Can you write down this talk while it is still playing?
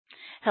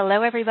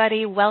Hello,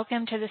 everybody.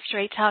 Welcome to the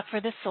Straight Talk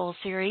for the Soul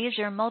series,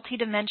 your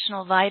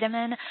multidimensional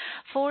vitamin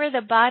for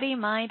the body,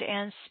 mind,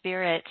 and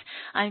spirit.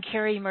 I'm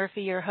Carrie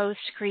Murphy, your host,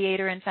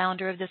 creator, and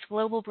founder of this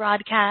global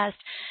broadcast,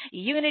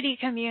 unity,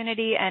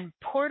 community, and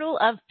portal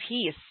of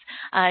peace,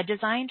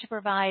 designed to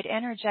provide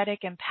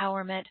energetic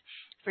empowerment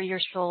for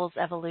your soul's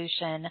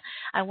evolution.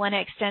 I want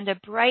to extend a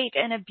bright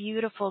and a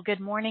beautiful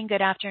good morning,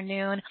 good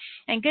afternoon,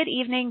 and good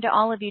evening to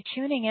all of you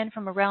tuning in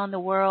from around the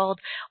world.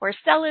 We're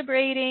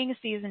celebrating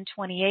season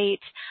 28,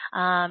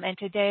 and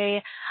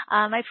today,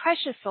 my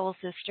precious soul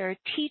sister,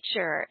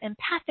 teacher,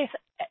 empathic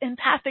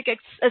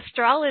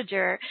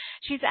astrologer.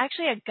 She's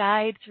actually a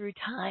guide through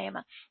time.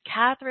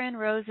 Catherine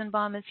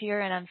Rosenbaum is here,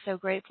 and I'm so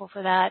grateful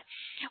for that.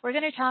 We're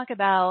going to talk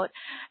about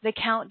the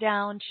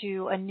countdown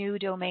to a new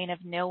domain of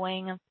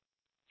knowing.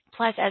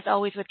 Plus, as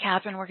always with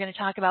Catherine, we're going to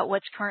talk about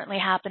what's currently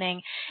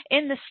happening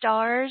in the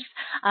stars,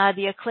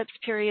 the eclipse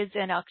periods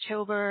in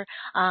October,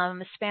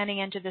 spanning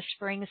into the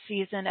spring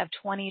season of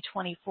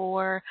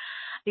 2024.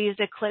 These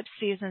eclipse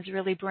seasons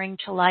really bring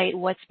to light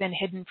what's been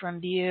hidden from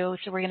view.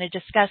 So we're going to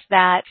discuss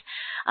that.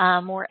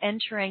 We're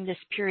entering this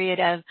period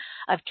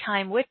of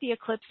time with the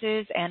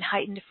eclipses and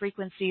heightened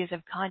frequencies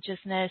of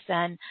consciousness,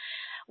 and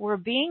we're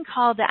being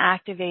called to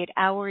activate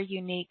our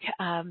unique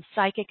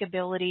psychic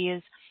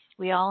abilities.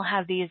 We all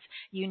have these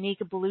unique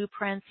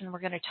blueprints, and we're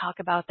going to talk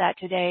about that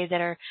today,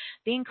 that are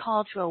being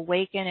called to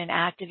awaken and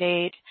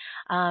activate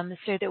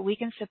so that we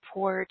can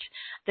support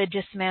the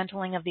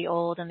dismantling of the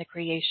old and the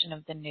creation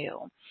of the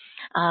new.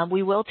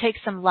 We will take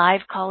some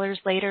live callers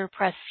later.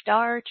 Press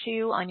star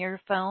 2 on your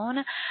phone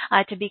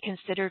to be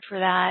considered for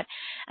that.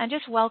 And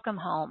just welcome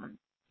home.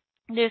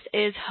 This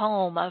is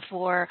home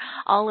for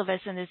all of us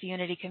in this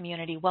unity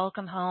community.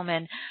 Welcome home,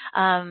 and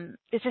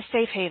it's a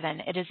safe haven.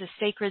 It is a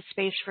sacred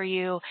space for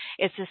you.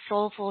 It's a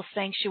soulful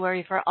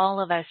sanctuary for all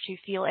of us to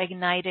feel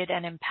ignited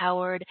and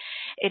empowered.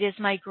 It is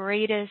my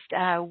greatest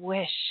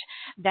wish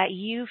that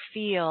you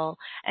feel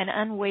an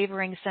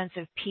unwavering sense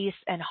of peace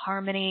and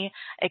harmony,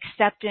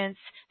 acceptance,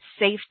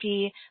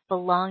 safety,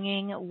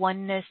 belonging,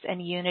 oneness,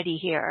 and unity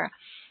here.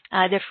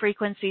 The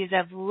frequencies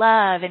of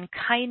love and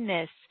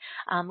kindness,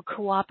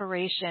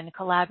 cooperation,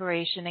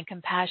 collaboration, and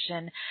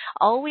compassion,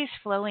 always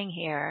flowing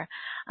here.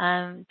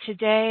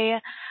 Today,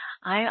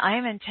 I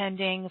am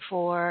intending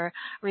for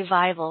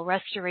revival,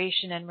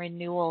 restoration, and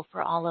renewal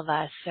for all of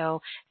us.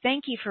 So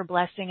thank you for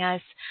blessing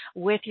us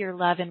with your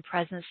love and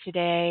presence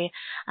today.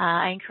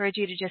 I encourage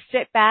you to just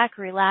sit back,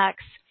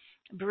 relax,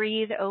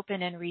 breathe,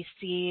 open, and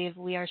receive.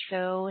 We are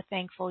so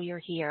thankful you're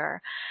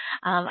here.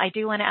 I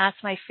do want to ask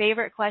my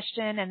favorite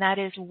question, and that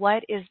is,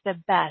 what is the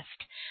best,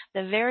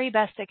 the very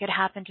best that could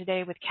happen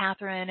today with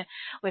Catherine,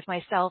 with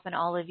myself, and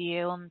all of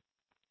you?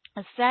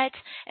 Set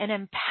an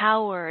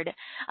empowered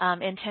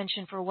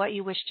intention for what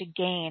you wish to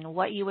gain,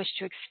 what you wish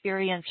to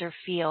experience or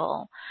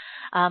feel.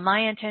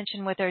 My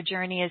intention with our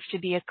journey is to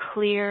be a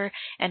clear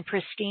and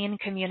pristine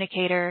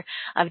communicator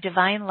of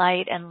divine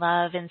light and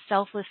love and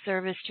selfless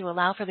service to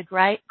allow for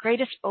the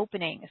greatest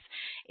openings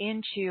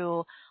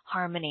into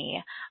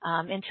harmony,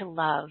 into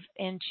love,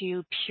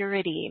 into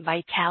purity,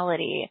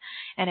 vitality,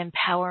 and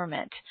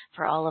empowerment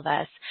for all of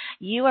us.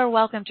 You are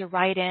welcome to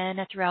write in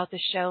throughout the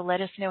show.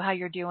 Let us know how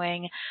you're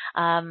doing.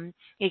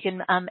 You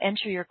can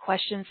enter your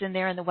questions in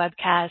there in the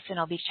webcast, and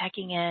I'll be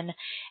checking in,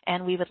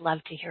 and we would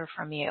love to hear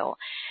from you.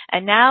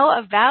 And now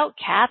about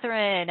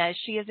Catherine.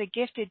 She is a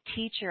gifted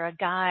teacher, a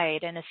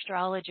guide, an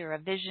astrologer, a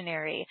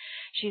visionary.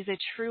 She's a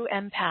true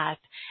empath,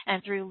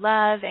 and through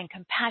love and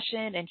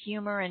compassion and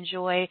humor and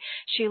joy,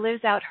 she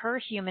lives out her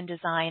human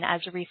design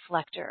as a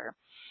reflector.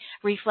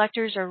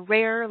 Reflectors are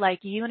rare like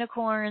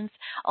unicorns.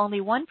 Only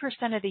 1%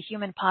 of the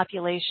human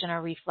population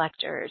are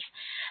reflectors.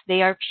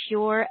 They are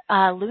pure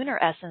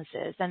lunar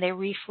essences, and they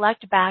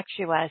reflect back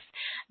to us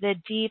the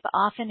deep,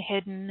 often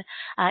hidden,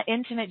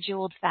 intimate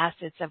jeweled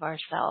facets of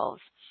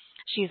ourselves.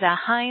 She's a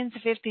Heinz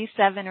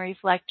 57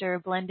 reflector,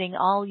 blending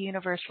all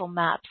universal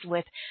maps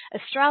with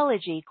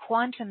astrology,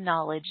 quantum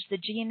knowledge, the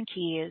gene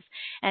keys,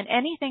 and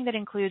anything that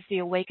includes the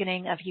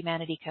awakening of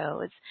humanity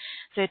codes.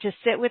 So to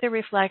sit with a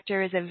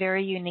reflector is a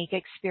very unique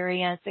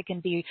experience. It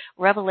can be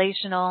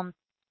revelational.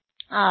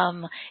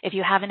 If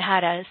you haven't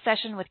had a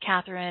session with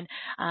Catherine,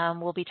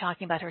 we'll be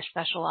talking about her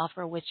special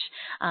offer, which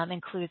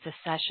includes a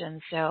session.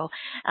 So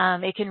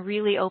it can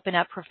really open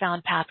up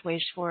profound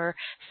pathways for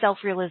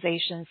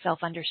self-realization,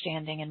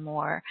 self-understanding, and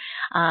more.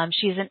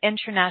 She's an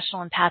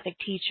international empathic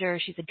teacher.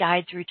 She's a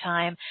guide through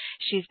time.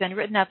 She's been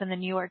written up in the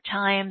New York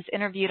Times,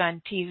 interviewed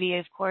on TV,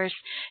 of course.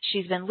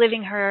 She's been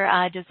living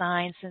her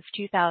design since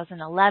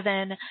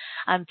 2011,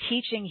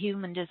 teaching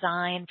human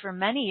design for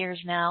many years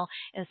now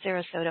in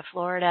Sarasota,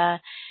 Florida.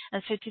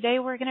 And so today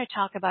we're going to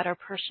talk about our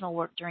personal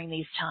work during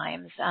these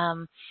times,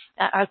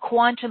 a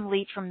quantum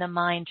leap from the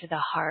mind to the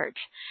heart,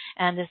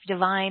 and this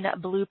divine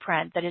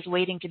blueprint that is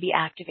waiting to be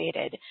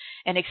activated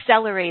and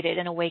accelerated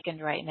and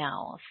awakened right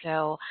now.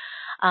 So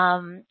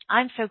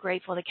I'm so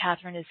grateful that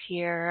Catherine is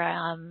here.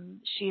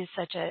 She is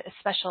such a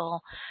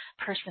special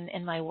person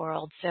in my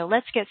world. So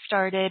let's get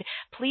started.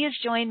 Please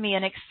join me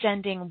in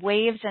extending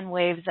waves and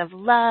waves of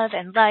love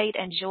and light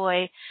and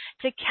joy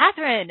to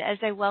Catherine as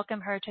I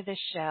welcome her to the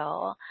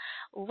show.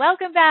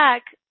 Welcome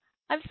back.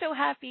 I'm so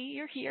happy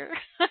you're here.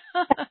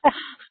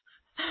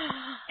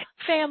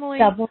 Family.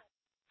 Double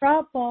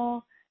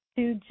trouble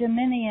to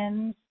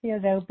Geminians,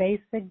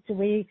 basic.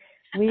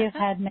 We have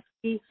had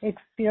many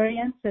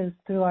experiences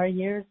through our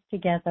years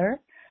together,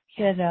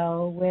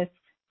 with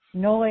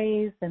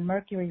noise and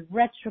Mercury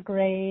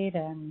retrograde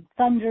and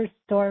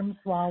thunderstorms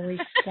while we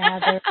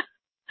gather.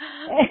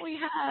 We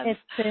have.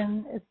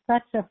 It's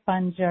such a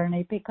fun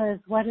journey, because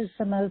what is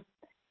the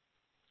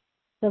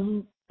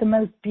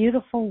most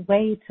beautiful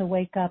way to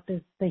wake up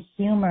is the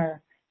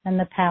humor and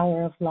the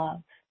power of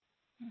love,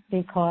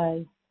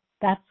 because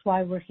that's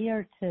why we're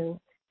here, to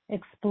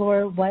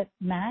explore what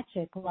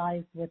magic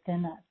lies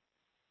within us.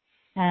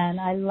 And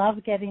I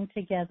love getting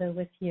together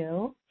with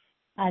you.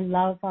 I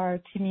love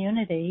our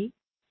community.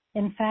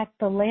 In fact,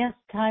 the last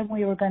time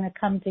we were going to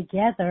come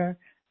together,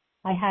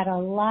 I had a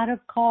lot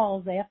of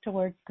calls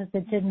afterwards because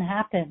it didn't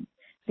happen,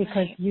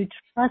 because you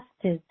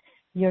trusted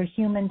your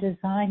human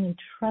design. You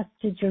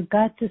trusted your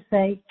gut to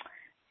say,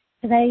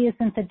 today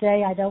isn't the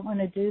day. I don't want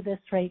to do this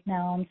right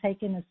now. I'm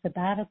taking a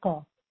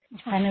sabbatical.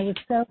 And it was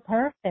so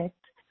perfect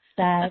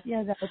that,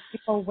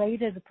 people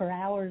waited for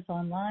hours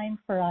online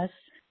for us,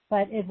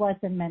 but it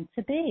wasn't meant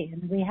to be.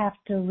 And we have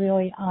to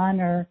really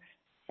honor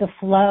the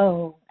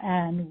flow,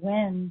 and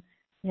when,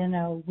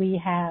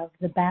 we have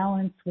the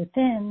balance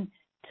within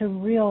to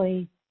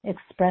really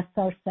express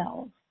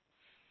ourselves.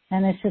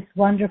 And it's just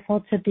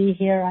wonderful to be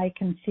here. I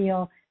can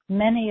feel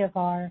many of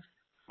our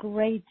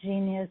great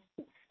genius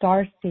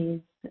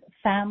starseeds,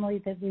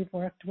 family that we've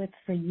worked with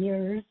for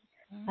years.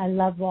 I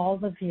love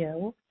all of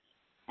you.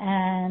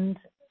 And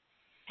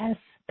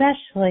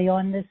especially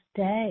on this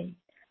day,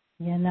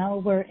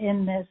 we're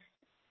in this,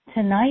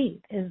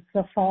 tonight is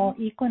the fall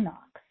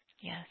equinox.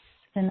 Yes.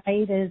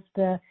 Tonight is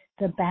the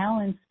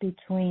balance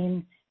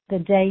between the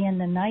day and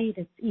the night.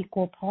 It's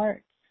equal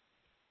parts.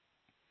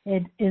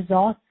 It is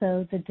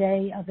also the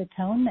Day of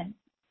Atonement.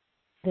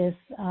 This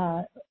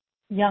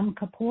Yom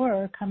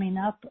Kippur coming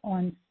up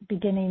on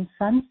beginning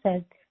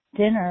sunset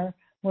dinner,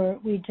 where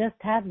we just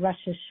had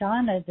Rosh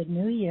Hashanah, the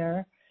New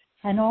Year,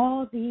 and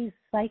all these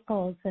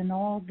cycles and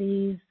all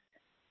these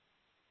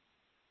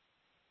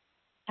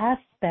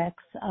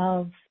aspects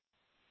of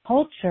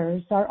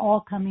cultures are all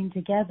coming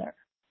together.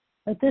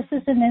 But this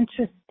is an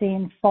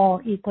interesting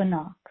fall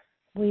equinox.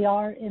 We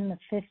are in the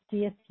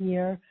 50th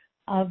year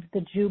of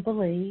the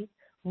Jubilee,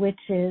 which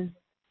is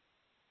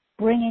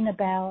bringing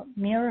about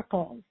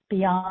miracles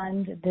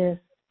beyond the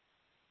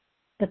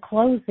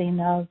closing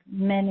of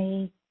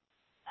many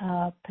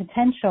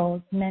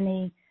potentials,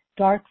 many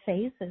dark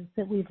phases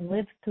that we've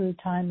lived through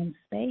time and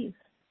space.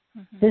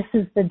 This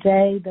is the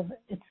day,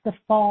 it's the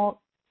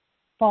fall,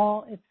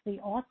 it's the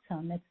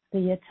autumn, it's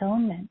the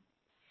atonement.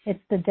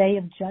 It's the day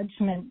of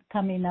judgment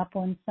coming up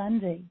on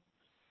Sunday.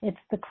 It's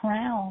the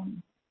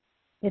crown.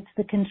 It's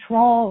the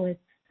control. It's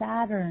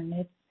Saturn.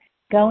 It's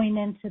going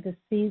into the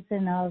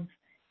season of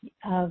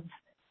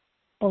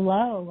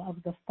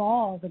the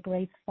fall, the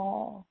great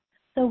fall,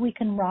 so we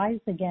can rise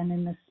again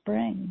in the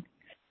spring.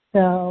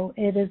 So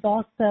it is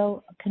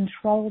also a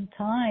controlled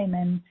time,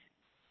 and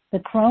the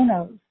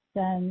chronos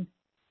and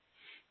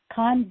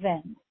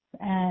convents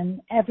and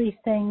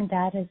everything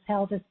that has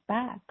held us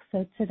back.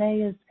 So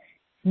today is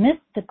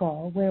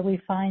mystical, where we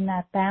find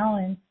that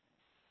balance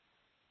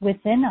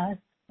within us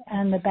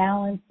and the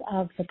balance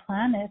of the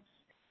planets,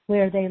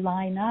 where they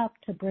line up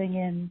to bring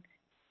in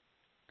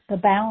the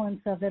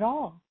balance of it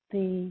all.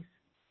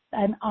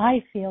 And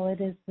I feel it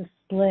is the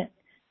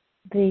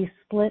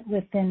split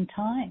within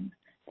time,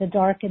 the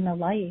dark and the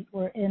light.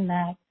 We're in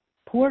that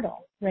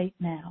portal right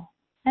now.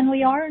 And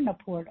we are in a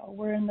portal.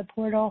 We're in the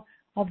portal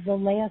of the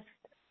last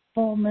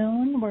full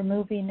moon. We're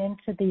moving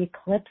into the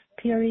eclipse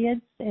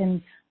periods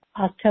in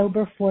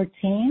October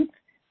 14th,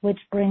 which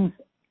brings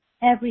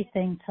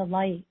everything to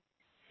light.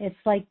 It's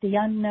like the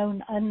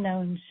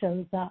unknown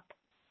shows up,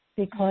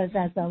 because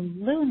as a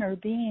lunar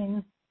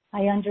being,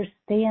 I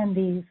understand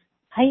these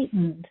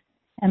heightened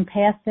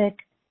empathic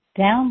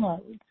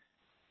downloads.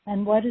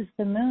 And what is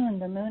the moon?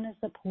 The moon is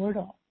a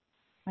portal.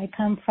 I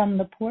come from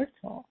the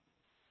portal.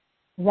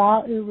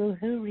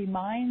 Ra-Uruhu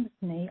reminds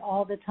me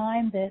all the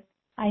time that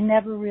I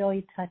never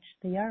really touched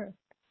the earth,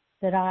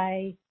 that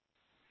I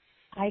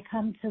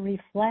come to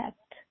reflect.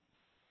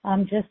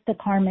 I'm just a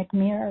karmic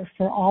mirror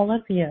for all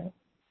of you.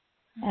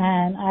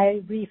 And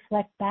I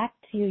reflect back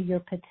to you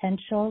your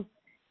potentials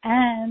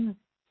and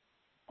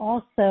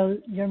also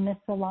your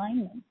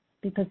misalignments,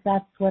 because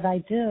that's what I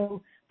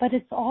do. But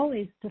it's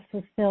always to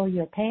fulfill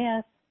your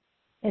path.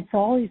 It's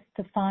always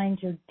to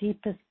find your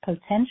deepest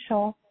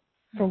potential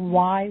for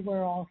why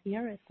we're all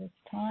here at this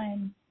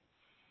time.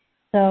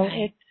 So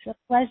it's a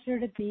pleasure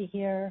to be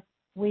here.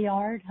 We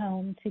are at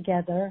home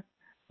together.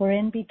 We're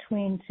in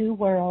between two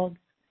worlds.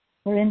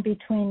 We're in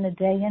between the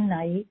day and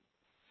night.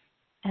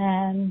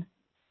 And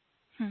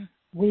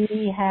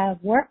we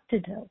have work to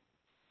do.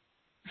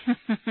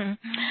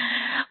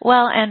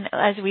 Well, and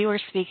as we were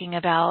speaking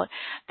about,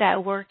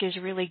 that work is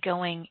really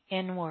going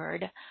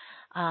inward.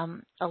 A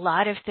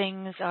lot of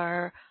things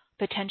are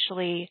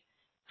potentially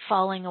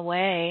falling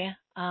away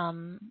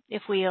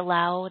if we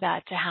allow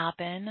that to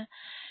happen.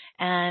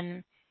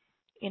 And,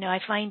 I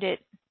find it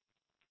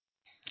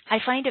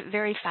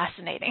very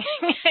fascinating.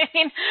 I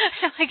mean,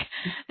 like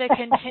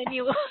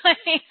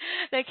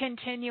the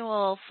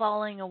continual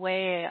falling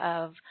away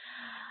of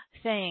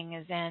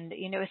things, and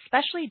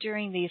especially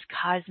during these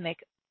cosmic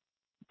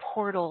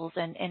portals,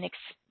 and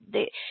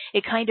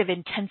it kind of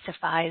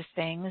intensifies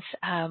things.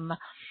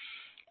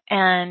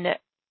 And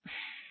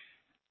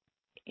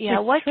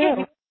it's what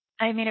true.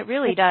 can it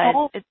really does.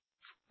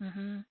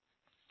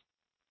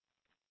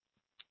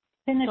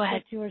 Finish Go ahead.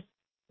 what you were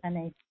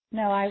saying.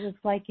 No, I was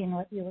liking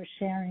what you were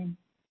sharing.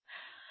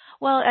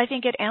 Well, I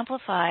think it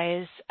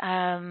amplifies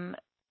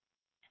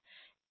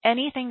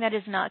anything that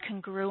is not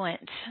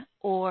congruent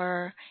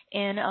or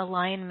in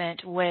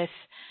alignment with,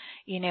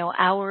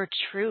 our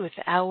truth,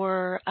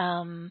 our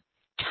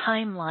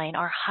timeline,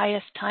 our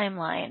highest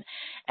timeline.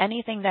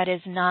 Anything that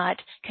is not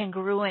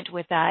congruent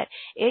with that,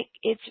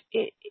 it's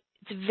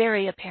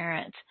very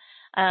apparent.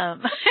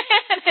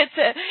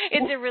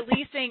 It's a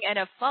releasing and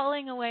a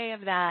falling away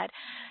of that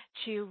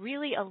to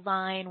really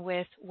align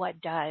with what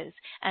does.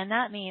 And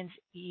that means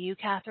you,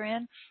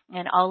 Catherine,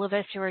 and all of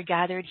us who are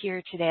gathered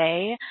here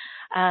today,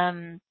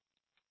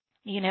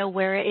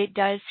 where it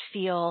does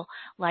feel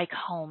like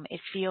home. It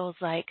feels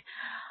like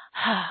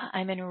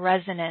I'm in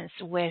resonance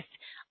with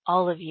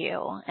all of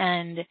you.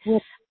 And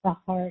with the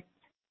heart.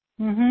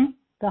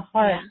 The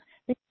heart.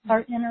 Yeah.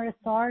 Our inner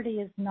authority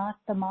is not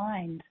the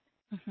mind.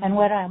 And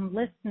what I'm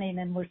listening,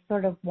 and we're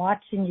sort of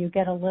watching you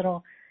get a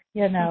little,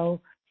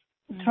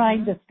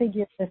 trying to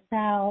figure this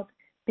out,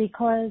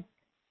 because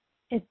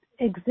its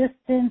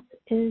existence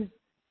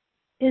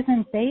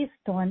isn't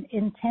based on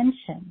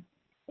intention.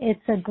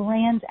 It's a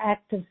grand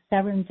act of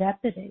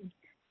serendipity,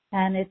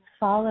 and it's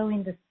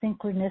following the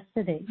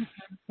synchronicity.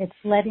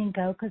 It's letting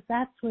go, because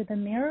that's where the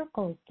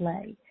miracles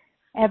lay.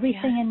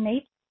 Everything in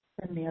nature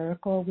is a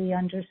miracle. We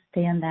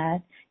understand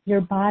that.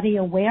 Your body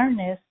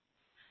awareness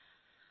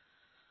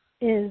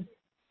is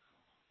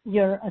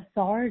your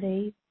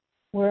authority.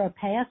 We're a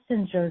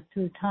passenger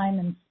through time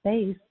and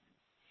space,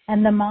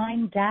 and the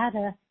mind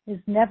data is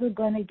never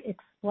going to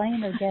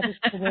explain or get us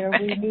to where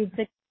we need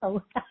to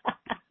go.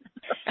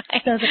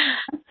 So the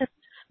concept is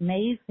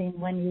amazing.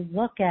 When you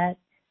look at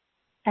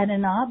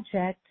an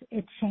object,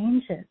 it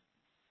changes.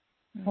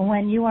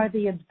 When you are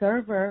the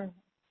observer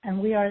and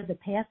we are the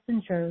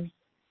passengers,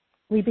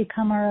 we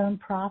become our own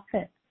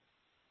prophets,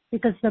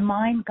 because the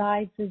mind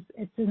guides us.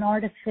 It's an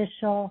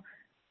artificial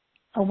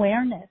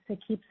awareness.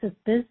 It keeps us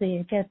busy.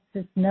 It gets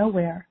us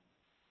nowhere.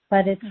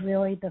 But it's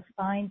really the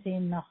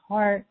finding the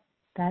heart,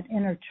 that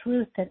inner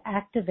truth that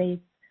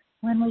activates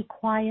when we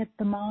quiet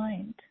the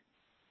mind.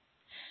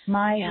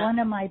 One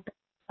of my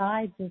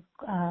guides is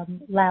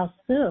Lao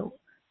Tzu,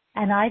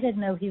 and I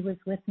didn't know he was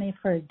with me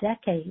for a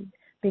decade,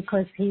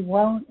 because he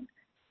won't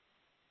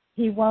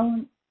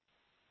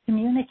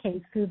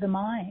communicate through the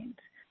mind.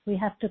 We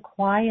have to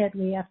quiet.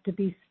 We have to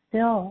be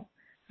still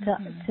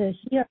to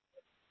hear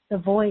the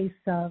voice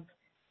of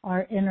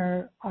our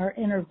inner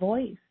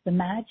voice, the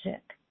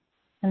magic,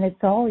 and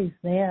it's always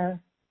there.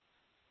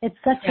 It's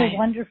such a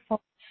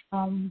wonderful.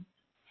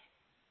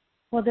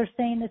 They're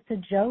saying it's a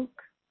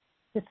joke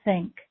to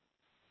think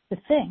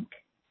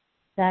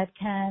that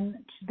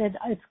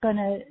it's going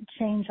to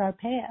change our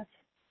path.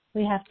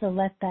 We have to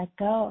let that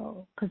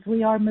go, because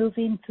we are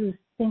moving through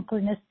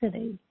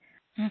synchronicity.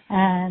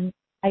 And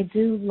I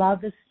do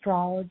love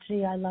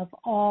astrology. I love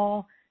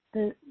all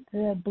the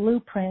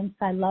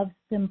blueprints. I love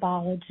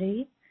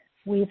symbology.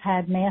 We've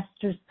had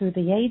masters through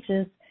the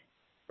ages,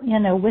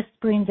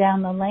 whispering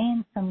down the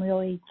lane some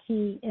really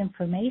key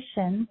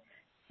information.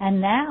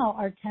 And now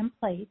our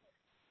templates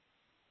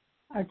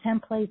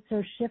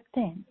are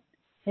shifting.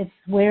 It's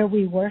where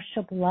we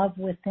worship love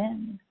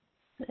within.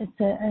 It's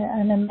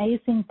an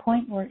amazing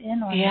point we're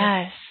in on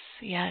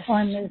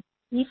this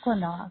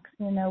equinox.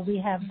 We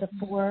have the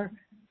 4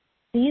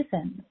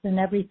 seasons, and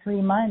every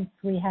 3 months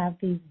we have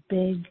these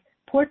big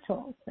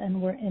portals,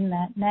 and we're in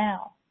that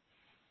now.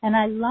 And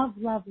I love,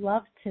 love,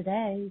 love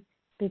today,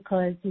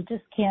 because you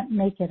just can't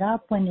make it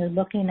up when you're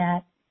looking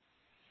at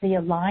the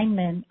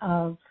alignment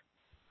of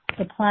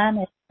the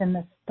planets and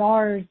the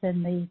stars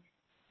and the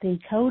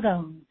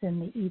codons and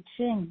the I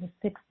Ching, the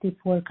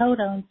 64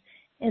 codons.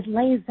 It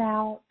lays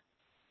out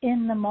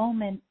in the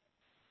moment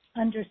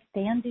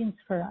understandings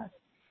for us.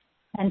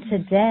 And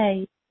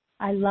today,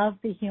 I love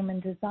the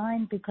human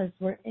design, because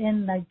we're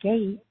in the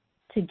gate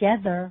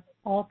together,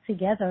 all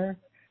together,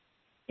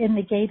 in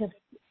the gate of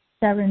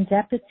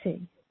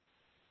serendipity.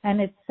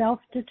 And it's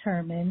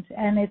self-determined,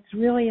 and it's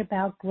really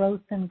about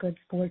growth and good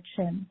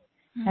fortune.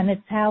 And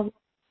it's how we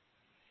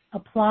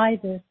apply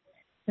this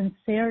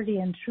sincerity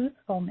and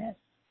truthfulness.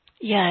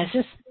 Yes.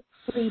 Just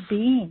really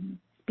being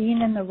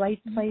in the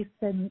right place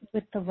and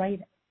with the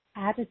right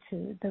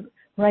attitude, the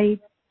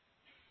right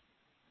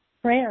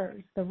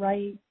prayers, the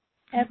right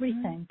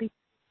everything.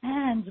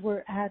 And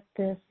we're at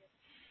this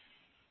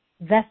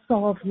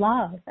vessel of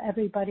love.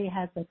 Everybody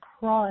has a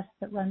cross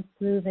that runs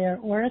through their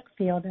auric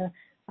field,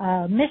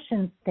 a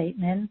mission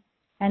statement.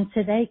 And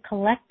today,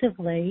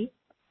 collectively,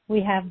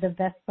 we have the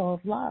vessel of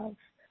love,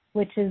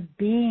 which is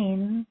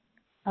being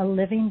a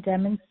living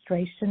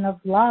demonstration of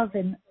love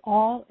in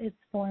all its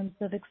forms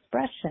of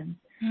expression.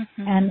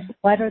 And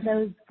what are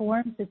those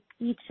forms? It's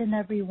each and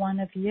every one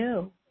of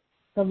you.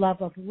 The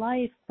love of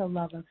life, the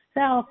love of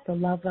self, the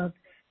love of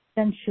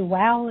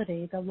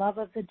sensuality, the love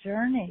of the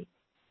journey,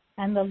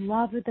 and the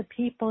love of the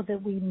people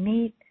that we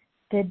meet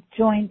that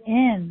join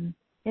in.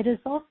 It is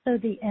also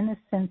the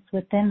innocence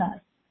within us.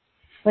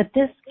 But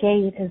this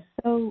gate is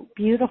so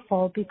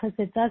beautiful because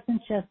it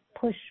doesn't just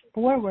push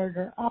forward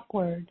or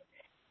upward.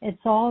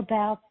 It's all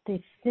about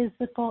the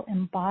physical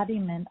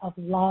embodiment of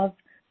love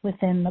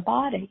within the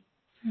body.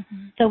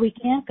 So we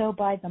can't go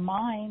by the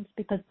mind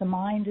because the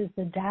mind is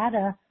the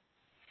data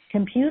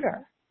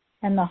computer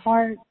and the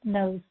heart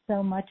knows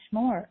so much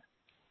more.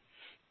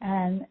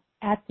 And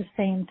at the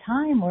same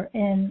time,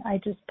 I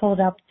just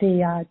pulled up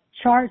the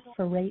chart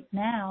for right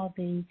now,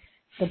 the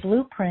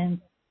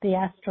blueprint, the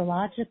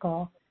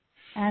astrological,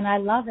 and I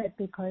love it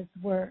because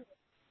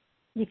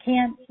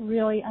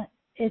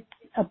it's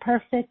a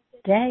perfect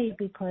day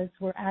because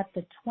we're at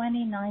the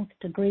 29th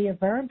degree of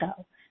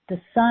Virgo, the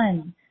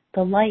sun,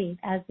 the light,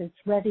 as it's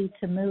ready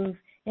to move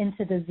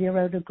into the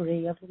 0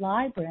 degree of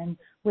Libra,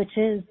 which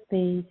is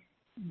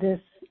this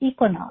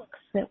equinox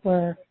that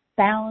we're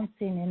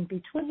balancing in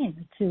between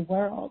the two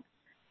worlds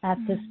at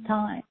this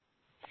time.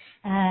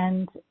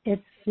 And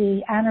it's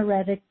the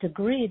anaretic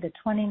degree. The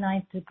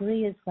 29th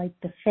degree is like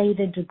the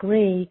fated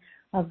degree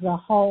of the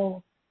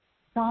whole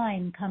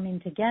sign coming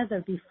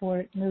together before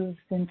it moves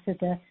into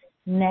the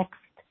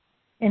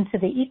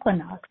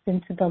equinox,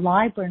 into the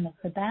Libra of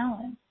the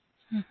balance.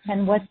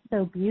 And what's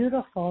so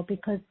beautiful,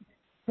 because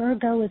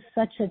Virgo is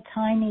such a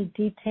tiny,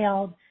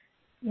 detailed,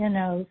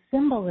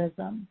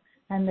 symbolism.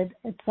 And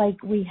it's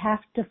like we have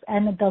to,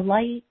 and the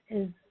light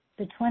is,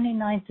 the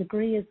 29th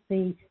degree is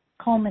the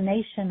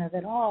culmination of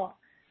it all.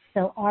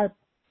 So our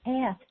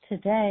path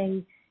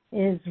today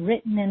is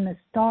written in the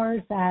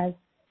stars as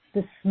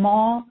the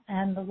small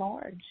and the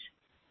large.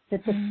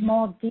 That the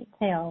small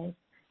details,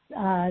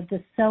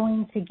 the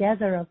sewing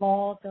together of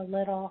all the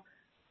little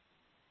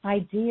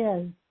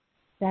ideas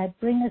that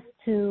bring us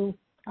to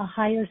a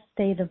higher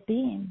state of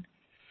being.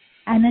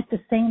 And at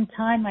the same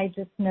time, I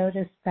just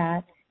noticed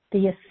that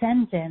the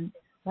ascendant,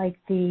 like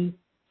the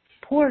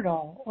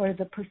portal or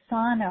the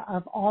persona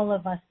of all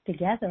of us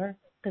together,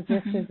 because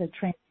this is a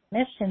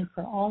transmission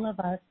for all of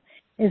us,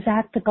 is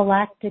at the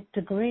galactic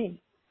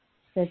degree,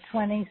 the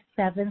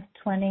 27th,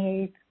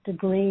 28th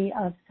degree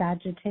of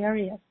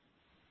Sagittarius.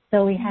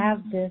 So we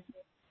have the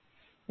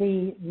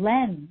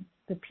lens,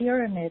 the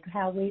pyramid,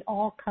 how we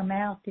all come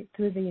out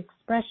through the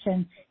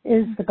expression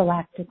is the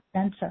galactic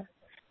center.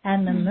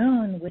 And the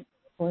moon, which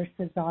of course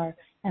is our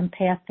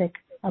empathic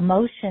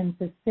emotions,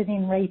 is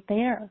sitting right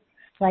there.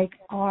 Like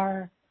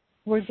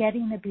we're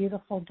getting a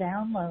beautiful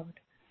download.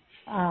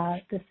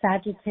 The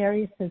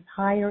Sagittarius is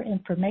higher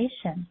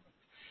information,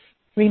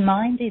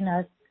 reminding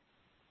us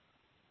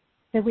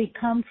that we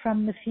come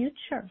from the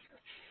future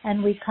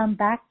and we come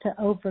back to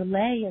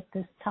overlay at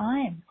this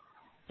time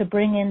to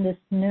bring in this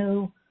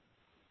new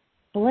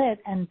split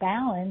and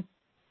balance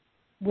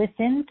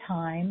within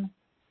time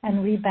and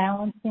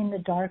rebalancing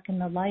the dark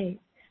and the light.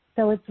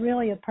 So it's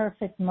really a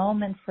perfect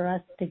moment for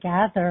us to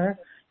gather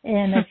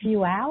in a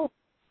few hours.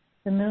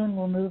 The moon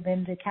will move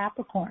into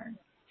Capricorn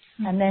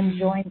and then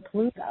join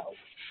Pluto.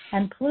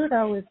 And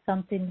Pluto is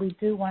something we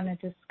do want to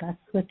discuss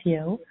with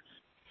you.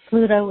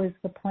 Pluto is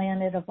the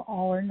planet of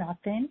all or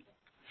nothing.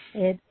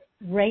 It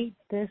right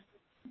this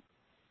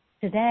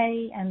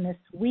today and this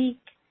week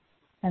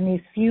and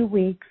these few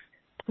weeks,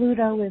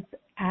 Pluto is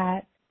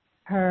at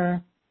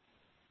her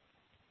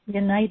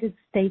United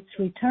States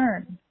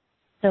return.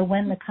 So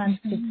when the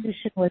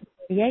Constitution was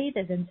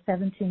created in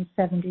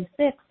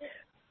 1776,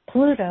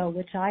 Pluto,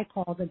 which I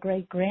call the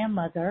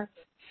great-grandmother,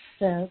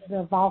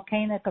 the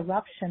volcanic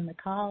eruption, the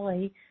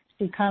Kali,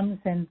 she comes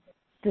and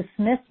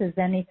dismisses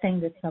anything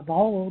that's of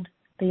old,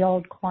 the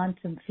old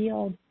quantum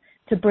field,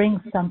 to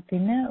bring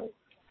something new.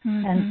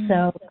 And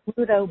so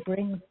Pluto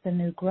brings the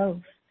new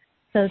growth.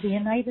 So the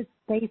United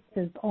States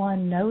is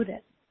on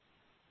notice.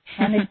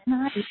 And it's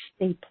not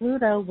easy.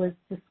 Pluto was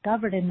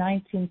discovered in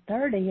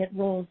 1930. It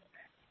rules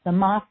the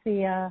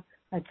mafia,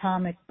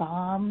 atomic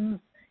bombs.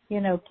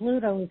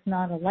 Pluto is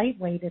not a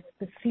lightweight. It's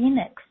the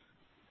phoenix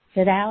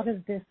that out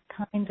of this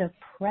kind of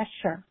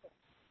pressure,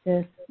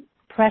 this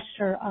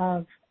pressure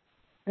of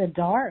the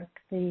dark,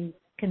 the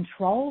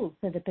controls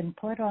that have been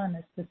put on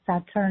us, the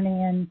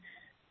Saturnian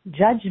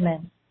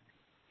judgments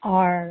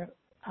are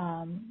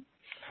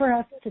for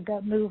us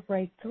to move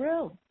right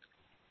through.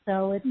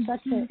 So it's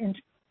such an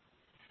interesting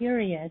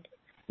period.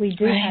 We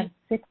do have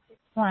 6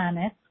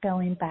 planets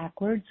going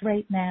backwards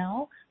right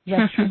now,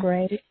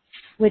 retrograde,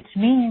 which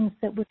means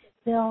that we're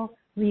still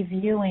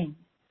reviewing.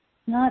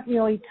 It's not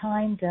really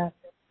time to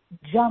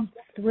jump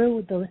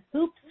through the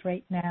hoops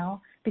right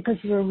now because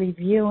we're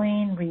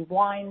reviewing,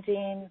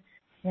 rewinding,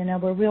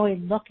 we're really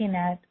looking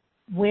at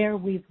where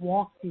we've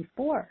walked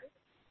before.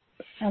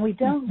 And we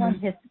don't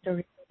want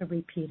history to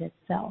repeat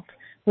itself.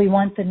 We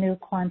want the new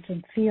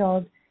quantum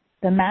field,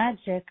 the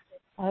magic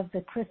of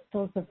the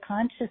crystals of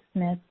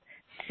consciousness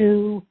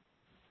to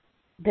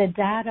the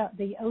data,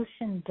 the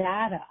ocean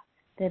data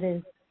that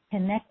is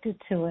connected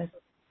to us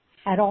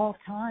at all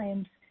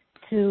times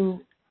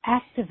to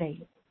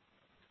activate.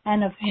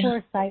 And of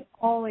course, I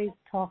always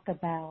talk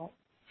about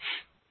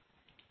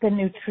the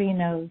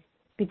neutrinos,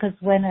 because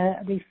when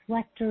a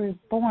reflector is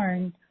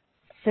born,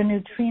 the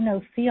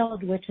neutrino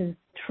field, which is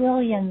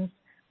trillions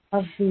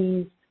of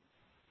these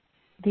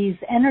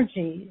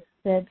energies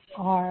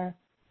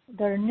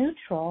they're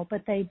neutral,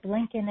 but they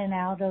blink in and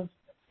out of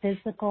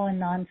physical and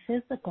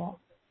non-physical.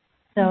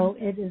 So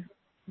it is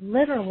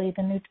literally,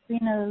 the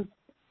neutrinos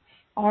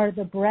are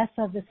the breath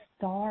of the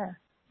star.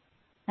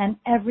 And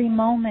every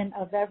moment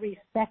of every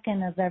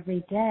second of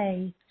every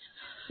day,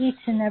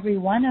 each and every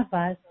one of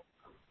us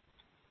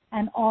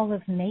and all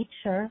of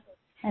nature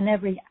and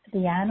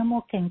the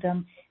animal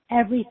kingdom,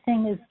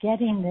 everything is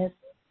getting this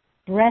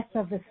breath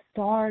of the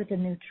star, the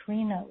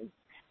neutrinos.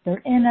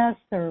 They're in us,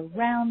 they're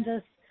around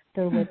us,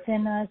 they're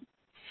within us.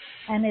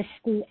 And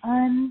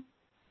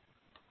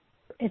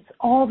it's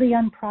all the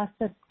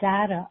unprocessed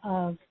data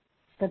of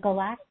the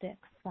galactics,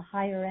 the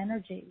higher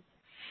energies.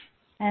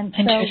 And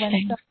so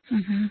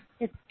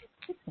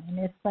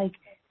it's like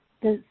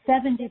the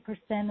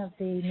 70% of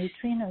the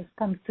neutrinos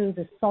come through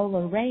the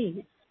solar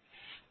rays,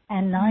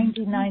 and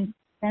 99%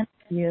 of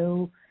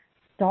you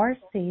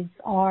starseeds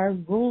are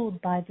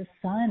ruled by the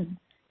sun,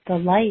 the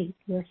light.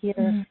 You're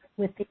here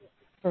with the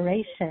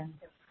inspiration.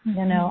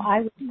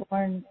 I was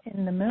born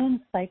in the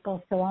moon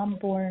cycle, so I'm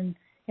born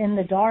in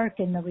the dark,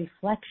 in the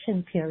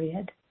reflection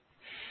period.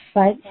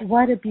 But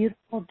what a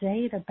beautiful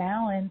day to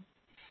balance,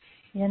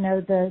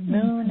 the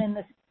moon and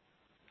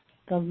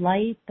the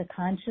light, the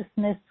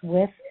consciousness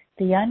with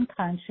the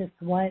unconscious,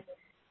 what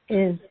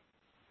is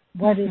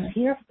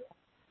here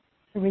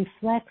to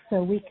reflect,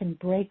 so we can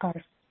break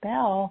our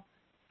spell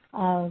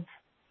of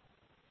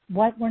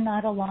what we're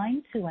not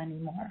aligned to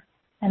anymore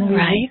and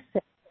release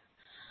it.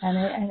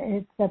 And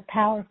it's a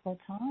powerful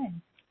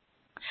time.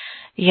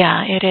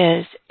 Yeah, it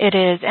is. It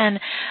is. And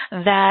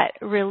that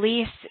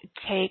release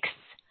takes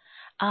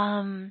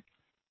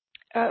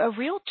a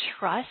real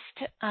trust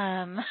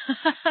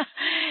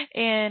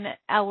in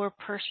our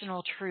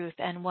personal truth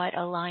and what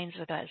aligns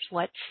with us,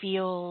 what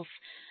feels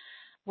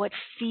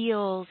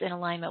in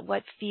alignment,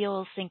 what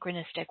feels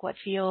synchronistic, what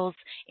feels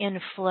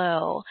in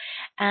flow.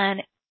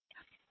 And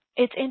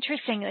it's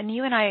interesting, and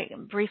you and I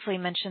briefly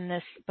mentioned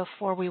this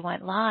before we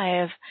went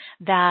live,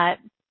 that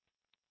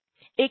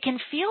it can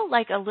feel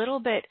like a little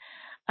bit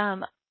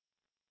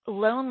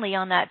lonely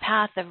on that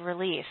path of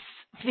release,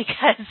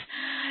 because,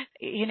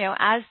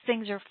 as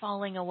things are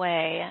falling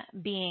away,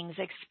 beings,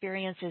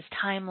 experiences,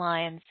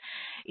 timelines,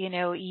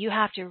 you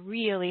have to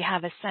really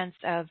have a sense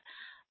of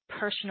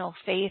personal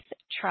faith,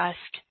 trust,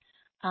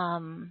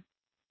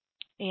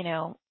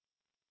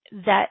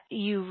 that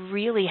you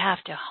really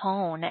have to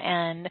hone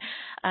and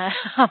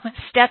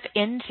step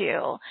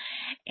into.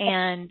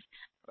 And,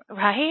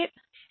 right?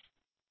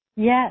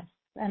 Yes,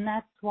 and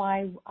that's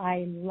why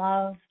I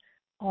love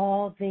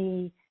all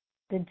the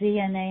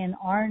DNA and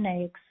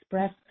RNA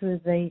expressed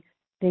through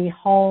the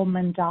whole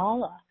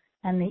mandala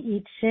and the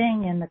I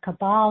Ching and the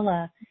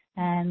Kabbalah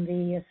and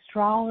the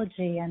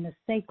astrology and the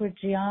sacred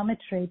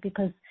geometry,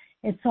 because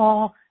it's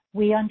all,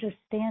 we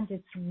understand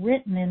it's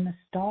written in the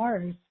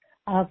stars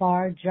of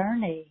our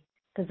journey,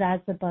 because as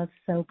above,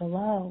 so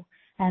below.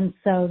 And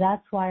so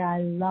that's why I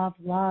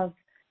love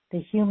the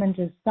human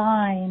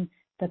design,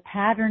 the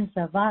patterns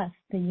of us,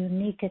 the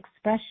unique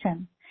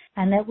expression,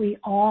 and that we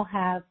all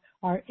have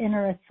our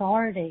inner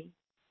authority,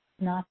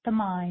 not the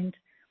mind,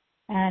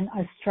 and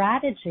a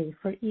strategy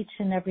for each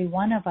and every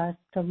one of us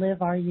to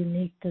live our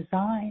unique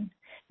design.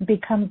 It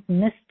becomes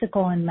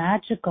mystical and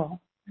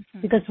magical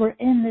because we're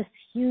in this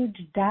huge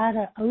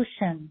data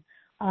ocean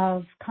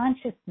of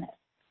consciousness.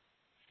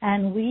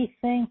 And we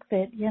think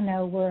that,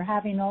 we're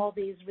having all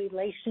these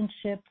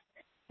relationships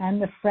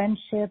and the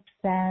friendships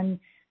and,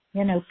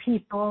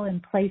 people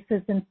and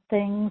places and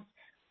things.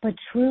 But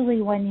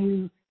truly, when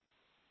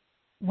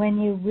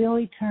you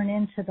really turn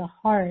into the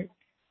heart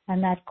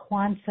and that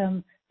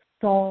quantum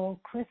soul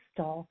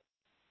crystal,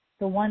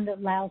 the one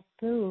that Lao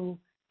Tzu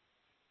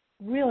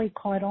really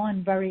caught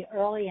on very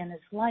early in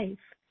his life,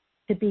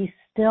 to be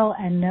still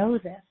and know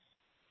this,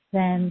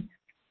 then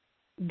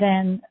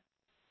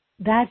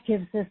that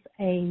gives us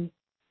a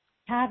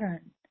pattern,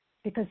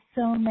 because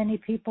so many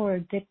people are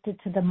addicted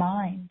to the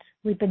mind.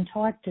 We've been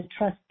taught to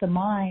trust the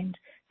mind,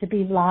 to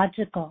be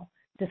logical,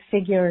 to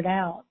figure it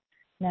out.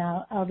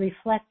 Now, a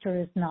reflector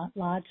is not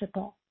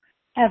logical,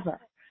 ever.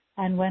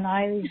 And when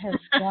I have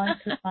gone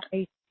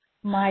through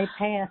my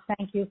path,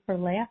 thank you for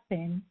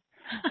laughing,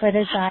 but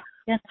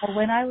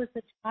when I was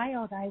a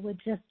child, I would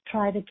just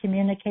try to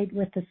communicate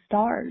with the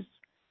stars.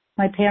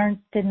 My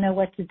parents didn't know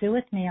what to do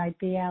with me. I'd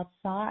be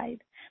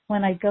outside.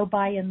 when I'd go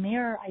by a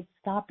mirror, I'd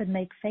stop and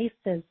make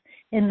faces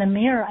in the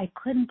mirror. I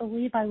couldn't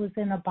believe I was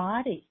in a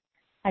body.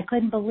 I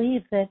couldn't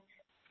believe that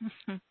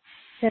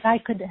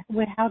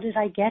how did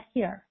I get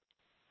here?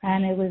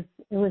 And it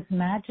was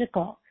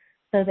magical.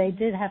 So they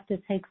did have to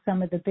take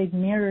some of the big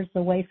mirrors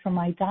away from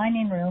my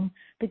dining room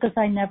because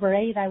I never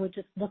ate. I would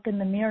just look in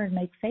the mirror and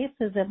make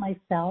faces at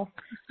myself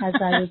as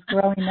I was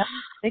growing up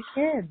as a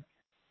kid.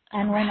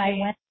 And when I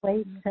went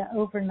away to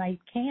overnight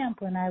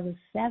camp when I was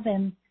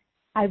 7,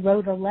 I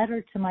wrote a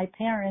letter to my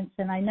parents,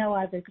 and I know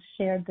I've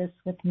shared this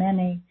with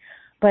many,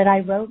 but I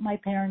wrote my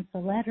parents a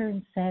letter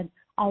and said,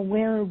 I'll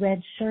wear a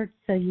red shirt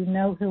so you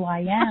know who I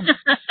am.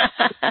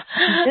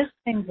 This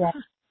thing was.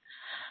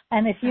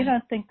 And if you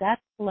don't think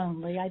that's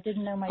lonely, I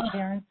didn't know my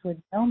parents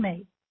would know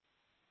me.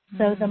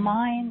 So the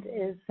mind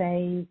is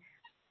a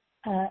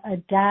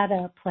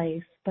data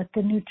place, but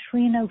the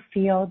neutrino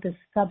field, the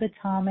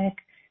subatomic,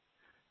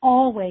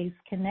 always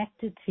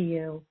connected to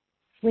you,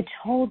 which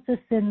holds us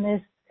in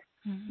this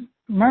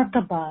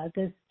Merkaba,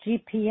 this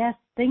GPS,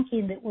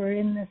 thinking that we're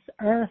in this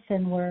earth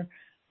and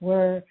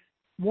we're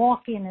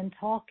walking and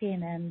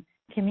talking and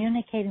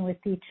communicating with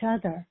each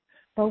other.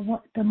 But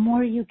the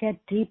more you get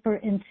deeper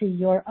into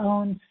your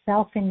own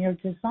self and your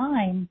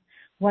design,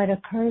 what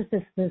occurs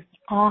is this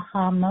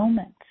aha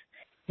moment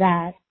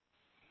that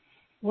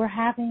we're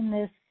having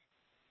this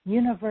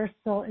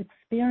universal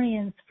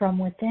experience from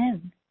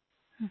within,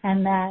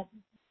 and that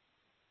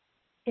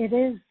it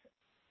is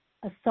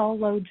a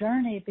solo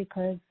journey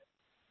because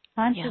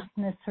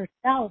consciousness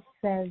herself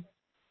says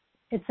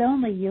it's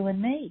only you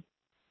and me.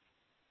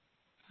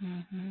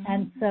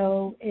 And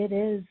so it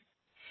is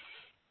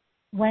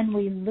when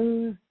we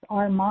lose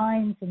our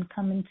minds and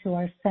come into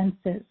our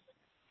senses,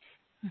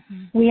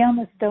 we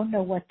almost don't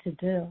know what to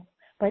do.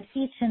 But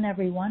each and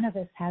every one of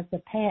us has a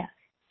path.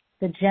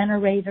 The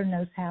generator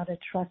knows how to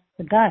trust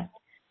the gut.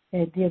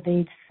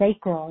 The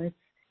sacral. It's,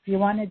 you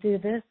want to do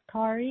this,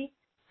 Kari?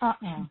 How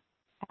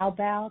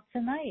about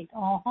tonight?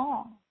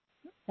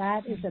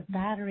 That is a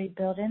battery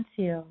built into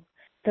you.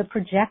 The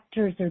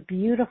projectors are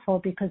beautiful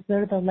because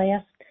they're the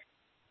last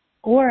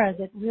aura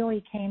that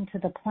really came to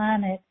the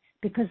planet,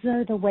 because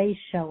they're the way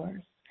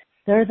showers.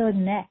 They're the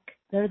neck.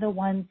 They're the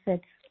ones that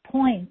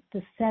point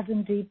the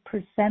 70%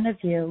 of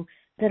you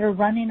that are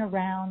running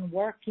around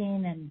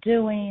working and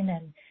doing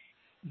and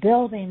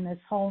building this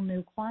whole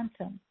new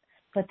quantum.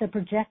 But the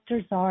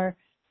projectors are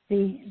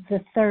the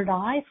third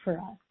eye for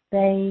us.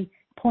 They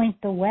point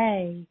the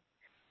way.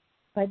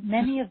 But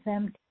many of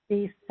them can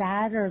be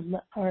sad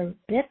or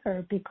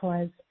bitter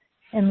because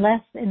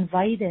unless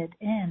invited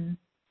in,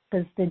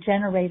 because the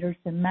generators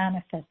and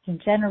manifesting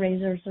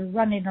generators are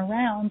running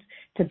around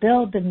to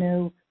build the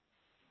new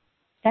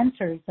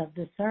centers of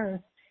this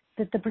earth,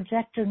 that the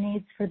projector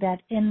needs for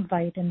that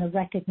invite and the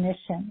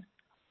recognition.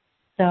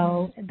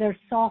 So they're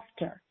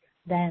softer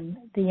than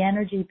the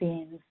energy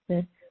beings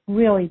that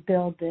really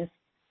build this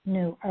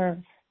new earth.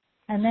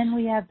 And then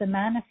we have the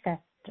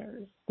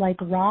manifestors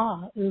like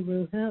Ra,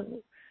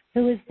 Uruhu,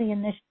 who is the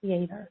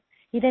initiator.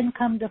 He didn't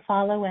come to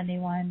follow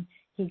anyone.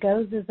 He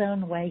goes his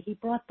own way. He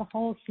brought the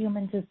whole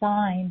human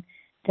design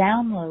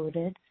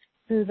downloaded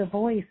through the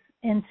voice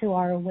into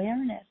our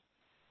awareness.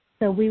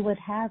 So we would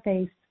have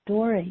a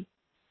story,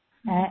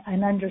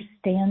 an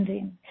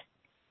understanding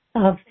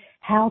of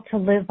how to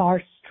live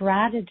our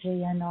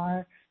strategy and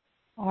our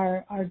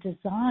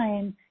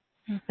design,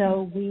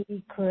 so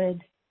we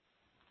could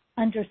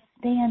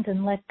understand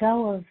and let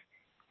go of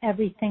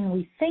everything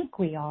we think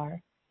we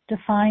are, to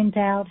find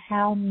out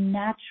how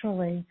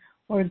naturally,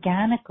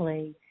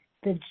 organically,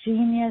 the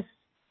genius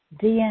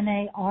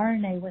DNA,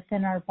 RNA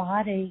within our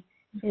body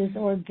is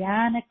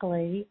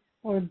organically,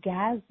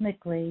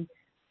 orgasmically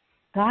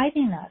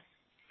guiding us.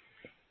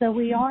 So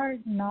we are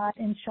not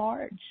in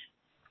charge.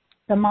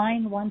 The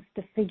mind wants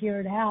to figure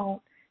it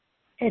out.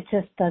 It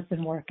just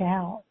doesn't work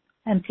out.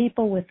 And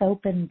people with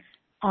open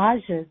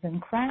ajas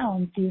and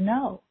crowns,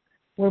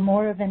 we're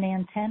more of an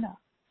antenna.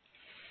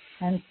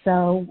 And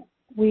so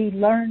we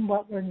learn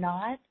what we're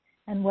not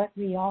and what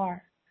we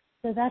are.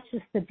 So that's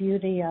just the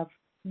beauty of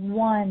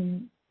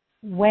one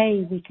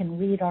way we can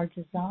read our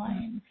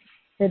design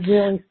that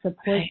really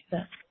supports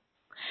us.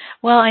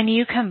 Well, and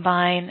you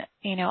combine,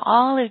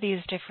 all of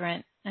these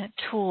different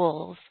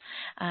tools,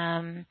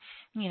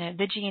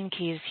 the gene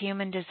keys,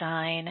 human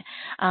design,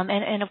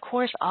 and of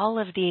course all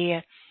of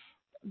the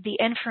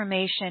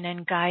information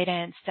and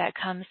guidance that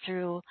comes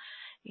through,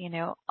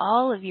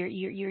 all of your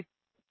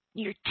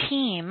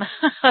team,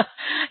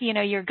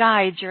 your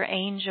guides, your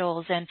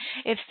angels. And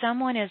if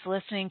someone is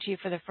listening to you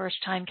for the first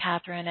time,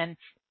 Catherine, and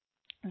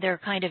they're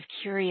kind of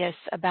curious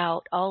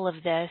about all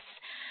of this,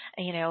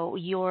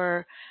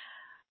 your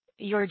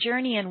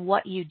journey and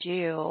what you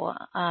do,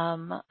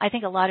 I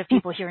think a lot of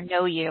people here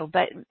know you,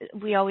 but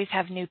we always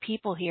have new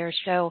people here.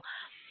 So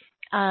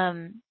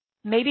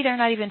maybe they're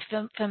not even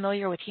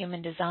familiar with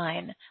human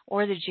design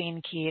or the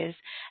gene keys.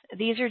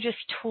 These are just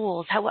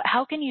tools.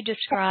 How can you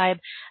describe,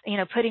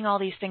 putting all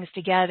these things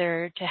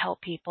together to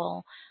help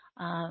people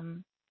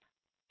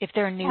if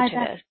they're new to this?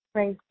 That's a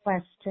great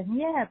question.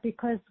 Yeah,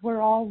 because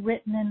we're all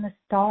written in the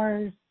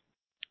stars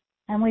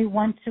And we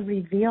want to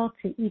reveal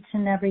to each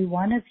and every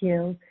one of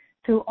you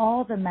through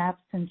all the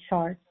maps and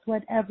charts,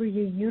 whatever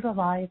you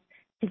utilize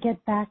to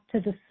get back to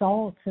the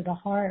soul, to the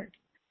heart,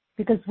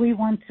 because we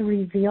want to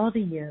reveal to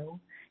you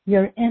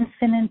your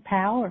infinite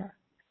power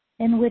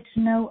in which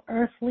no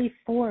earthly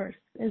force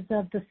is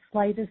of the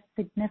slightest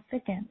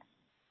significance.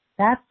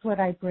 That's what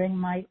I bring,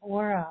 my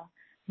aura,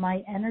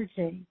 my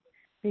energy,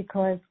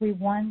 because we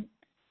want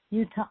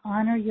you to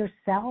honor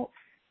yourself.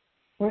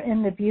 We're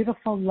in the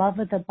beautiful love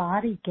of the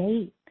body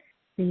gate,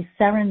 the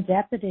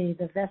serendipity,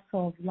 the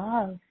vessel of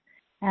love,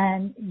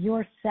 and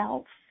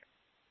yourself,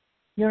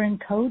 your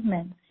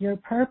encodements, your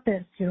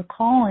purpose, your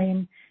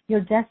calling,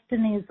 your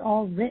destiny is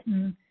all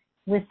written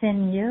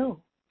within you.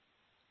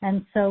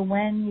 And so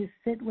when you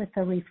sit with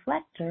a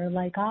reflector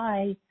like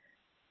I,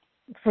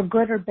 for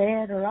good or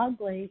bad or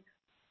ugly,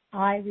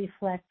 I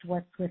reflect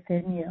what's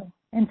within you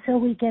until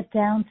we get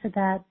down to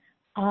that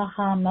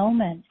aha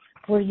moment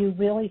where you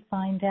really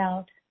find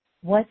out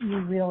what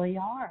you really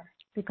are,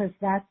 because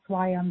that's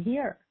why I'm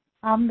here.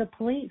 I'm the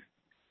police.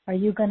 Are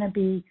you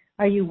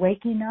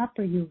waking up?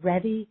 Are you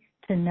ready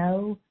to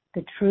know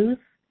the truth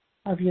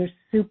of your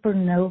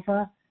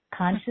supernova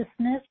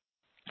consciousness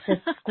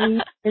that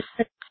squeezes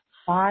the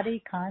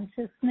body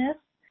consciousness?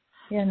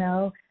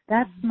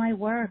 That's my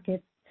work.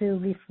 It's to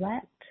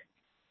reflect.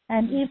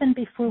 And even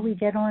before we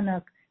get on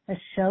a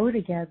show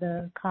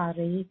together,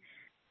 Kari,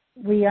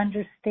 we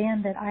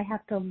understand that I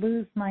have to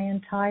lose my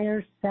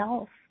entire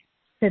self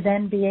to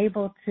then be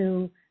able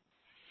to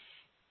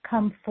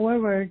come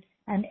forward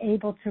and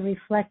able to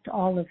reflect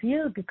all of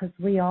you, because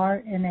we are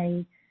in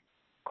a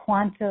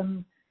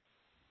quantum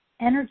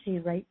energy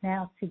right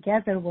now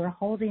together. We're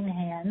holding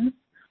hands.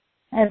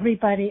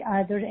 Everybody,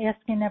 they're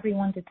asking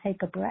everyone to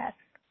take a breath,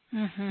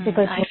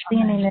 because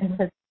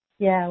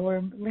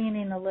we're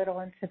leaning a little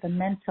into the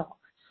mental.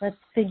 Let's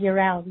figure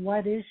out,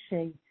 what is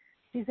she?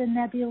 She's a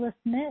nebulous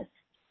mist.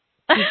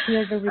 She's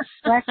here to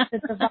reflect the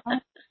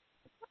divine.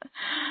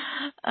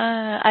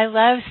 I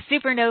love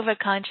supernova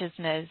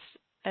consciousness.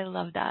 I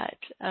love that.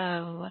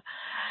 Oh,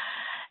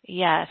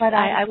 yes. But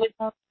I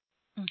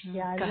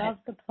love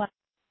the plan.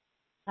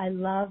 I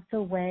love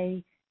the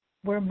way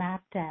we're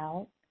mapped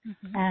out,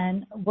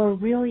 and we're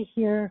really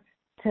here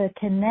to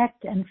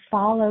connect and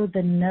follow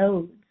the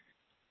nodes,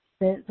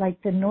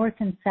 like the north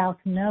and south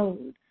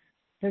nodes.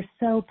 They're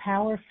so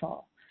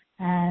powerful,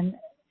 and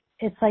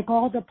it's like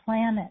all the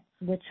planets,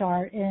 which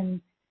are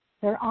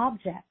they're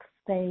objects.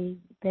 They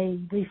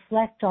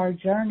reflect our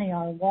journey,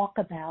 our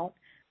walkabout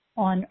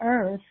on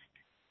Earth,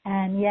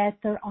 and yet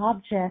they're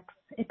objects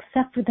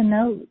except for the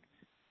nodes.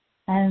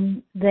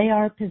 And they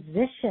are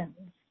positions,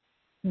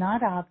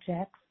 not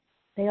objects.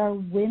 They are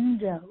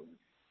windows,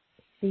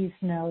 these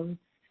nodes.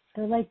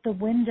 They're like the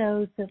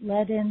windows that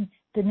let in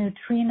the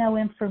neutrino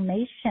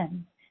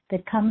information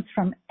that comes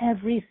from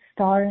every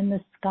star in the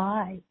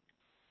sky.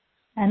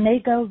 And they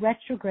go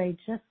retrograde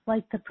just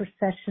like the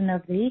precession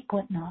of the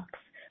equinox,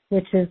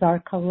 which is our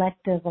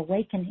collective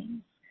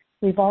awakening.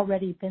 We've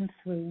already been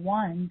through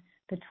one,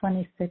 the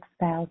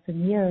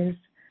 26,000 years.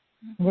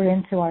 We're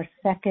into our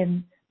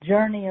second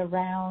journey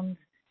around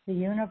the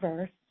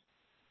universe.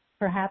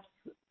 Perhaps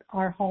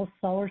our whole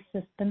solar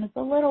system is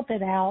a little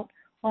bit out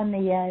on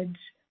the edge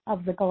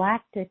of the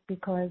galactic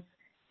because,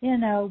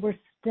 we're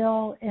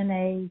still in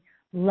a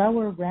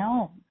lower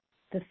realm.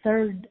 The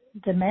third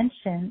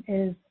dimension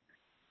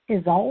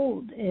is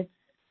old. It's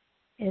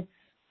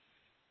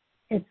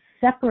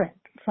separate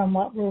from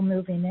what we're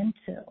moving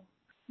into.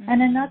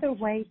 And another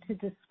way to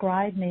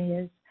describe me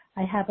is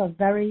I have a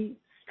very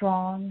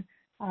strong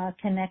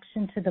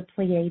connection to the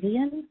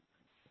Pleiadians.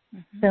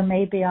 So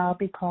maybe I'll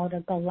be called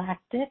a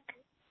galactic.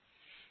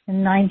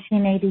 In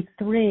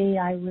 1983,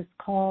 I was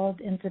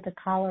called into the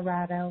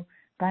Colorado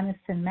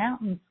Gunnison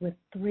Mountains with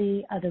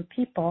 3 other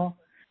people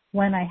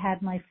when I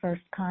had my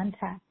first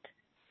contact.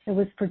 It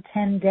was for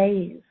 10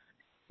 days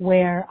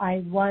where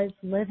I was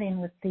living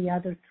with the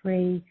other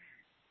 3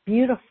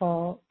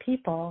 beautiful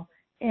people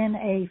in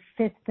a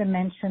 5th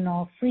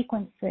dimensional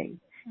frequency.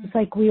 It's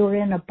like we were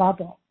in a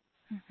bubble.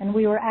 And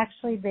we were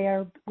actually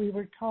there. We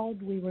were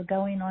told we were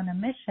going on a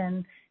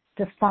mission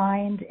to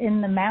find in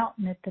the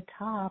mountain at the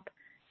top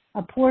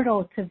a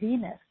portal to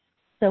Venus.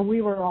 So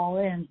we were all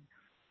in.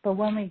 But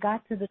when we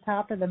got to the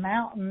top of the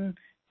mountain,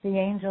 the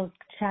angels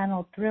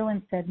channeled through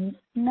and said,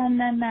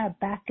 no,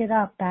 back it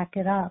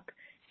up.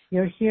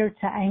 You're here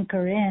to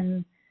anchor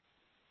in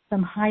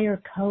some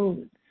higher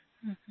codes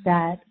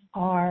that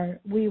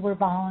we were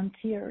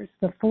volunteers,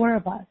 the 4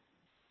 of us.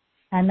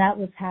 And that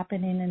was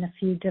happening in a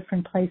few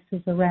different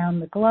places around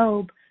the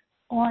globe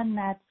on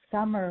that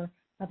summer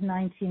of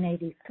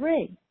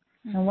 1983.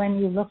 And when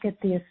you look at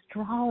the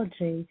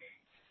astrology,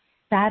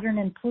 Saturn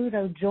and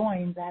Pluto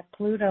joined that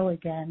Pluto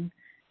again,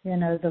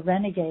 the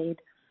renegade,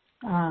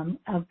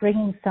 of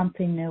bringing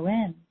something new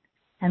in.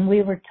 And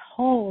we were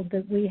told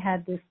that we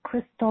had this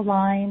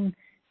crystalline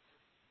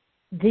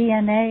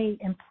DNA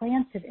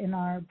implanted in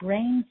our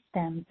brain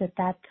stems at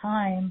that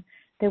time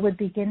that would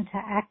begin to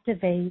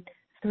activate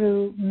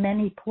through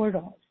many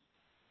portals.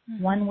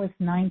 One was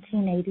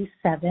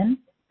 1987,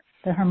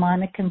 the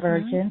harmonic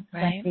convergence,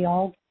 right. when we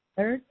all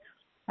gathered.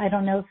 I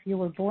don't know if you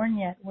were born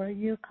yet. Were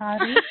you,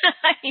 Kari?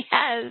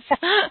 Yes.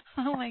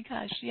 Oh my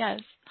gosh, yes.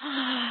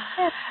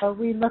 So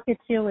we look at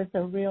you as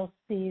a real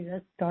seed,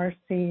 a star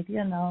seed,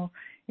 you know.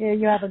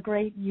 You have a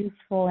great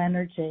youthful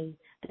energy.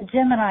 The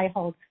Gemini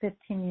holds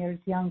 15 years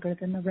younger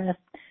than the rest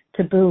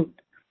to boot.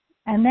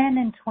 And then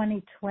in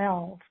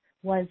 2012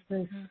 was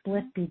the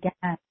split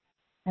began.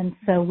 And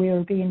so we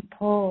were being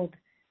pulled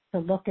to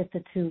look at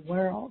the two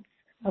worlds.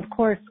 Of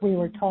course, we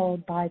were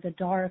told by the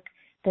dark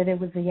that it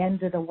was the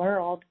end of the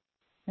world.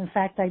 In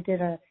fact, I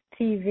did a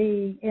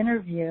TV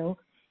interview,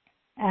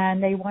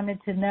 and they wanted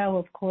to know,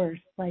 of course,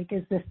 like,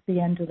 is this the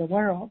end of the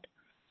world?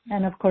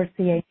 And, of course,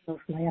 the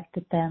angels laughed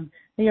at them.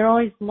 You're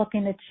always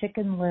looking at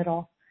Chicken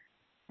Little.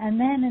 And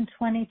then in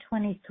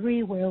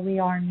 2023, where we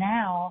are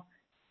now,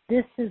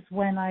 this is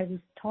when I was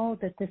told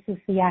that this is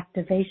the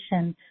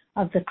activation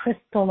of the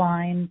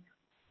crystalline,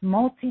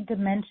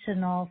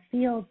 multidimensional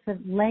fields that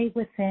lay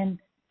within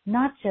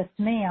not just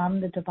me,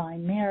 I'm the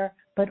divine mirror,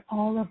 but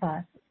all of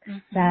us,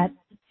 that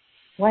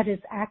what is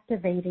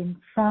activating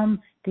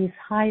from these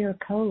higher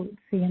codes,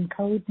 the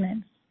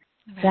encodements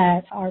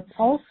that are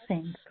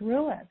pulsing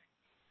through us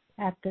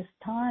at this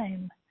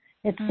time.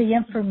 It's the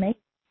information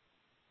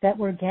that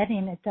we're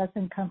getting. It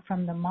doesn't come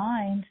from the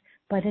mind,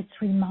 but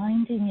it's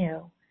reminding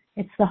you.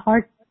 It's the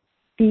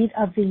heartbeat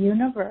of the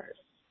universe.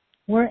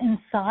 We're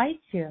inside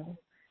you,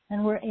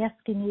 and we're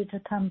asking you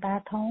to come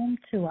back home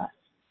to us.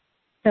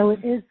 So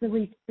it is the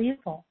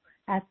retrieval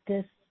at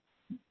this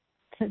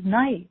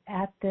tonight,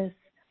 at this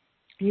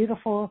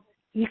beautiful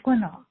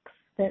equinox,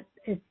 that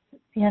it's,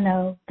 you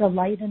know, the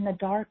light and the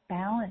dark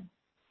balance.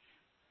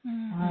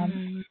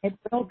 It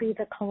will be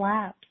the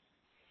collapse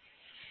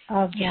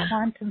of the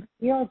quantum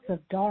fields of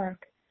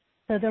dark.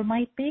 So there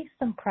might be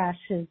some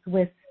crashes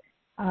with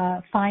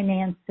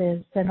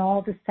finances and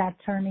all the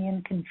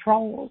Saturnian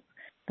controls,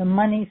 the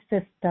money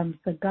systems,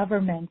 the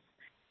governments.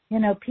 You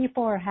know,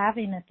 people are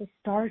having it. The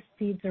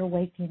starseeds are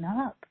waking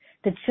up.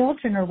 The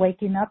children are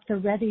waking up. They're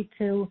ready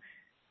to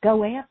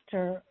go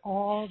after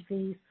all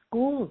the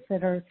schools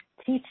that are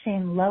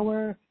teaching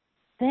lower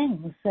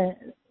things.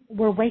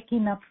 We're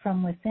waking up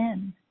from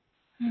within.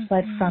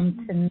 But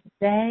from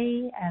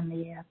today and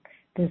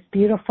this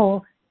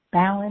beautiful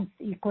balanced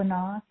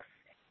equinox,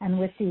 and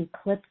with the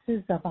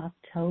eclipses of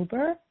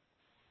October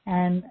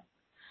and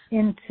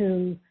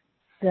into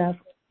the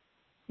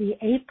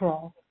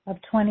April of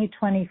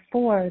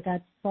 2024,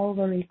 that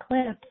solar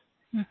eclipse,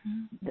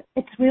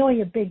 it's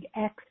really a big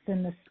X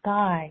in the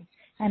sky,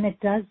 and it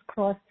does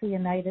cross the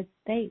United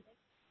States,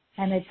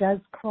 and it does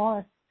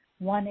cross,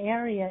 one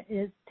area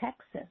is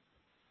Texas.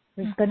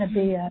 There's going to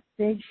be a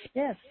big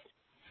shift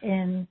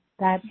in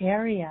that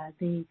area,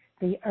 the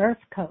earth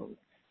codes,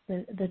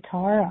 the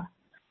Tara.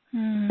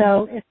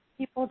 So if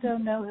people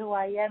don't know who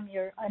I am,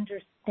 you're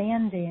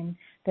understanding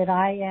that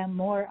I am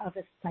more of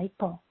a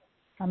cycle.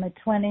 I'm a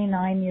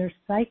 29-year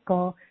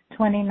cycle,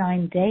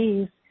 29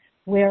 days,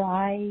 where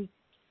I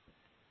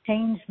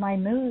change my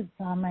moods.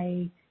 I'm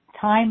a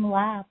time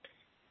lapse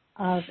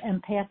of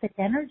empathic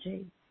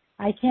energy.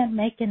 I can't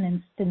make an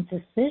instant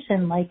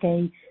decision like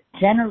a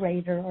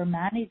generator or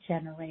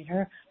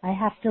mani-generator. I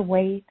have to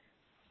wait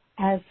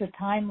as the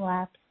time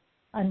lapse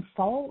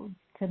unfolds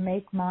to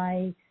make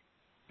my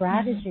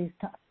strategies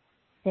to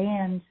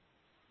understand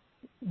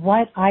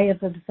what I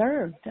have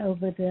observed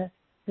over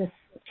this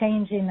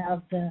changing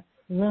of the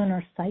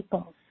lunar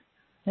cycles.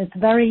 It's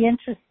very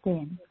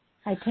interesting.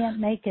 I can't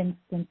make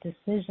instant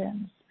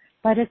decisions,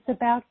 but it's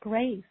about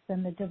grace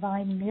and the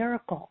divine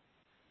miracle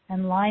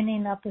and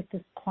lining up with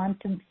this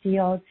quantum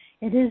field.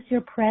 It is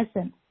your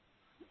presence.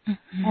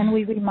 And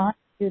we remind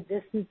you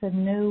this is a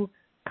new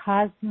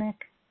cosmic,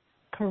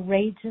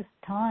 courageous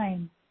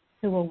time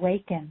to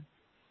awaken.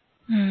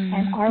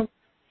 And our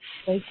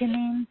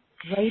awakening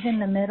right in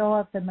the middle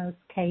of the most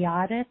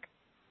chaotic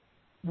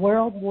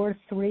World War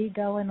III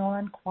going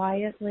on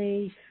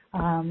quietly,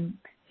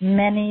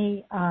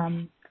 many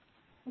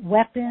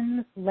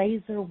weapons,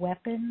 laser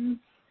weapons,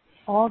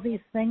 all these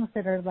things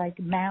that are like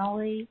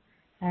Mali,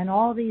 and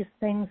all these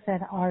things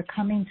that are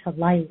coming to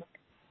light.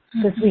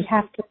 Because we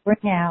have to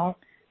bring out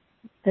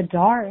the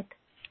dark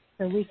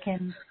so we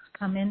can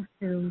come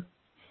into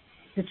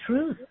the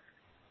truth,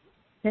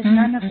 that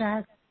none of that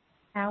has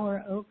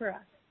power over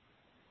us.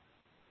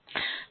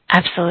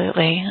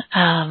 Absolutely.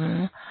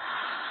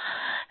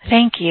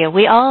 Thank you.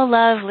 We all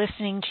love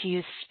listening to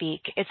you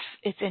speak.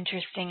 It's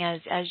interesting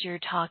as you're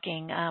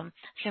talking.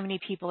 So many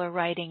people are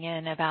writing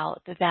in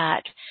about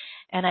that,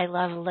 and I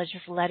love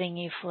just letting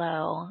you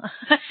flow.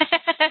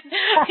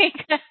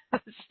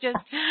 It's just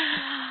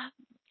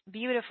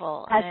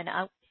beautiful.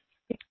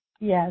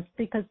 Yes,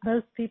 because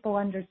most people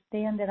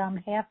understand that I'm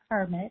half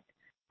hermit.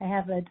 I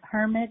have a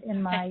hermit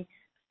in my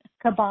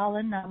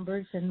Kabbalah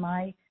numbers in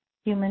my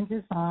human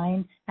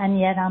design, and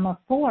yet I'm a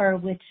 4,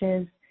 which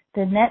is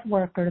the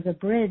networker, the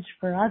bridge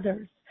for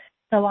others.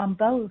 So I'm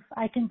both.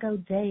 I can go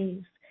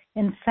days.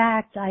 In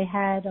fact, I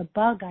had a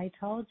bug, I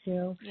told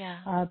you,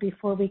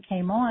 before we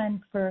came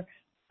on, for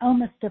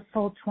almost a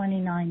full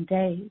 29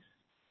 days.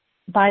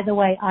 by the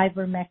way,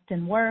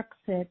 ivermectin works.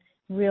 It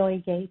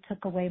really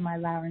took away my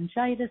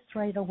laryngitis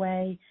right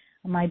away.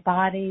 My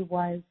body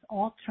was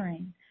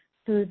altering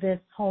through this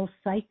whole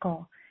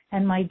cycle,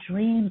 and my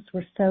dreams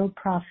were so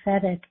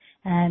prophetic,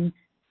 and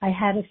I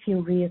had a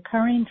few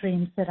reoccurring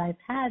dreams that I've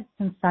had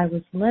since I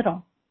was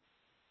little.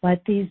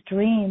 But these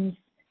dreams,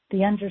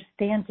 the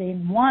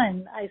understanding,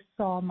 one, I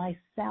saw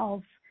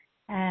myself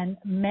and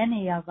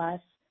many of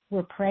us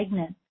were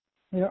pregnant.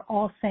 We were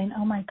all saying,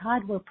 oh my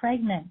God, we're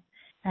pregnant.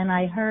 And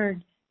I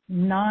heard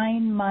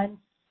 9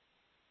 months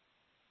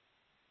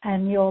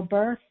and you'll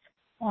birth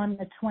on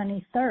the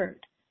 23rd.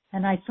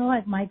 And I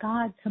thought, my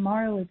God,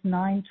 tomorrow is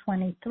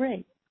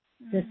 9/23.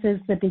 This is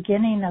the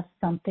beginning of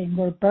something.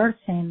 We're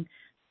birthing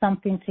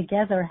something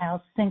together.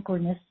 How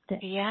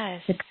synchronistic.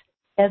 Yes.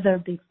 Together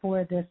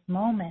before this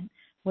moment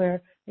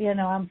where,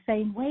 I'm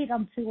saying, wait,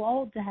 I'm too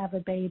old to have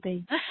a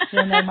baby.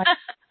 My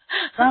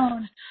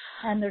grown.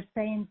 And they're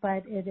saying,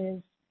 but it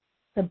is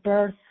the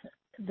birth,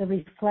 the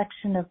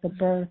reflection of the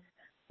birth,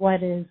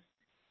 what is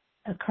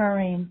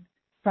occurring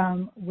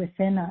from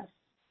within us,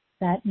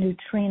 that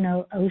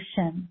neutrino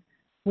ocean,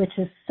 which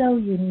is so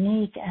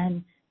unique.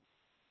 And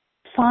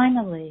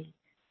finally,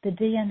 the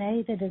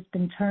DNA that has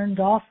been turned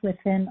off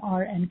within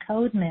our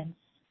encodements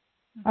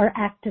are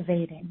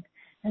activating.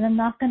 And I'm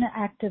not going to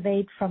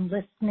activate from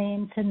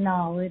listening to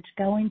knowledge,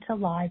 going to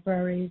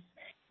libraries,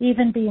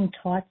 even being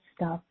taught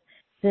stuff.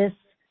 This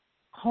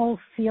whole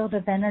field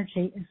of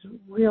energy is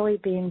really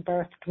being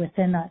birthed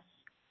within us.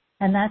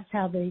 And that's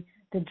how the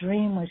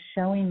dream was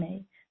showing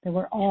me, that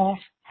we're all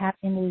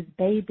having these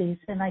babies.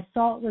 And I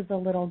saw it was a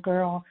little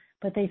girl,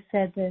 but they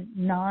said that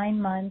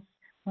 9 months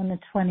on the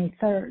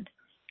 23rd.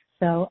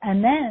 So,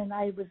 and then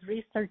I was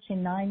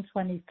researching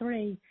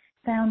 9/23,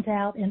 found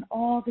out in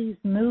all these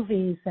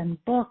movies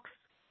and books,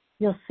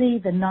 you'll see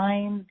the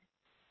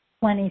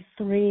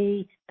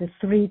 9/23, the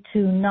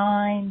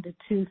 329, the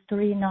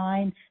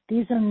 239.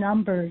 These are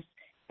numbers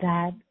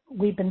that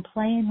we've been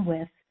playing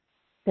with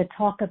that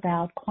talk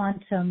about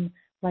quantum,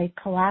 like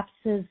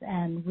collapses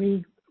and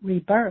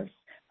rebirths.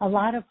 A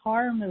lot of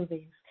horror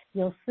movies,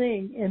 you'll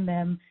see in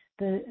them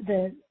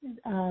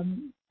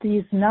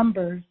these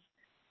numbers,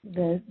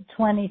 the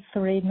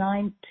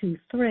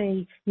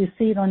 23923. You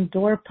see it on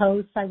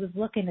doorposts. I was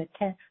looking at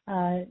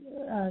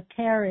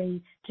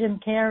Jim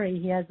Carrey.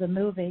 He has a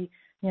movie.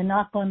 You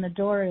knock on the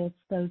door, it's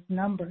those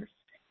numbers.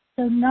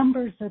 So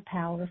numbers are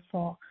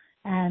powerful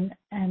and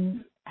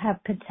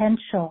have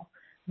potential.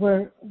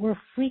 We're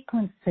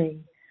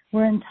frequency.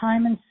 We're in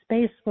time and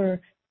space.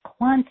 We're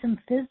quantum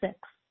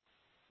physics.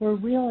 We're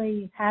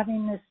really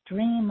having this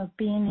dream of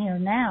being here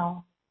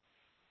now.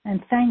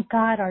 And thank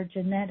God our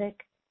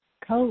genetic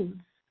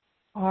codes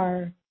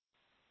are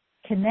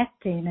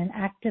connecting and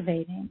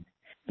activating,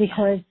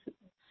 because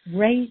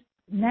right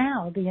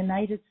now the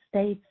United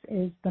States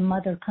is the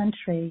mother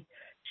country.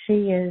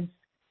 She is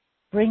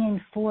bringing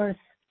forth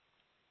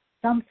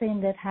something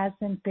that has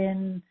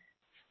been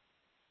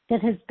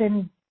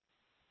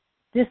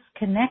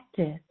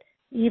disconnected.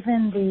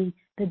 Even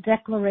the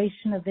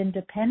Declaration of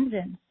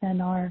Independence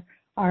and our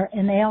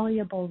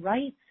inalienable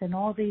rights and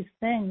all these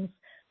things.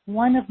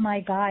 One of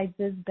my guides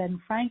is Ben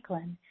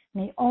Franklin,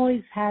 and he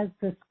always has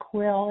this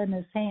quill in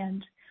his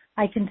hand.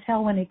 I can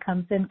tell when he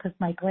comes in because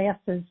my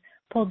glasses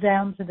pull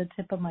down to the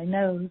tip of my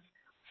nose,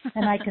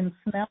 and I can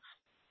smell.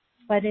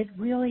 But it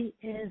really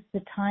is the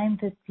time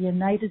that the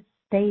United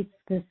States,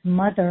 this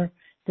mother,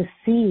 the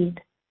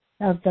seed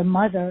of the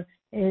mother,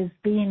 is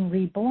being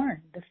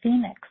reborn, the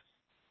phoenix.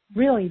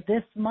 Really,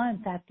 this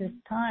month at this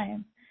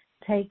time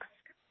takes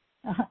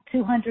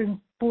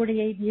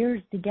 248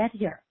 years to get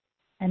here.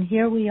 And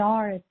here we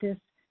are at this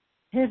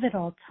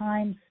pivotal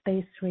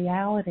time-space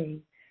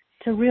reality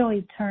to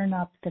really turn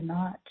up the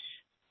notch.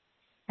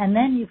 And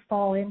then you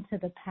fall into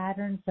the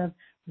patterns of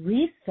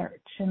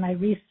research. And I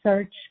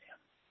research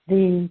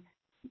the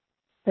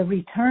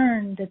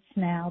return that's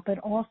now, but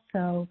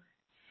also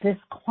this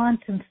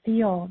quantum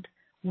field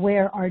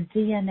where our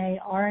DNA,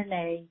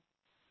 RNA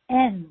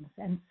ends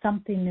and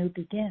something new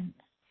begins.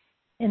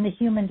 In the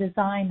human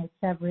design, it's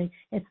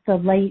the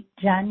late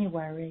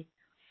January.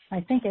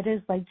 I think it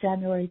is like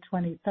January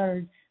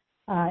 23rd,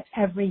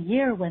 every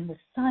year when the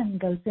sun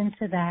goes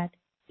into that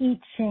I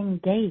Ching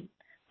gate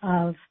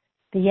of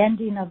the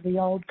ending of the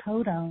old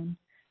codon,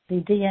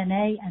 the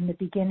DNA, and the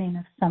beginning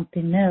of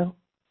something new.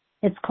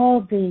 It's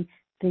called the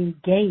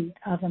gate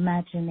of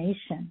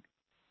imagination,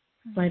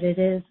 but it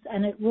is,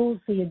 and it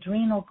rules the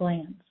adrenal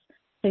glands.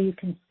 So you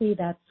can see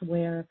that's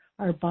where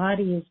our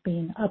body is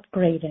being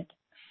upgraded.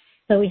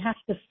 So we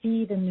have to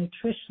feed and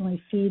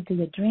nutritionally feed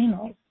the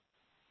adrenals.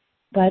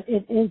 But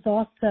it is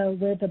also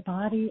where the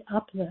body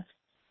uplifts,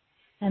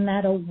 and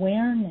that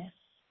awareness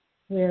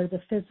where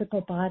the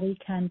physical body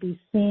can be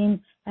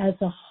seen as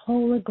a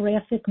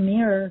holographic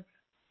mirror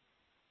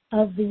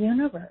of the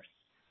universe.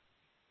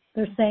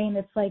 They're saying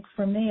it's like,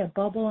 for me, a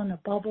bubble and a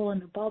bubble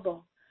and a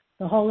bubble.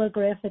 The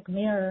holographic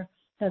mirror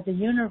of the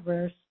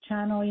universe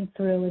channeling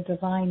through a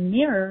divine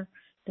mirror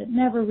that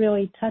never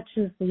really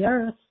touches the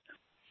earth,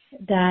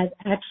 that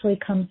actually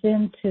comes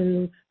in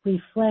to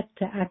reflect,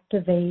 to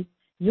activate,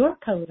 your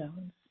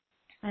codons.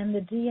 And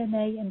the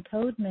DNA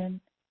encodement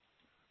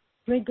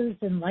triggers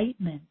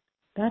enlightenment.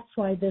 That's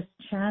why this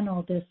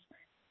channel,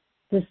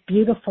 this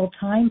beautiful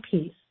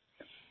timepiece,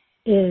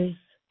 is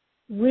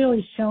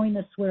really showing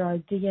us where our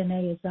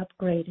DNA is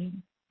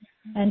upgrading.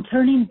 And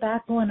turning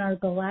back on our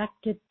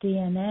galactic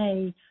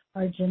DNA,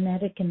 our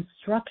genetic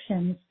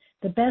instructions,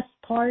 the best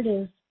part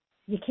is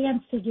you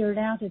can't figure it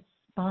out. It's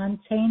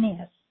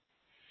spontaneous.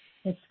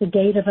 It's the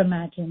gate of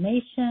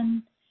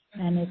imagination,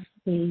 and it's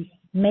the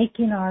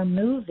making our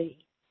movie.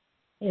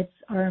 It's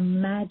our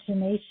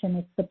imagination.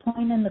 It's the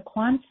point in the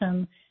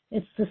quantum.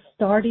 It's the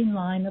starting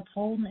line of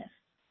wholeness.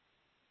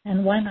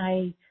 And when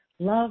I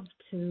love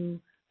to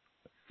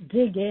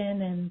dig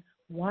in and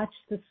watch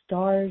the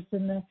stars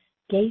and the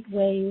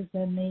gateways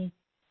and the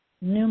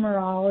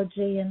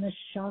numerology and the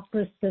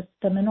chakra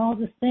system and all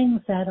the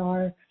things that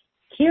are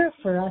here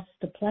for us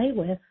to play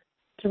with,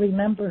 to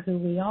remember who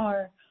we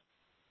are,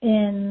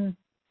 in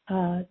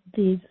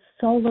the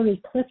solar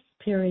eclipse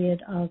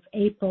period of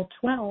April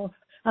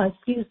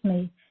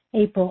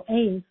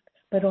 8th,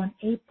 but on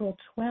April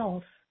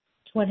 12th,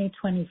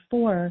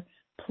 2024,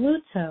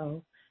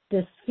 Pluto,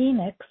 this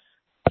phoenix,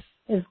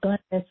 is going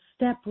to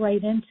step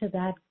right into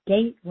that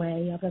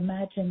gateway of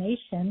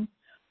imagination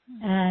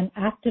and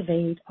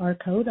activate our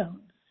codons.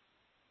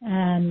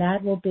 And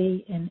that will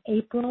be in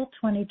April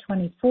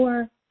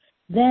 2024.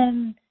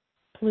 Then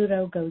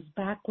Pluto goes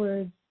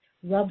backwards,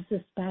 rubs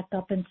us back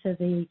up into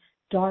the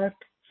dark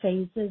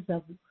phases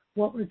of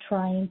what we're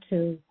trying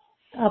to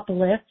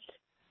uplift,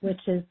 which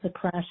is the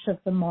crash of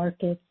the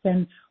markets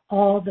and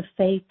all the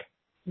fake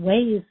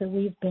ways that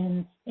we've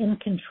been in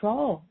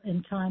control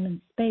in time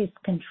and space,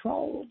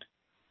 controlled.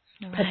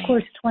 Right. Of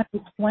course,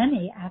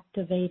 2020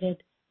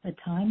 activated a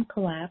time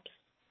collapse.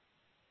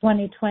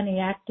 2020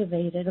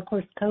 activated, of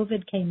course,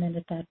 COVID came in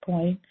at that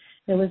point.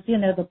 There was,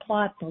 the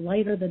plot, the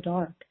light or the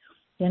dark.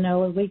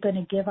 Are we going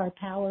to give our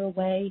power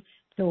away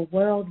to a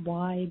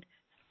worldwide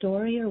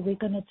story, or are we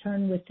going to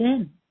turn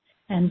within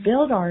and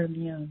build our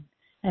immune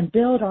and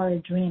build our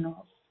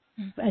adrenals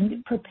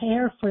and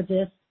prepare for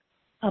this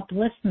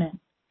upliftment,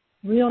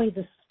 really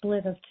the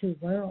split of two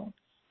worlds?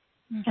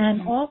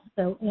 And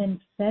also in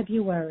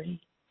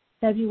February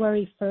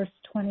 1st,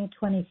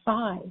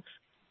 2025,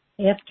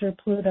 after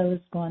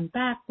Pluto's gone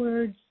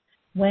backwards,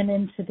 went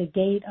into the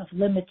gate of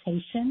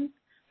limitation,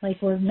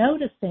 like we're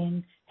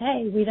noticing,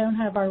 hey, we don't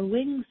have our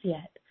wings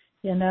yet.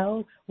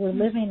 We're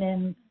living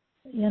in,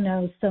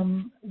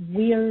 some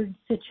weird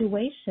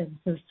situations.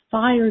 There's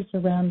fires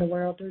around the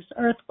world. There's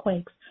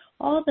earthquakes,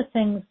 all the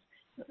things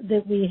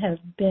that we have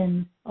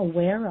been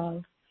aware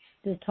of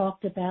that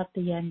talked about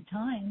the end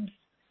times.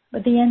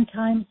 But the end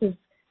times is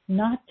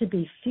not to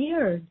be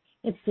feared.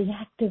 It's the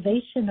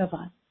activation of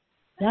us.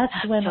 That's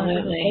when our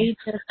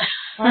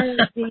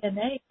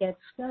DNA gets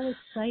so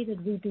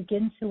excited we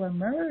begin to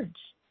emerge.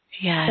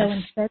 Yes. So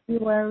in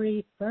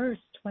February 1st,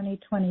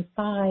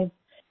 2025,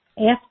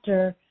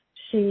 after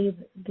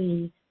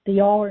the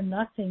all or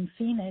nothing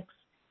Phoenix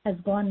has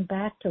gone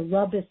back to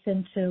rub us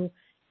into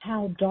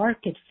how dark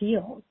it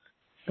feels,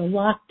 the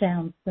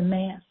lockdowns, the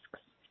masks.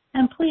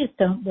 And please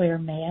don't wear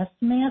masks.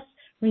 Masks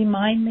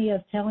remind me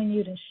of telling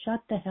you to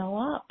shut the hell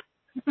up.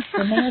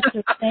 The masks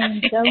are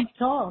saying don't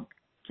talk.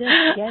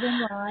 Just get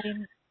in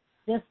line,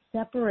 just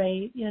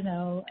separate,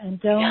 and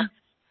don't,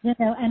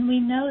 and we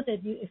know that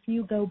if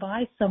you go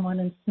by someone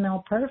and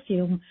smell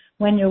perfume,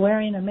 when you're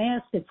wearing a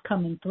mask, it's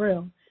coming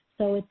through.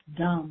 So it's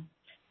dumb.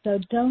 So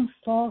don't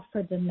fall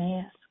for the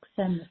masks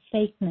and the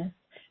fakeness,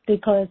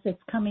 because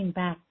it's coming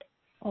back.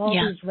 All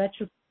these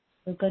retrogrades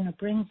are going to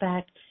bring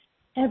back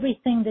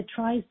everything that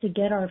tries to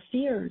get our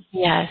fears.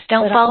 Yes,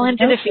 don't fall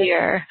into the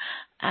fear.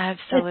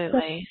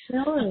 Absolutely.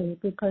 It's so silly,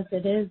 because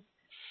it is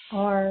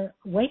our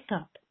wake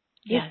up.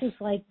 This is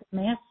like the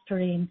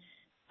mastering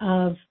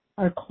of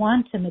our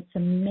quantum. It's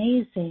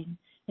amazing.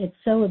 It's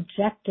so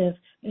objective.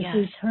 If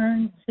we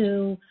turn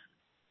to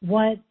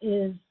what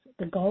is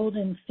the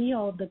golden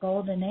field, the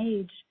golden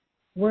age,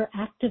 we're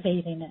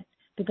activating it.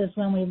 Because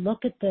when we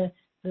look at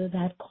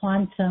that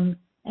quantum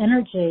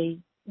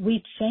energy,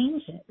 we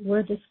change it.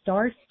 We're the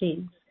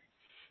starseeds.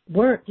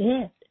 We're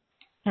it.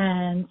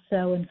 And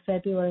so in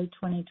February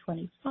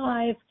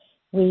 2025,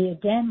 we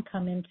again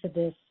come into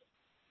this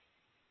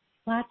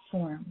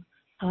platform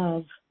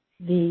of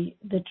the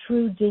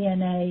true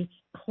DNA,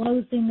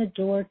 closing the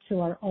door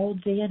to our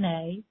old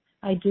DNA.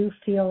 I do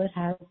feel it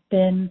has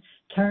been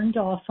turned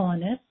off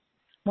on us.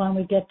 When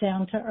we get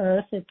down to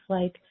earth, it's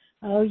like,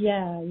 oh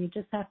yeah, you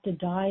just have to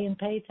die and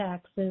pay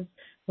taxes.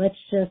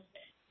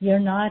 You're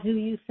not who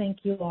you think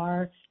you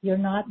are. You're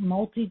not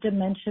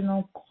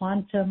multidimensional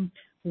quantum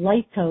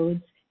light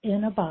codes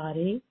in a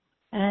body,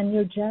 and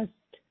you just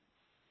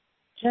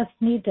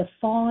need to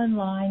fall in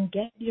line,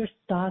 get your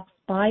stocks,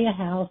 buy a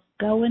house,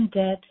 go in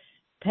debt,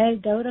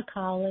 go to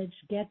college,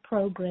 get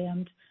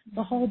programmed,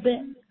 the whole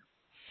bit.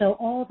 So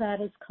all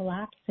that is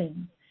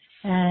collapsing,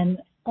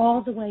 and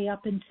all the way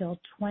up until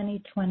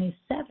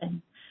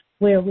 2027,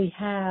 where we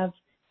have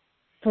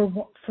for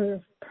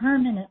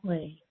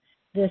permanently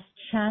this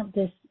I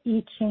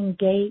Ching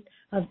gate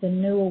of the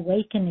new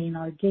awakening,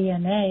 our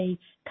DNA,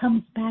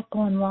 comes back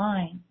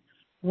online,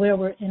 where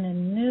we're in a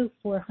new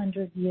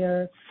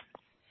 400-year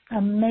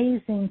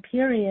amazing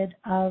period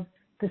of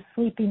the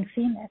sleeping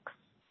phoenix.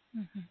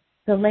 Mm-hmm.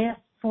 The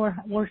last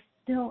we're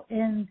still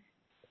in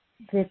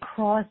the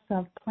cross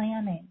of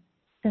planning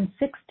since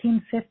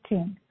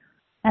 1615.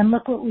 And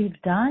look what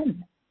we've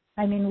done.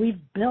 I mean,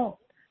 we've built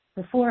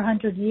for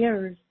 400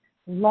 years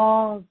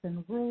laws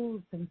and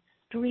rules and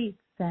streets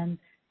and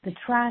the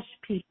trash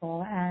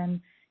people and,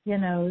 you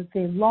know,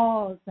 the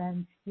laws,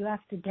 and you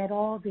have to get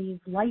all these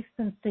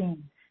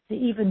licensing to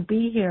even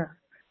be here,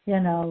 you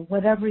know,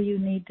 whatever you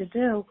need to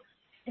do.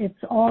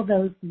 It's all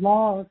those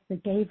laws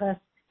that gave us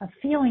a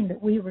feeling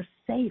that we were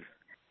safe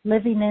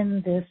living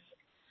in this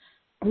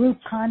group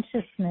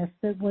consciousness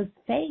that was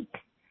fake.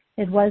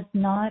 It was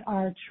not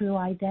our true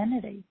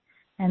identity.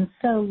 And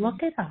so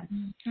look at us.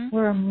 Mm-hmm.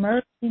 We're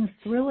emerging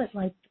through it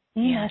like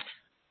Venus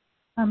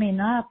coming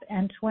up,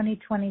 and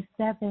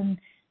 2027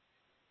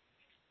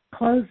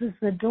 closes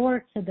the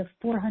door to the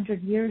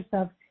 400 years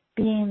of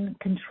being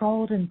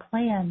controlled and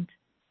planned.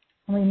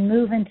 And we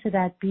move into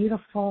that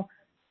beautiful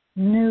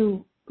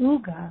new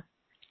Uga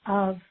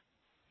of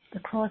the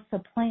cross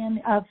of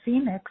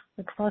Phoenix,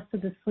 the cross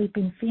of the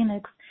sleeping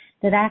Phoenix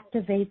that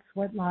activates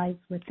what lies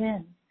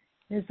within.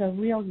 There's a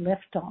real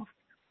liftoff.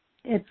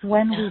 It's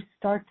when we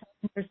start to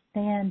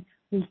understand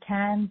we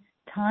can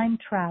time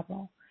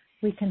travel.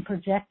 We can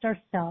project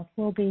ourselves.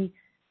 We'll be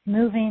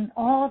moving.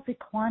 All the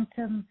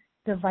quantum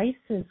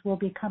devices will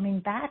be coming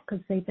back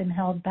because they've been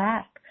held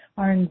back.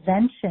 Our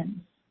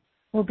inventions.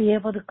 We'll be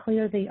able to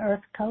clear the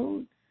earth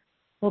codes.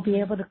 We'll be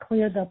able to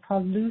clear the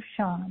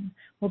pollution.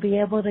 We'll be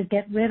able to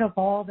get rid of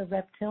all the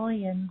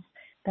reptilians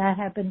that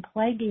have been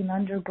plaguing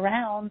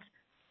underground,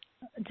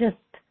 just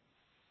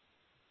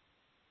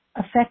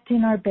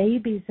affecting our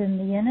babies in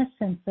the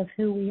innocence of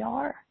who we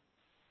are.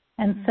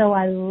 And so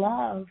I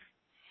love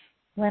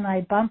when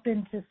I bump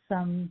into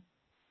some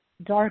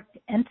dark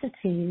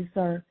entities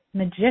or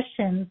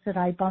magicians that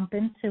I bump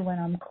into when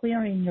I'm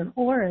clearing your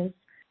auras,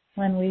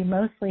 when we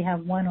mostly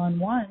have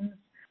one-on-ones.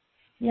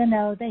 You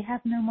know, they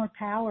have no more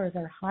power.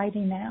 They're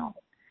hiding out,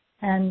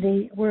 and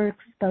we're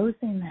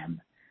exposing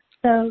them.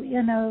 So,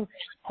 you know,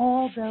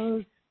 all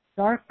those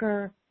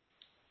darker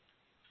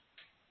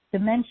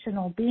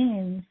dimensional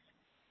beings,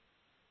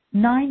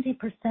 90%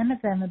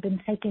 of them have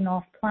been taken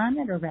off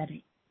planet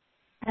already.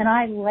 And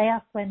I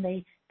laugh when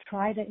they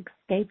try to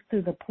escape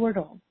through the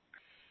portals,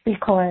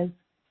 because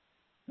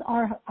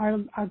our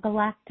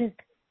galactic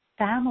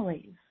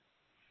families,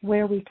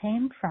 where we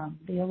came from,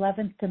 the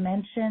 11th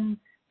dimension,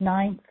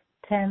 9th,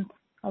 10th,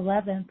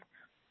 11th,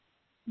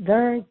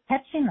 they're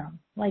catching them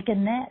like a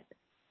net.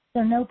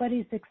 So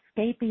nobody's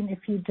escaping if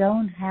you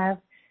don't have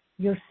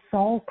your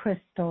soul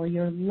crystal,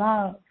 your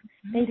love.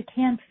 They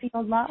can't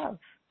feel love.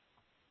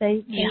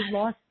 They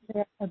lost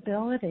their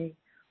ability.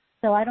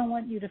 So I don't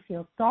want you to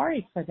feel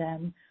sorry for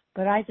them,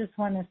 but I just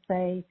want to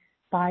say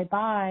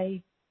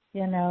bye-bye,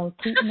 you know,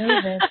 keep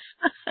moving.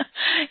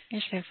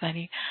 You're so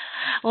funny.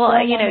 Well,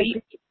 you know,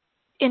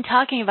 in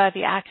talking about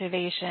the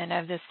activation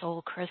of the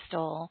soul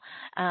crystal,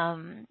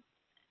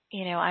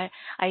 you know,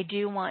 I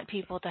do want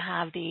people to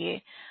have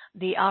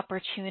the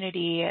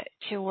opportunity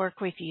to work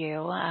with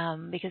you,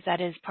 because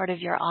that is part of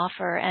your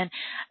offer. And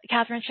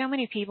Catherine, so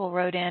many people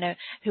wrote in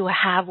who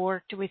have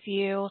worked with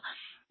you.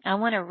 I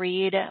want to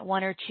read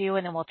one or two,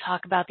 and then we'll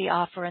talk about the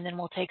offer, and then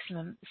we'll take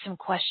some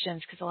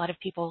questions, because a lot of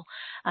people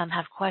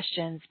have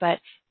questions. But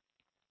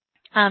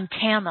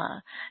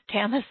Tama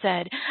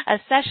said, a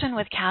session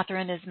with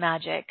Catherine is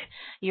magic.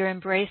 You're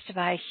embraced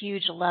by a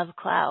huge love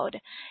cloud.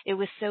 It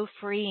was so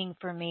freeing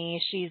for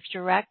me. She's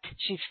direct.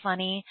 She's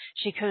funny.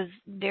 She goes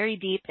very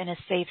deep in a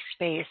safe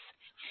space.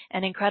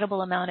 An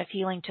incredible amount of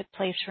healing took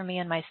place for me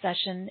in my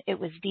session. It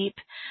was deep,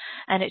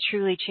 and it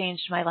truly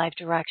changed my life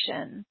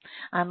direction.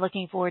 I'm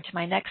looking forward to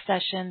my next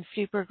session.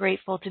 Super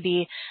grateful to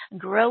be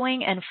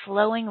growing and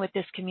flowing with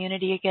this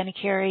community again,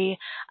 Carrie.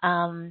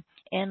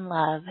 In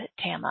love,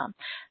 Tama.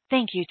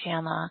 Thank you,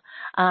 Tama.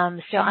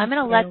 So I'm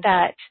going to let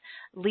that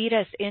lead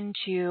us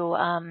into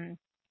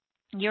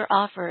your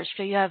offers.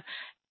 So you have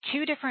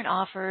two different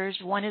offers.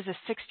 One is a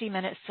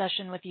 60-minute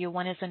session with you.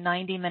 One is a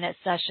 90-minute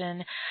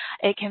session.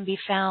 It can be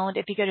found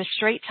if you go to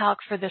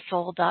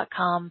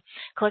straighttalkforthesoul.com,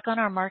 click on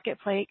our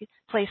marketplace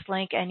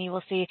link, and you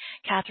will see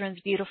Catherine's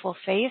beautiful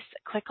face.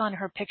 Click on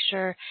her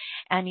picture,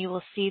 and you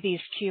will see these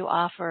two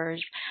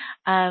offers.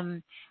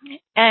 And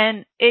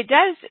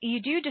you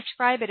do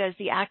describe it as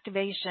the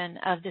activation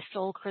of the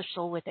soul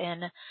crystal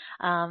within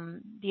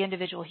the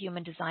individual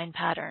human design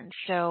pattern.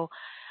 So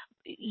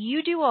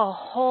you do a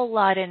whole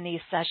lot in these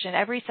sessions.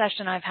 Every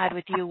session I've had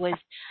with you was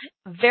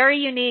very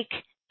unique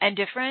and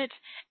different.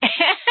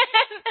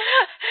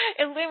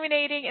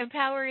 Illuminating,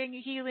 empowering,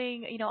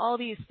 healing, you know, all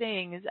these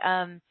things.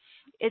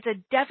 It's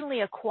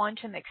definitely a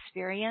quantum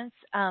experience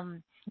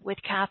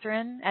with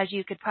Catherine, as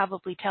you could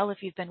probably tell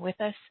if you've been with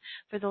us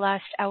for the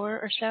last hour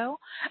or so.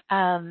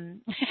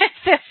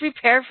 So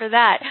prepare for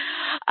that.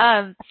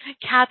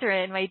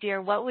 Catherine, my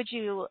dear,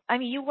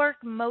 you work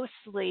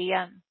mostly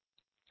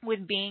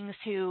with beings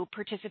who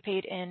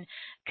participate in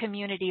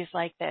communities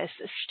like this,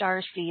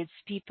 starseeds,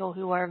 people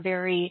who are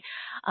very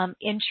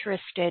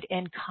interested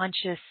in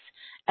conscious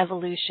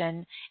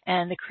evolution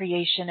and the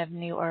creation of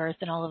new earth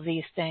and all of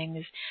these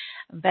things.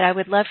 But I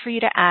would love for you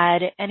to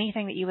add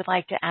anything that you would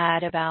like to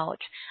add about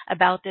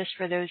this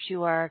for those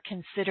who are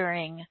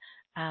considering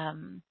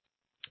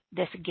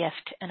this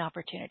gift and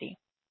opportunity.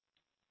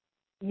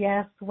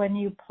 Yes, when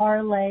you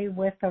parlay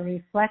with a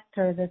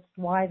reflector that's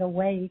wide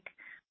awake,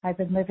 I've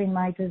been living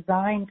my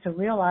design to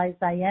realize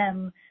I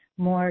am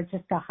more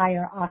just a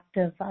higher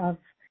octave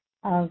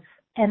of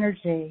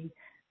energy.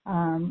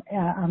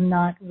 I'm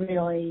not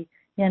really,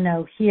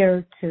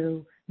 here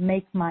to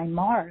make my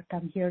mark.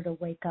 I'm here to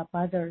wake up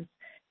others.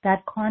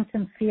 That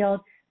quantum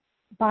field,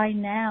 by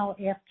now,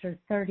 after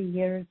 30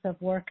 years of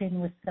working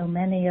with so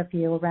many of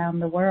you around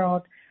the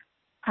world,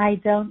 I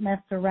don't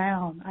mess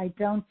around. I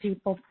don't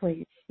people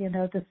please.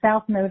 The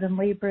South Node in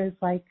Libra is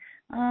like,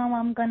 oh,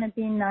 I'm going to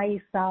be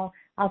nice. I'll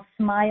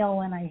smile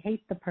when I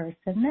hate the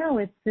person. No,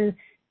 it's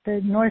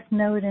the North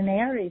Node in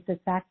Aries.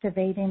 It's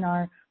activating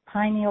our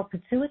pineal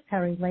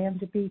pituitary gland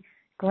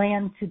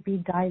to be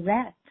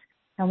direct.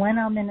 And when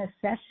I'm in a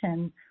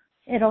session,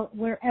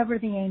 wherever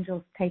the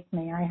angels take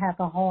me, I have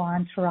a whole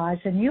entourage,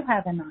 and you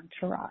have an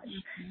entourage.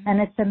 Mm-hmm. And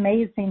it's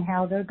amazing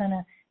how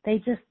they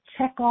just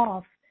check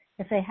off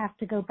if they have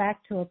to go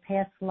back to a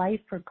past life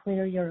or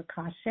clear your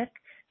Akashic,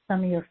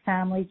 some of your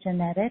family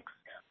genetics.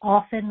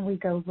 Often we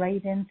go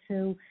right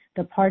into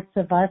the parts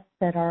of us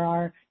that are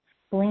our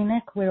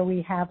splenic, where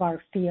we have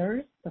our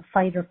fears, the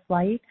fight or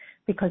flight,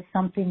 because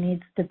something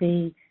needs to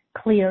be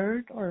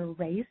cleared or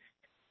erased,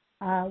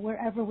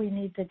 wherever we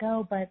need to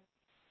go. But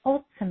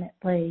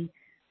ultimately,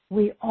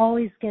 we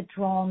always get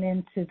drawn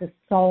into the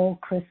soul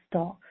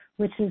crystal,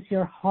 which is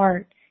your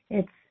heart.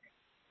 It's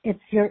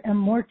your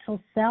immortal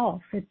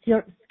self. It's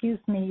your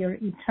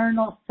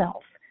eternal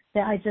self.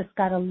 That I just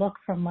got a look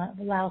from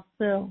Lao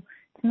Tzu.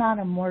 It's not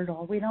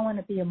immortal. We don't want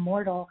to be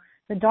immortal.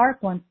 The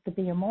dark wants to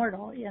be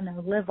immortal,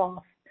 live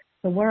off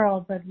the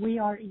world, but we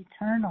are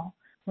eternal.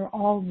 We're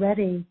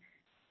already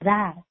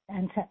that,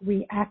 and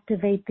we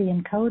activate the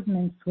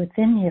encodements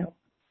within you.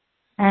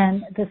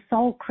 And the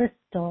soul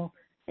crystal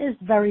is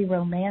very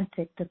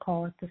romantic to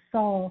call it the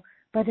soul,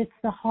 but it's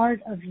the heart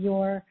of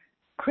your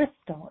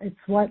crystal. It's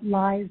what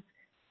lies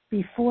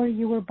before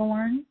you were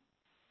born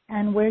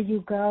and where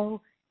you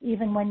go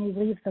even when you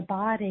leave the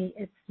body.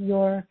 It's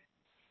your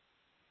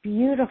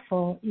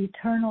beautiful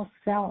eternal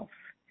self.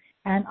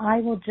 And I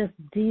will just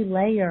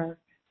delayer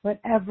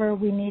whatever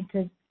we need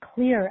to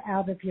clear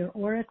out of your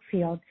auric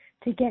field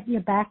to get you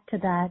back to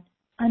that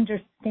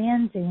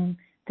understanding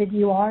that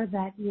you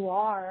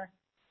are,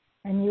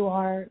 and you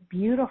are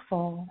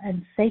beautiful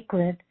and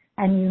sacred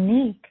and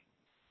unique,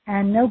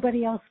 and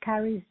nobody else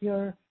carries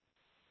your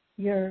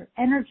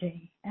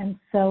energy. And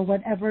so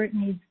whatever it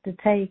needs to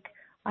take,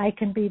 I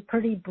can be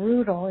pretty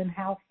brutal in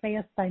how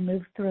fast I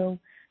move through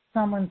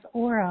someone's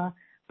aura,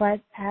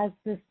 but as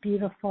this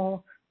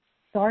beautiful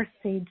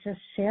Starseed just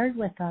shared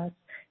with us,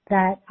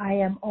 that I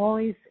am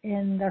always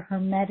in the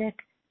hermetic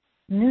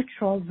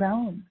neutral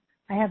zone.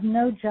 I have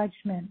no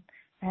judgment.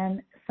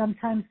 And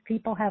sometimes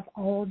people have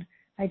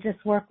I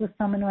just worked with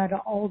someone who had an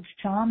old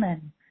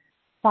shaman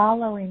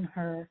following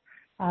her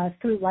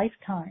through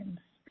lifetimes.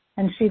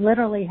 And she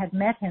literally had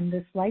met him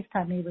this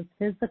lifetime. He was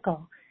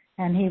physical,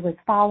 and he was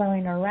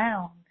following her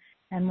around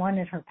and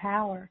wanted her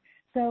power.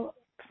 So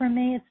for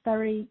me, it's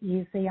very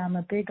easy. I'm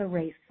a big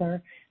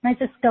eraser. And I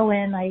just go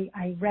in,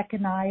 I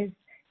recognize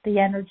the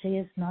energy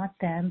is not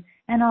them,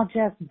 and I'll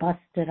just bust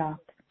it up.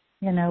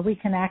 We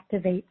can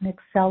activate and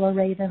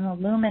accelerate and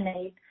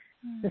illuminate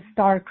the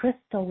star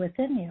crystal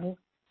within you,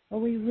 but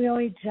we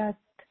really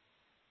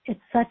it's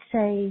such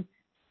a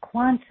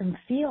quantum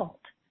field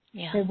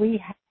that we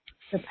have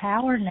the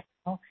power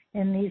now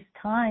in these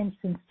times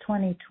since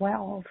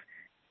 2012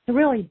 to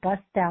really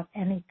bust out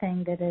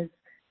anything that is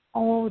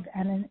old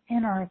and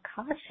in our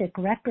Akashic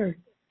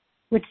records,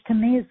 which to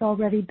me has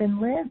already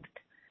been lived.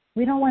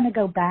 We don't want to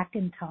go back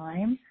in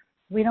time.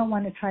 We don't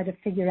want to try to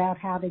figure out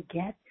how to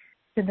get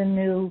to the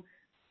new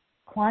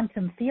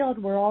quantum field.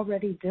 We're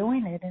already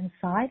doing it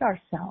inside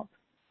ourselves.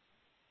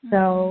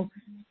 So,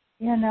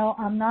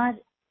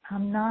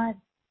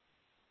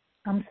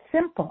 I'm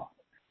simple,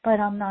 but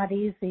I'm not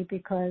easy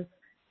because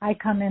I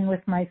come in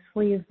with my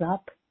sleeves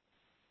up.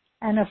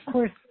 And of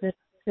course, the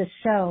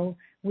show,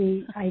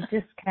 I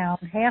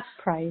discount half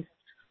price,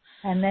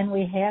 and then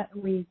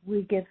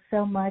we give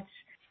so much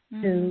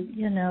to,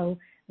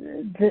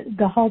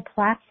 the whole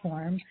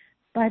platform,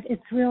 but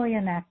it's really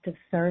an act of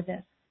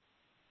service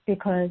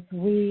because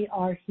we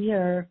are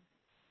here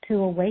to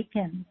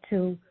awaken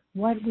to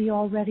what we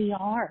already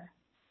are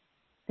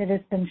that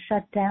has been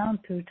shut down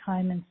through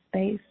time and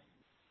space.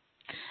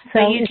 So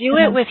you do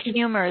it with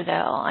humor, though.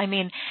 I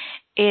mean,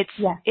 it's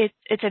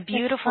a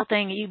beautiful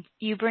thing.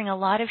 You bring a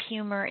lot of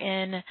humor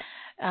in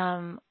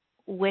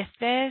with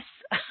this,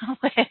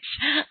 which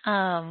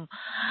I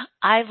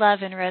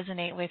love and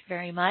resonate with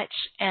very much.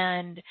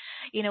 And,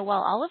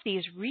 while all of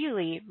these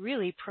really,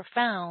 really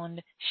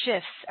profound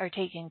shifts are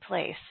taking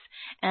place,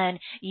 and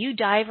you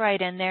dive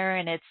right in there,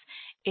 and it's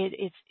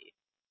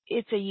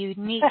a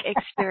unique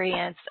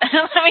experience.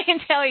 Let me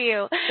tell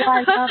you. Well, I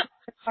love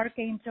that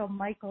Archangel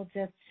Michael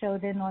just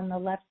showed in on the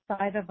left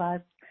side of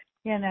us.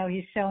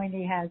 He's showing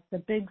he has the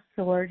big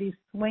sword. He's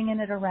swinging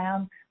it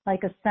around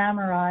like a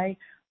samurai,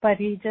 but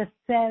he just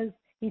says,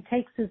 he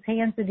takes his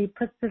hands and he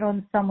puts it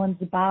on someone's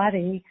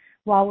body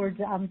while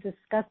I'm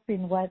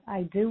discussing what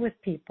I do with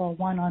people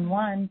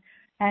one-on-one,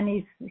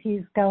 and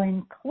he's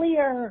going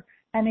clear,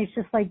 and he's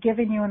just like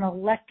giving you an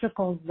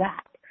electrical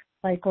zap,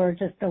 or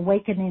just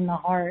awakening the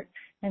heart.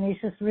 And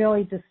he's just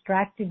really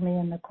distracting me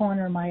in the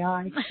corner of my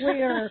eye.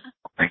 Clear.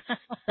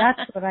 That's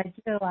what I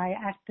do. I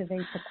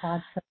activate the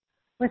quantum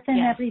within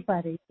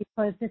everybody,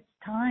 because it's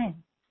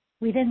time.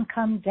 We didn't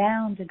come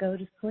down to go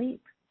to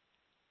sleep.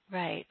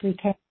 Right. We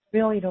came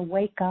really to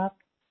wake up,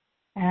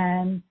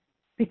 and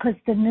because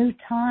the new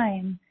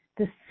time,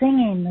 the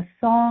singing, the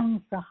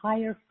songs, the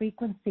higher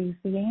frequencies,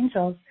 the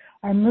angels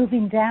are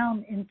moving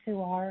down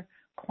into our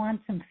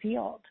quantum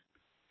field.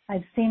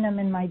 I've seen them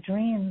in my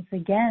dreams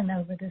again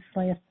over this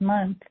last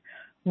month,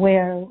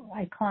 where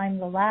I climb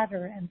the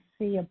ladder and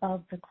see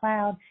above the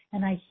cloud,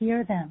 and I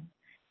hear them.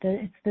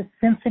 It's the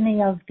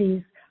symphony of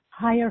these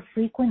higher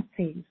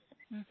frequencies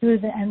through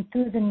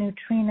the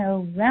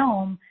neutrino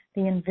realm,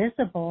 the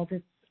invisible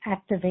that's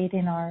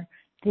activating our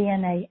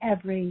DNA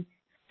every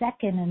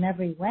second in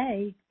every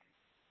way.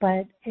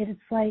 But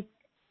it's like,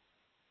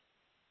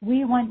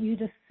 we want you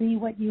to see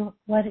what you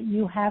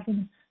have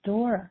in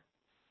store.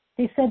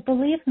 They said,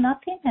 believe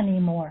nothing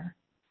anymore,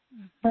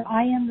 for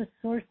I am the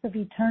source of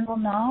eternal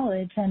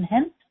knowledge, and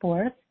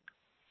henceforth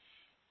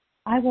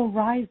I will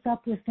rise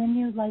up within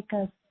you like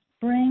a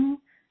spring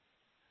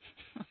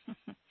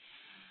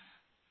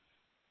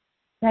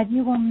that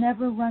you will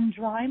never run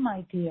dry,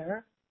 my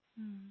dear.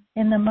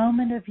 In the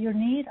moment of your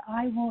need,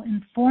 I will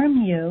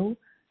inform you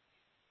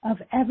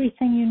of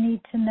everything you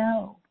need to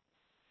know.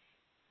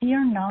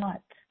 Fear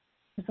not.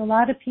 There's a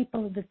lot of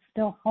people that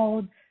still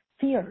hold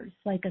fears,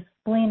 like a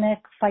splenic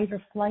fight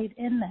or flight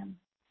in them,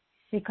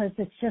 because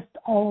it's just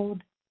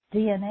old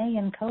DNA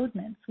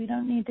encodements. We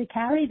don't need to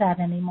carry that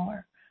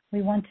anymore.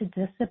 We want to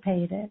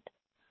dissipate it.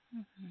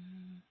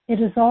 It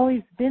has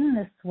always been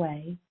this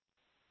way,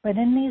 but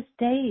in these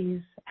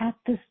days, at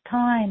this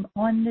time,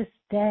 on this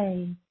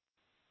day,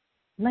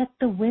 let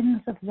the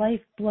winds of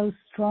life blow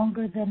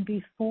stronger than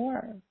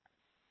before.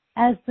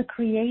 As the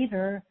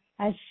Creator,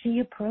 as she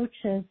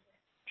approaches,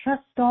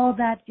 trust all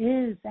that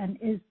is and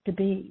is to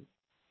be.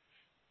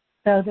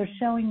 So they're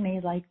showing me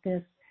like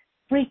this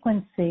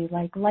frequency,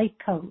 like light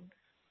codes.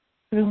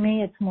 Through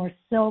me, it's more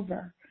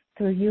silver.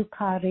 Through you,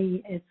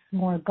 Kari, it's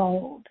more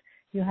gold.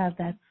 You have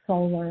that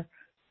solar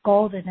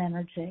golden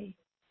energy.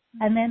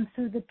 And then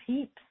through the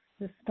peeps,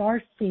 the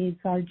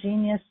starseeds, our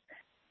genius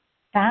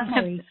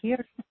family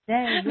here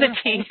today, the we're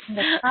peeps. holding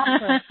the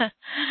copper.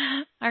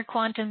 Our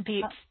quantum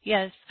peeps,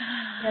 yes.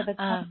 Yeah, the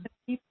quantum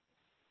peeps,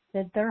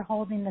 that they're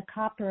holding the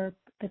copper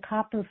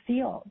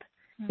field,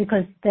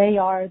 because they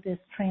are this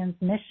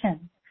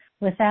transmission.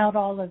 Without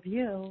all of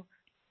you,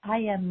 I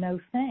am no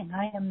thing.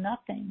 I am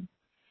nothing.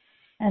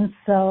 And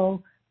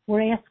so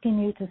we're asking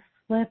you to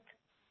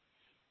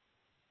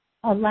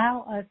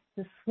allow us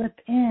to slip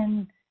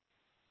in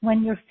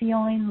when you're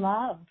feeling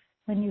love,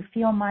 when you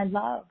feel my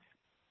love,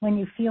 when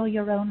you feel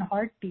your own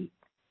heartbeat.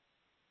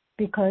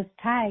 Because,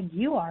 tag,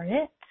 you are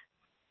it.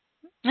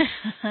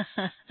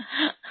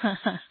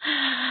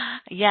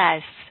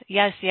 Yes.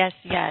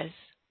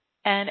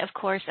 And of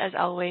course, as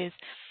always,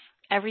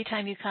 every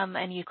time you come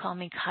and you call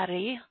me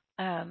Kari,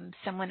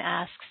 someone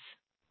asks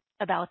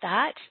about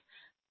that.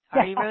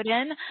 Already wrote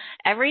in.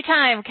 Every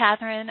time,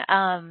 Catherine,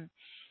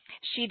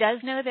 she does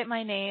know that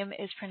my name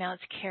is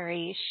pronounced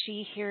Carrie.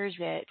 She hears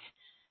it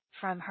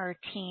from her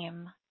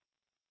team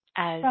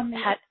as from the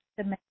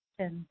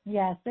dimension.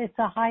 Yes, it's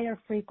a higher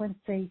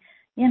frequency.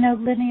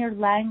 Linear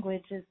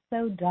language is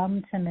so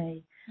dumb to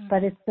me,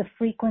 but it's the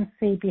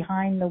frequency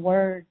behind the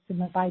words and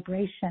the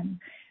vibration.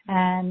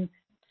 And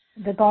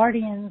the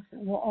guardians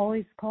will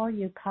always call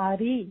you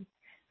Kari,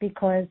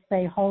 because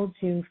they hold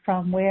you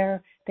from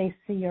where they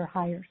see your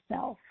higher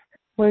self,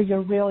 where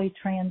you're really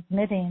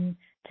transmitting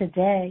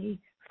today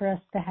for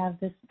us to have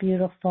this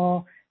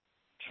beautiful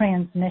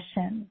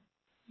transmission,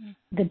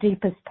 the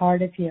deepest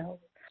part of you.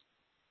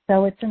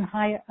 So it's in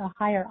a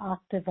higher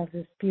octave of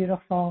this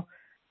beautiful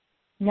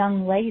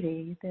young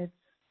lady that's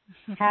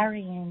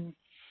carrying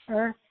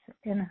Earth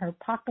in her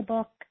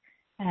pocketbook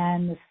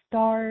and the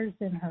stars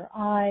in her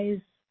eyes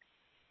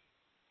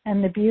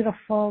and the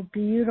beautiful,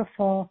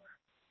 beautiful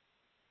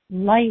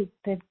light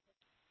that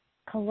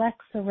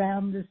collects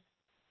around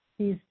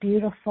these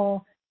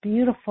beautiful,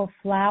 beautiful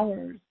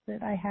flowers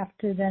that I have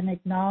to then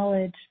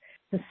acknowledge,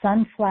 the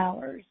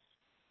sunflowers.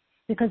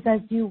 Because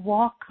as you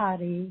walk,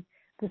 Kari,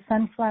 the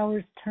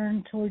sunflowers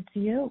turn towards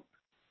you.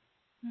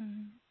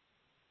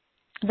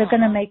 They're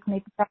going to make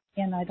me cry,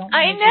 and I don't want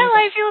I to do know, that.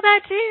 I feel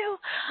that too.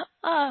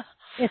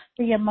 It's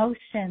the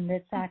emotion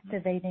that's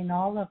activating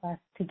all of us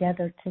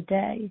together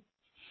today.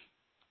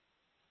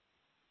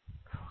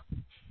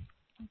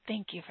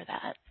 Thank you for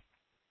that.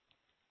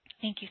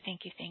 Thank you,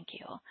 thank you, thank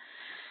you.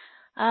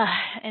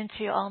 And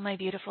to all my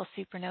beautiful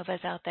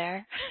supernovas out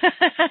there,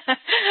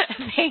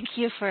 thank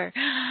you for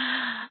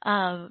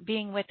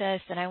being with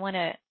us. And I want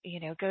to,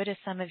 go to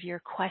some of your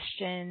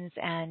questions,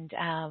 and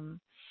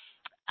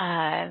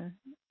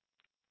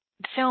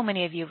so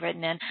many of you have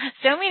written in.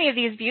 So many of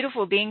these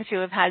beautiful beings who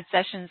have had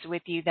sessions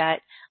with you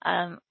that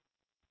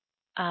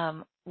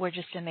were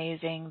just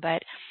amazing.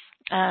 But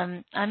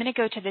I'm going to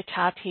go to the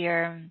top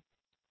here.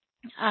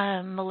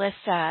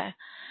 Melissa,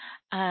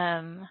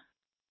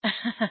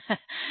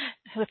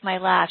 with my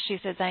laugh, she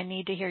says, I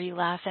need to hear you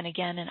laugh, and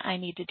again, and I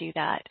need to do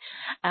that.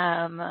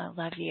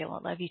 Love you. I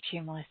love you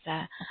too,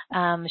 Melissa.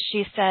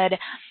 She said,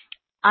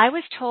 I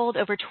was told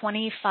over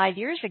 25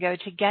 years ago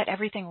to get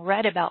everything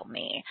read about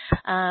me,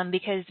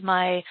 because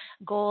my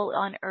goal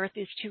on earth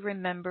is to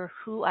remember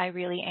who I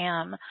really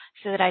am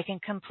so that I can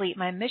complete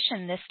my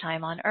mission this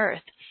time on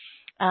earth.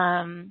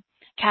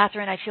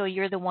 Catherine, I feel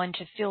you're the one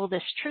to feel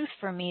this truth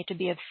for me to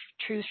be of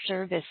true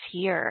service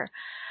here.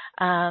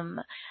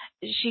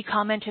 She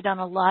commented on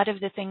a lot of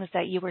the things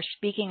that you were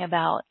speaking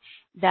about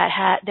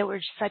that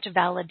were such a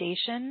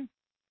validation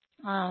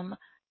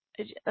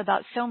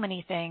about so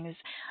many things.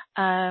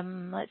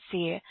 Let's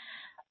see.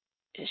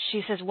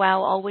 She says,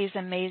 wow, always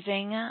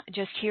amazing.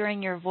 Just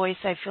hearing your voice,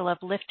 I feel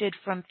uplifted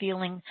from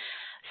feeling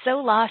so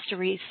lost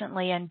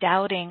recently and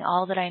doubting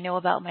all that I know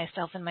about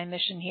myself and my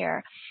mission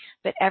here.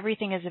 But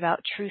everything is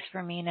about truth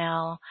for me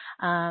now.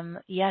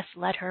 Yes,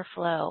 let her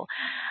flow.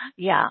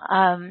 Yeah.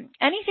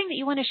 Anything that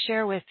you want to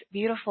share with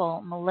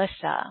beautiful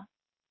Melissa,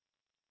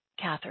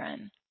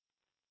 Catherine?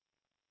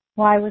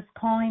 Well, I was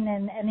calling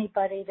in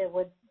anybody that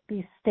would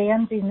be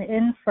standing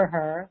in for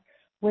her,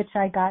 which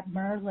I got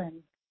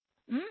Merlin.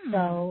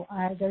 So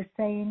they're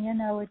saying,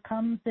 it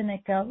comes and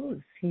it goes,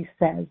 he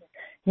says.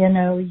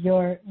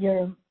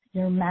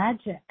 You're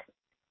magic.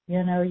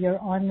 You're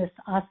on this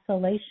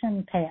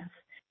oscillation path,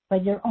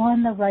 but you're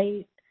on the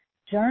right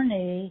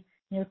journey.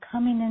 You're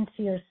coming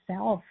into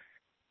yourself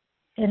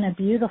in a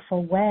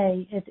beautiful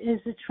way. It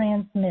is a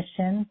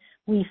transmission.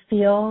 We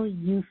feel,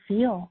 you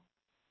feel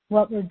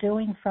what we're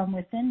doing from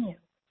within you.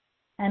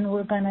 And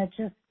we're going to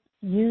just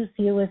use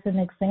you as an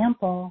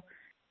example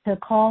to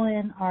call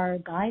in our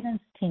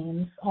guidance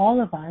teams,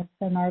 all of us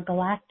and our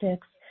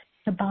galactics,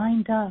 to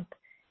bind up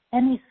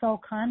any soul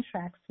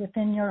contracts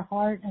within your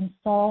heart and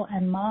soul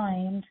and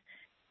mind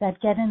that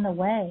get in the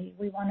way.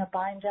 We want to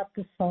bind up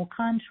the soul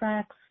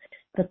contracts,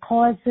 the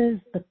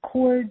causes, the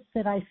cords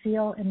that I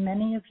feel in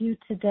many of you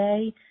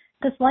today,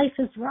 because life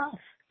is rough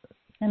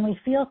and we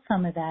feel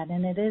some of that,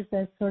 and it is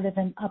a sort of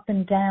an up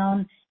and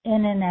down,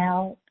 in and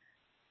out,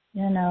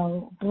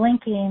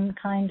 blinking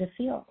kind of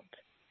field.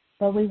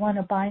 But we want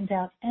to bind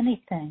out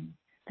anything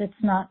that's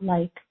not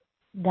like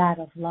that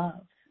of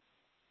love.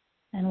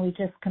 And we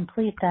just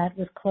complete that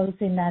with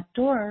closing that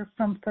door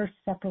from first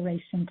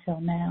separation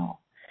till now.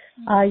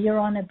 You're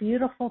on a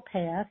beautiful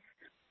path,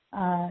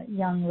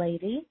 young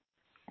lady,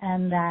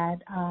 and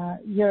that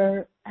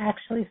you're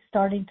actually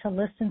starting to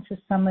listen to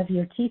some of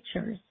your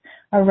teachers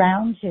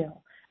around you.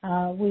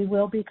 We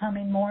will be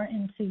coming more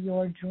into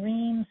your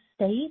dream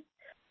state.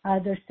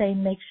 They're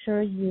saying make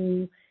sure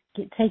you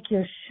take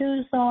your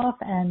shoes off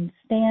and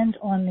stand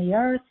on the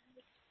earth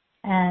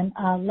and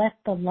let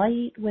the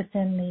light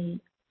within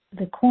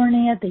the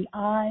cornea, the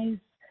eyes.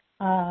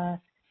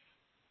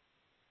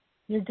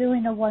 You're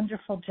doing a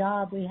wonderful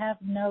job. We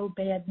have no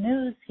bad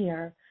news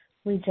here.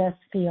 We just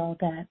feel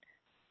that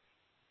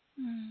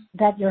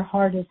your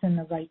heart is in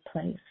the right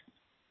place.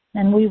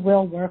 And we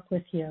will work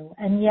with you.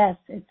 And yes,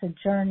 it's a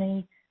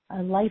journey,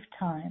 a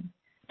lifetime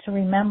to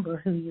remember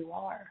who you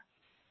are,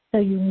 so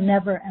you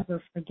never,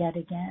 ever forget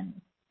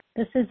again.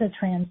 This is a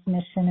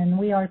transmission, and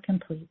we are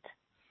complete.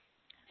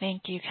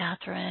 Thank you,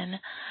 Catherine.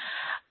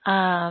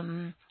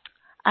 I'm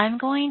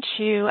going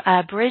to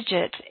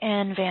Bridget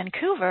in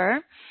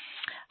Vancouver,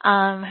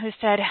 who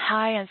said,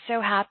 hi, I'm so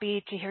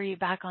happy to hear you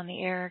back on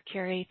the air,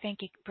 Carrie.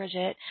 Thank you,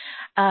 Bridget.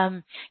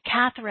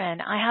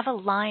 Catherine, I have a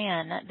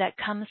lion that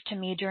comes to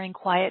me during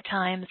quiet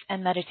times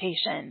and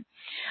meditation.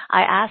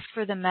 I ask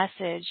for the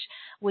message.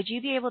 Would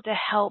you be able to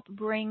help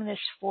bring this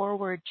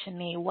forward to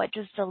me? What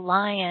does the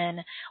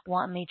lion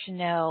want me to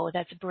know?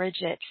 That's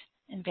Bridget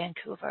in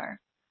Vancouver.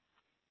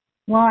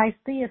 Well, I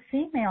see a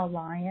female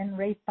lion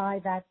right by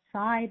that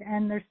side,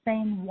 and they're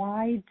saying,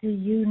 why do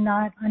you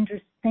not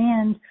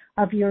understand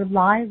of your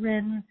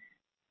Lyran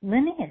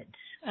lineage?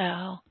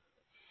 Oh.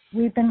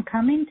 We've been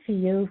coming to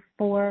you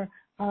for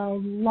a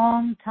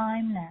long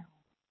time now,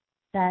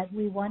 that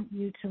we want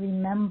you to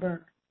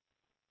remember.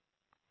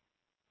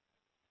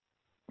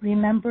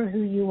 Remember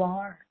who you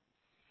are.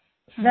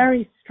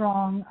 Very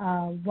strong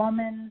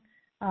woman,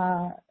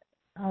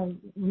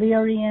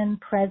 Lyrian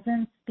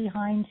presence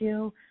behind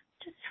you,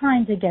 just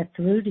trying to get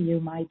through to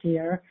you, my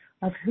dear,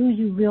 of who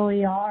you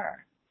really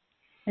are.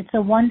 It's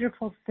a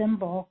wonderful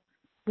symbol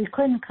We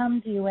couldn't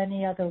come to you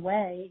any other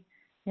way.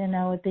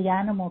 The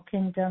animal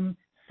kingdom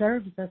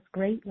serves us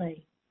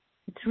greatly.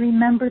 To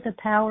remember the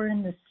power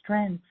and the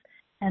strength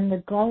and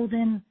the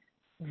golden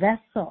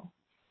vessel,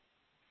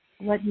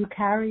 what you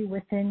carry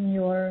within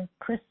your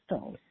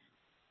crystals.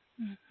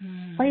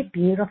 Mm-hmm. Quite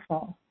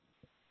beautiful.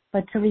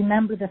 But to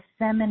remember the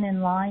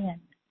feminine lion.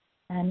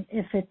 And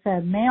if it's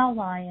a male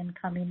lion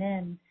coming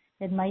in,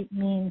 it might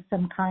mean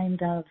some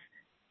kind of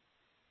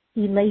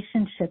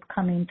relationship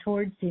coming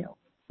towards you,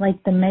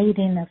 like the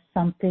mating of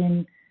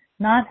something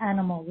not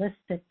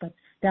animalistic but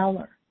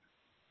stellar.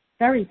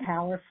 Very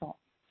powerful.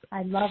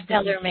 I love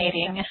stellar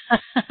mating.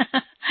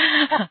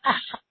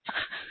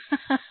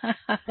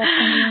 The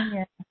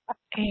communion.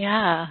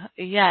 Yeah,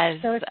 yes.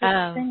 So if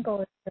you're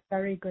single, it's a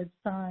very good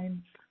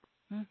sign.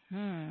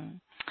 Mm-hmm.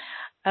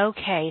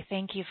 Okay,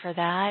 thank you for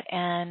that.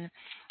 And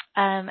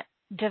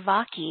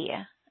Devaki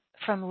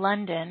from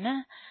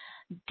London,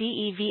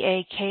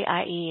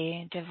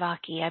 Devakie,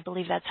 Devaki, I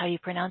believe that's how you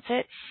pronounce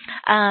it,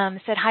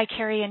 said, "Hi,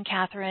 Carrie and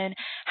Catherine.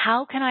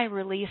 How can I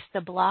release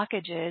the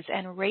blockages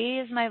and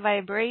raise my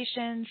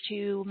vibrations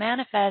to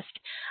manifest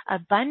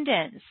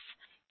abundance?"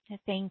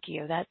 Thank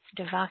you. That's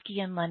Devaki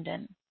in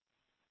London.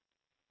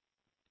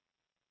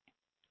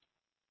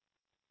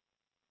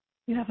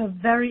 You have a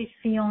very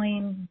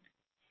feeling,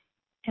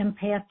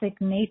 empathic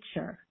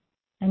nature,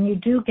 and you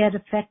do get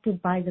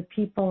affected by the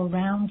people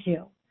around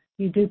you.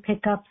 You do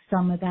pick up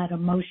some of that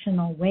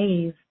emotional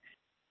wave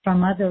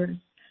from others.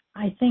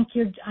 I think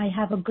I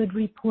have a good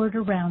report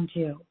around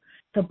you.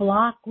 The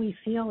block we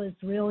feel is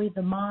really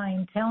the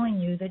mind telling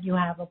you that you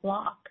have a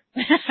block.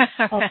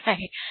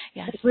 Right.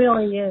 Yes. It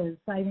really is.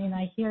 I mean,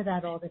 I hear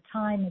that all the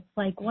time. It's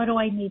like, what do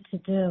I need to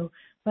do?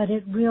 But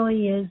it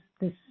really is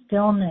the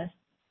stillness.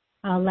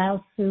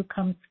 Lao Tzu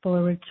comes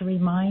forward to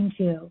remind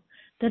you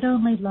that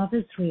only love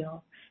is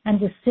real, and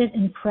to sit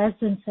in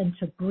presence and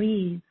to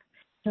breathe,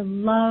 to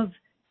love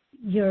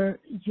your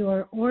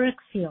auric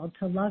field,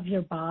 to love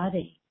your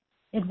body.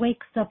 It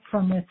wakes up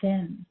from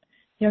within.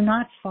 You're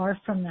not far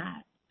from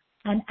that.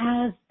 And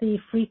as the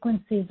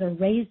frequencies are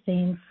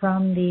raising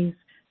from these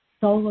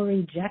solar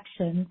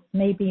ejections,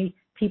 maybe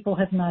people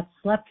have not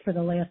slept for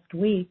the last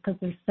week because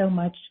there's so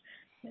much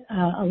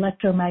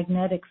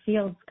electromagnetic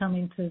fields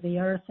coming through the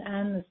earth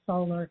and the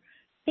solar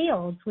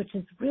fields, which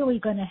is really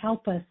going to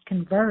help us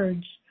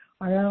converge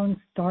our own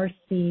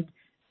starseed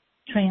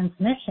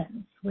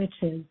transmissions, which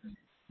is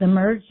the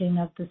merging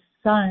of the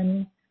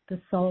sun, the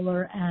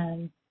solar,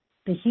 and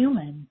the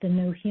human, the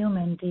new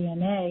human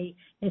DNA.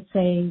 It's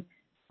a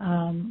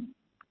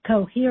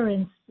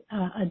coherence,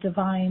 a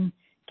divine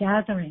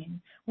gathering.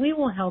 We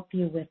will help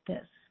you with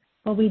this,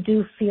 but we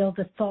do feel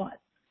the thoughts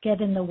get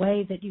in the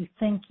way that you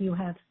think you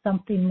have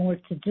something more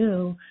to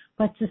do,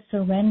 but to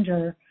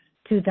surrender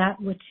to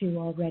that which you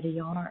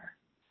already are.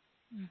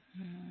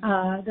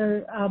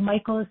 Mm-hmm.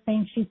 Michael is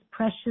saying she's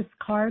precious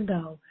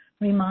cargo.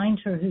 Remind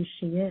her who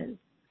she is.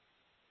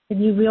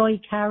 And you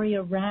really carry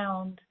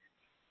around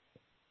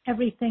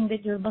everything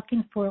that you're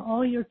looking for.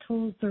 All your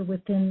tools are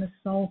within the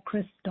soul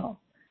crystal,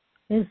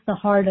 is the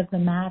heart of the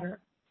matter.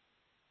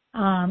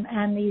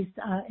 And these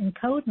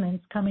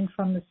encodements coming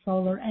from the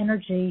solar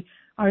energy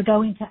are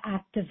going to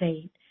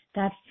activate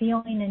that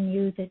feeling in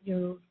you that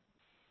you're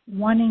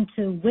wanting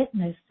to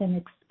witness and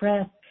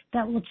express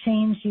that will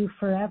change you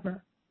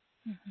forever.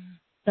 Mm-hmm.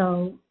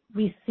 So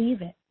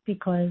receive it,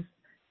 because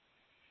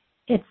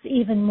it's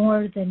even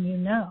more than you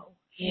know.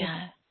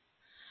 Yeah.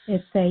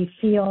 It's a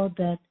field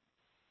that,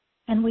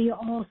 and we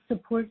all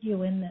support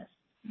you in this.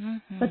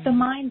 Mm-hmm. But the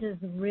mind is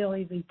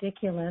really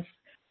ridiculous,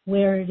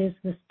 where it is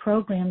this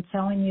program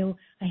telling you,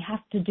 I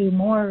have to do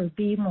more or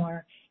be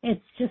more.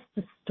 It's just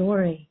a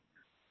story.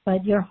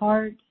 But your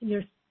heart,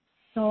 your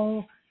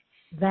soul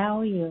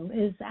value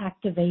is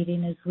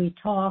activating as we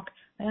talk.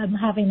 I'm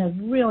having a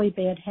really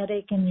bad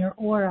headache in your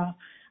aura.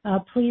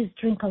 Please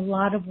drink a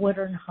lot of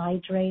water and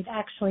hydrate.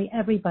 Actually,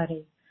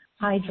 everybody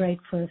hydrate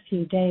for a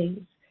few days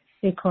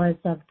because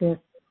of this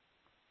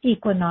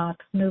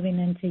equinox moving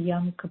into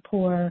Yom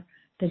Kippur,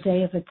 the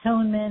Day of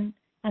Atonement,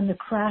 and the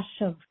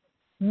crash of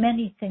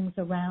many things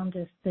around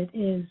us that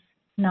is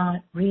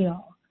not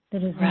real,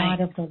 that is right.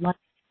 not of the light.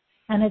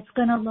 And it's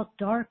going to look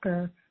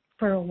darker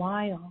for a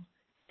while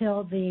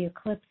till the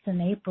eclipse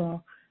in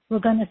April. We're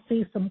going to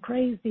see some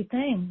crazy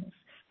things,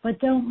 but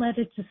don't let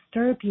it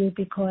disturb you,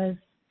 because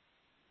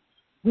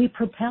we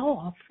propel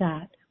off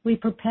that. We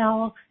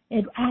propel,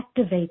 it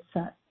activates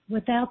us.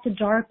 Without the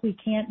dark, we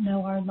can't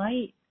know our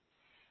light.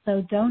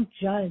 So don't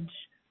judge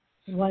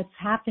what's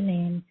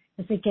happening.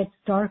 As it gets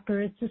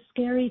darker, it's a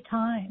scary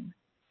time.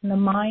 And the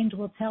mind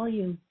will tell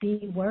you,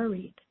 be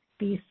worried,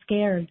 be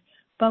scared.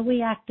 But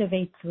we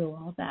activate through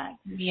all that.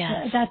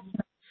 Yes. That's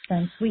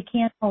nonsense. We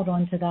can't hold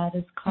on to that,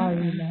 as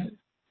Kari knows.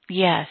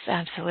 Yes,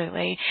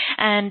 absolutely.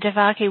 And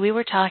Devaki, we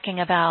were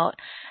talking about,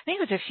 I think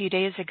it was a few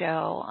days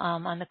ago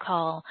on the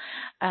call,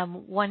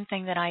 one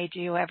thing that I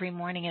do every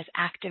morning is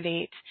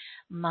activate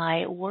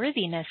my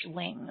worthiness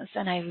wings.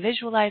 And I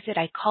visualize it,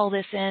 I call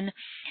this in,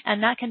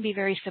 and that can be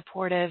very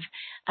supportive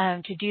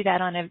to do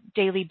that on a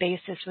daily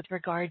basis with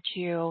regard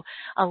to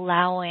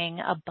allowing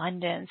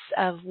abundance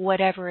of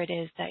whatever it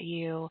is that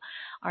you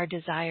are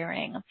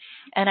desiring.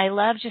 And I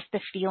love just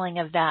the feeling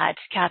of that,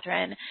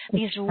 Catherine.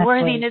 These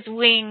worthiness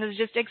wings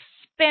just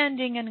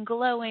expanding and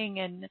glowing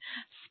and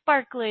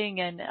sparkling,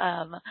 and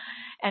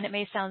it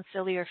may sound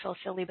silly or feel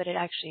silly, but it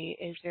actually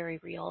is very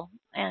real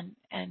and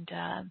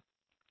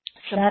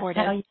supportive.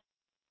 That's how you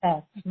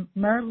manifest.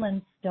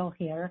 Merlin's still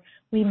here.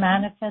 We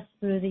manifest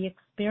through the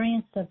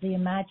experience of the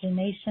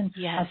imagination,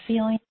 of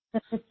feeling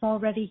that it's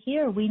already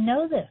here. We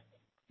know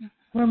this.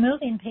 We're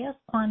moving past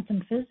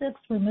quantum physics.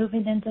 We're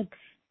moving into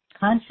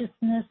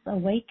consciousness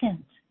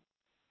awakened.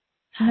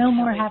 No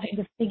more having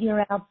to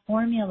figure out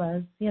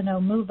formulas,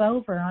 move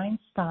over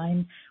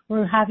Einstein.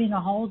 We're having a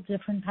whole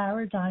different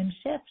paradigm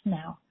shift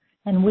now.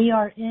 And we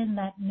are in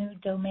that new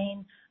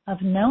domain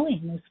of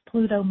knowing as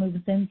Pluto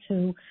moves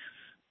into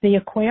the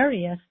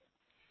Aquarius,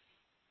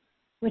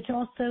 which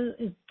also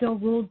is still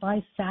ruled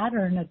by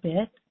Saturn a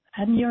bit,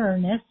 and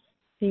Uranus,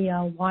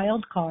 the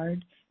wild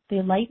card,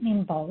 the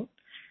lightning bolt.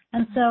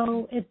 And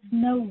so it's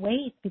no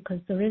wait because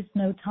there is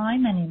no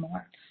time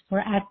anymore. We're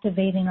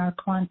activating our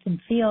quantum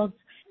fields.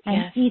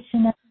 And each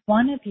and every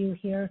one of you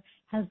here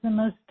has the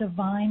most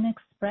divine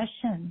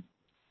expression.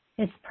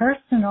 It's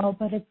personal,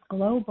 but it's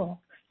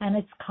global, and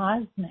it's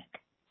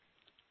cosmic.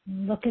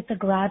 Look at the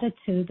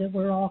gratitude that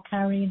we're all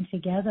carrying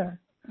together.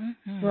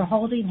 Mm-hmm. We're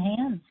holding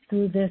hands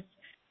through this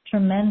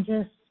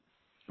tremendous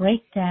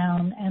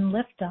breakdown and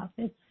lift up.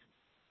 It's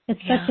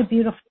such a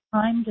beautiful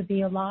time to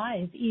be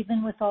alive,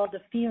 even with all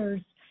the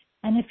fears.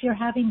 And if you're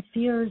having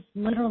fears,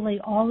 literally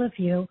all of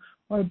you,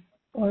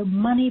 or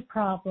money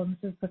problems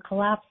is the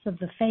collapse of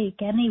the fake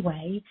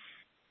anyway,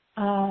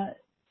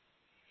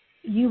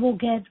 you will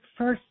get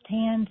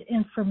firsthand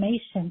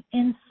information,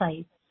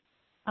 insights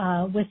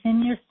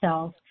within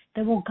yourself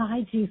that will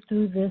guide you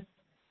through this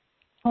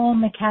whole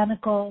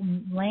mechanical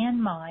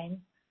landmine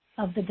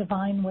of the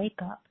divine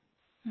wake-up.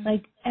 Mm-hmm.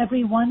 Like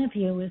every one of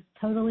you is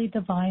totally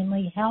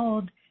divinely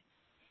held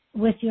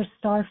with your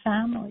star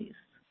families.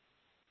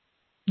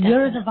 Definitely.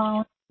 You're the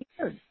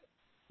volunteers,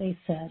 they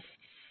said.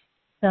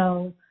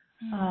 So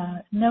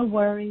no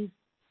worries,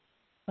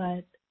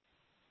 but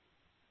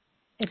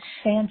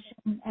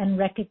expansion and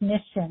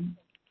recognition.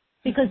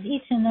 Because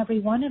each and every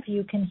one of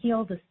you can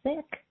heal the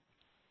sick.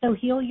 So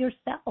heal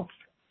yourself,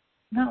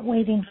 not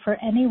waiting for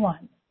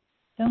anyone.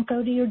 Don't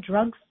go to your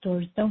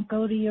drugstores. Don't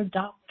go to your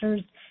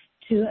doctors.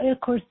 Of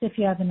course, if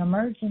you have an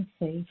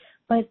emergency,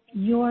 but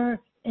your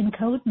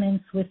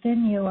encodements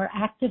within you are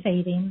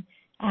activating,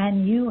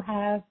 and you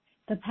have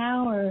the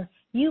power.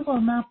 You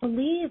will not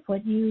believe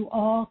what you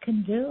all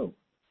can do,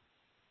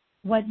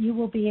 what you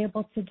will be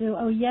able to do.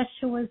 Oh,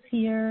 Yeshua's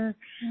here.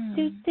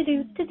 Do.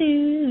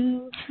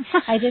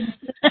 I didn't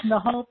listen the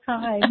whole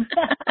time.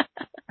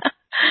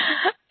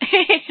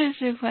 It's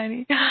so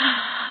funny.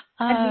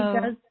 And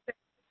he does,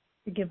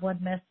 to give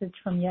one message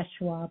from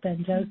Yeshua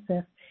Ben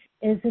Joseph,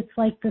 is it's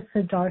like the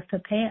Siddhartha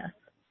path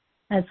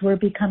as we're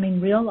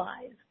becoming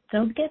realized.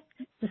 Don't get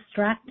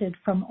distracted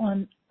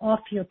from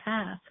off your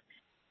path.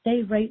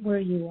 Stay right where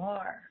you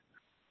are.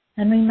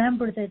 And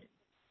remember that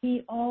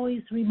he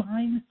always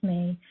reminds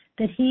me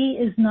that he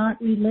is not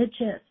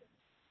religious.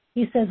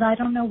 He says, I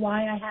don't know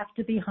why I have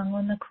to be hung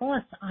on the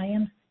cross. I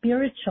am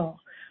spiritual.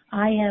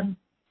 I am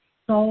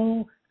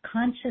soul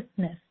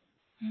consciousness.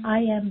 I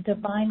am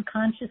divine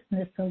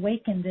consciousness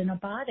awakened in a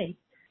body.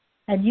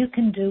 And you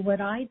can do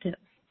what I do.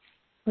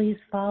 Please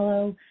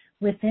follow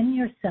within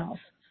yourself.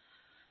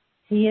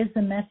 He is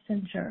a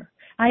messenger.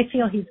 I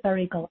feel he's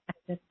very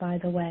galactic, by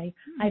the way.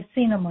 I've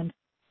seen him on.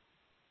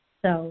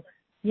 So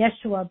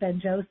Yeshua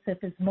Ben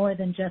Joseph is more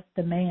than just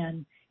a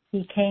man.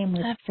 He came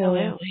with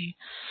full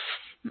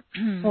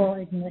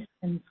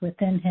ignitions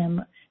within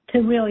him to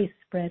really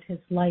spread his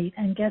light.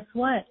 And guess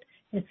what?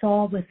 It's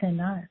all within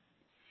us.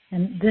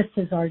 And this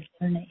is our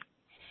journey.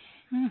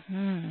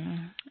 Mm-hmm.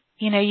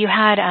 You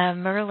had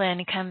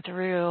Merlin come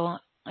through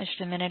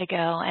just a minute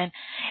ago, and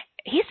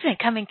he's been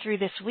coming through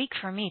this week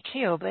for me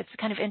too, but it's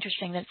kind of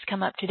interesting that it's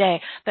come up today.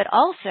 But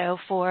also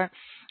for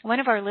one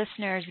of our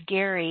listeners,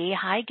 Gary.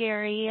 Hi,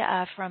 Gary,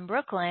 from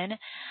Brooklyn.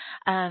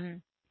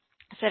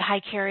 Said,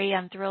 hi, Carrie.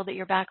 I'm thrilled that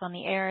you're back on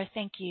the air.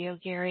 Thank you,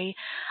 Gary.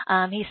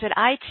 He said,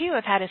 I, too,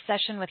 have had a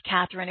session with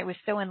Catherine. It was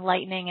so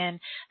enlightening and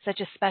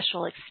such a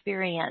special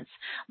experience.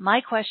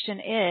 My question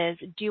is,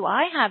 do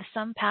I have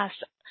some past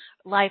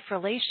life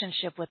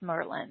relationship with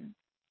Merlin?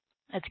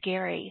 That's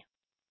Gary.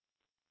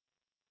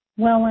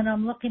 Well, when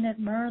I'm looking at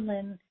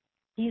Merlin,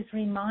 he's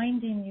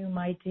reminding you,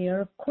 my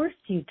dear, of course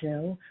you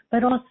do,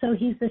 but also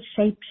he's a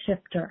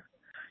shapeshifter.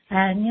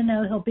 And,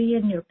 he'll be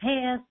in your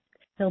past.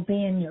 He'll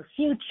be in your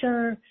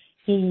future.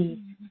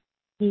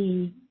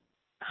 He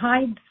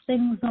hides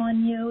things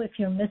on you if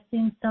you're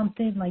missing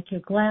something like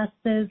your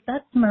glasses.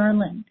 That's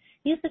Merlin.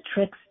 He's a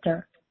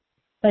trickster,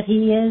 but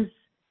he is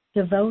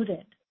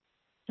devoted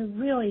to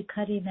really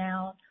cutting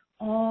out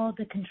all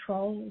the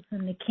controls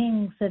and the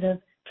kings that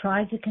have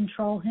tried to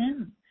control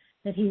him,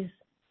 that he's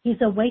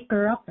he's a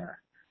waker-upper.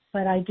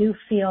 But I do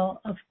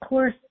feel, of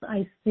course,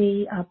 I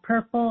see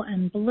purple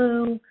and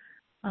blue,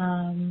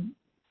 and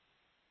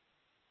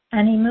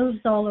he moves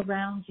all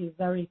around you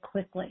very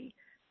quickly.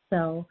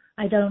 So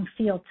I don't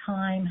feel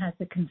time has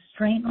a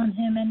constraint on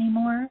him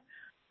anymore.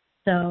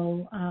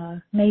 So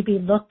maybe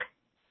look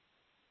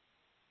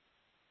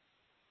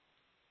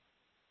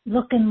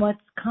in what's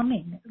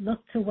coming.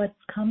 Look to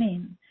what's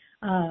coming,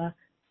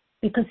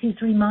 because he's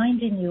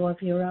reminding you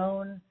of your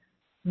own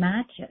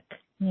magic,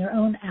 your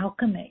own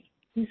alchemy.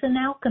 He's an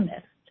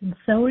alchemist, and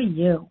so are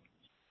you.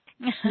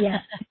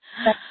 Yes,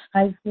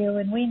 I feel,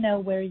 and we know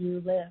where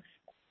you live.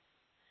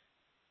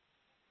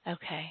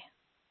 Okay.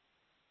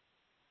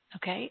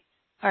 Okay.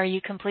 Are you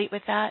complete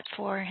with that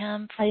for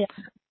him? I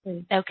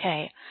am.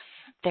 Okay.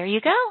 There you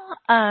go.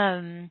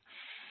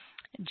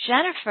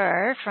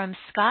 Jennifer from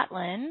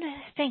Scotland.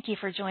 Thank you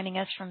for joining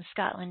us from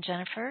Scotland,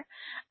 Jennifer.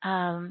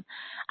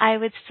 I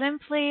would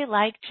simply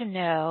like to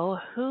know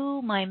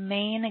who my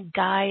main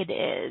guide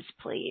is,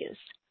 please.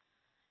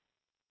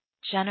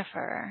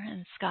 Jennifer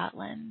in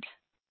Scotland.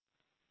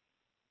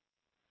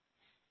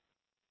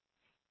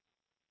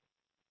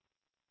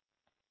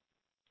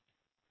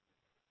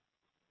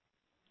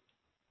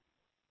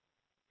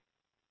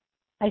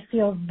 I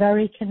feel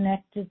very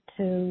connected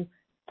to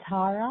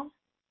Tara,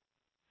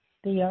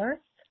 the earth.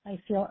 I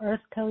feel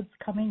earth codes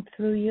coming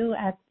through you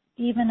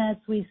even as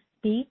we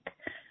speak,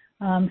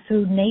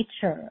 through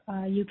nature.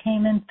 You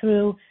came in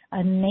through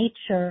a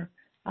nature,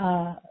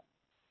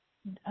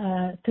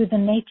 through the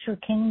nature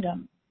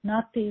kingdom,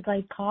 not the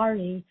like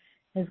Kari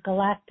is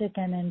galactic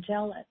and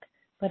angelic,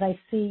 but I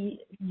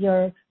see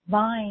your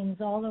vines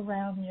all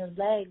around your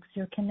legs.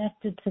 You're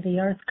connected to the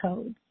earth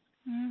codes,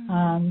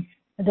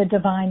 the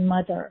divine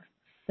mother,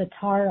 the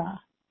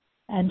Tara,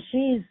 and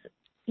she's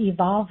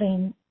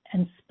evolving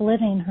and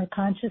splitting her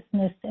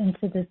consciousness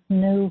into this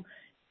new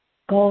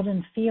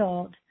golden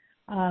field,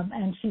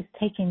 and she's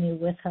taking you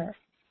with her.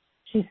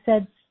 She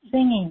said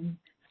singing,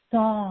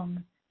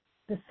 song,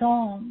 the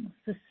songs,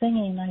 the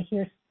singing, I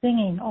hear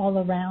singing all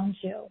around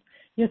you.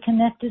 You're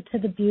connected to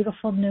the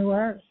beautiful new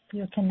earth.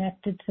 You're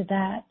connected to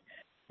that.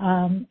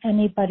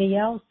 Anybody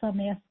else I'm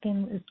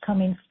asking is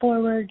coming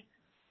forward.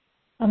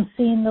 I'm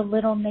seeing the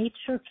little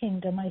nature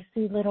kingdom. I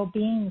see little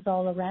beings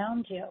all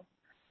around you.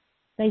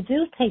 They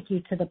do take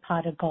you to the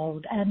pot of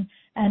gold and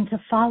to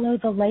follow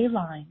the ley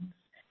lines.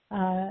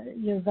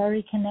 You're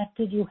very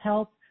connected. You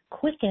help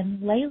quicken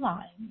ley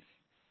lines.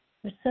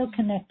 You're so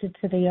connected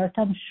to the earth.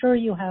 I'm sure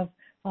you have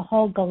a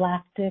whole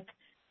galactic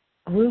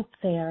group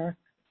there,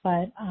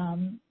 but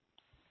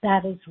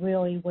that is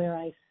really where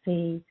I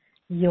see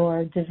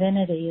your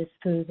divinity is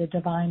through the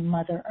divine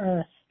Mother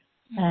Earth.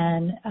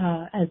 And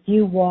as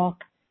you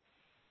walk,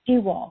 she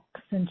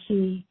walks, and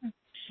she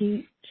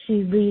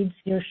reads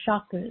your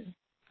chakras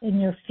in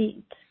your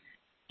feet.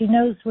 She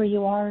knows where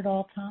you are at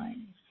all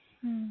times.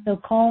 So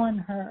call on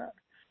her.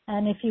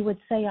 And if you would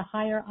say a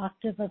higher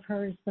octave of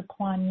her is the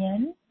Kuan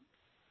Yin,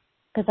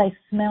 because I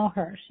smell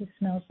her. She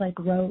smells like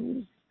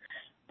rose.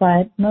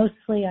 But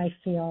mostly I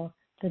feel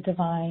the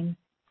divine,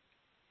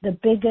 the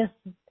biggest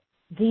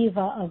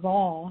diva of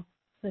all,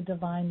 the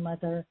divine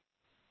mother,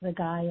 the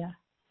Gaia.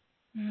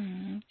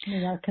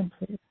 We are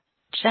complete.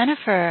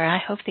 Jennifer, I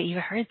hope that you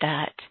heard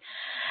that.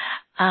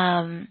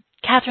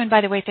 Catherine, by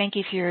the way, thank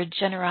you for your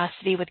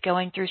generosity with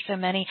going through so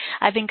many.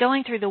 I've been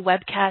going through the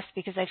webcast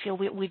because I feel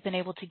we've been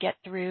able to get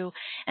through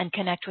and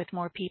connect with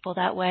more people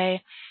that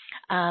way,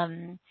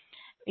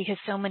 because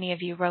so many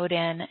of you wrote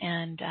in.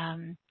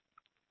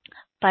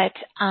 But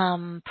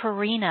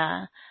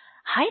Perina,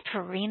 hi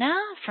Perina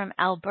from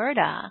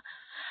Alberta,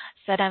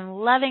 said, I'm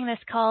loving this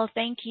call.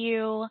 Thank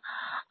you.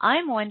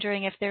 I'm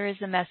wondering if there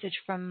is a message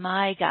from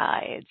my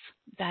guides.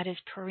 That is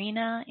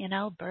Perina in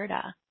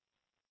Alberta.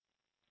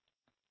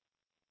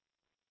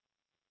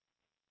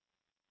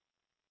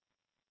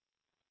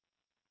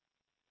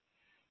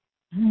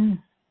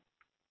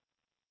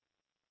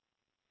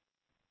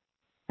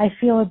 I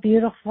feel a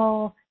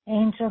beautiful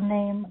angel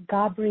named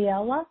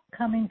Gabriella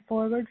coming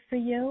forward for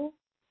you.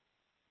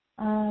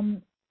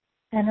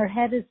 And her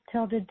head is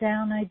tilted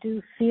down. I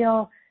do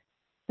feel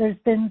there's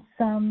been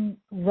some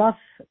rough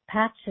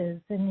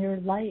patches in your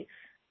life.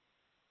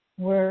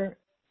 We're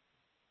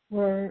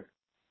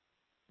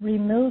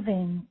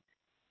removing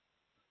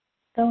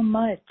so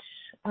much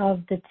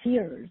of the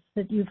tears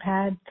that you've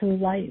had through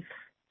life.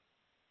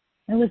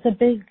 It was a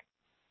big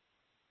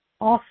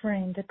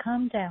offering to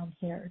come down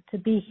here, to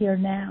be here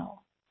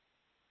now.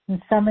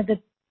 And some of the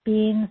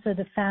beings or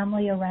the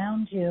family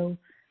around you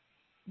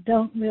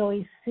don't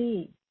really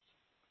see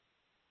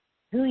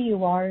who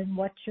you are and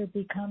what you're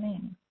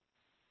becoming.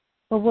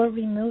 But we're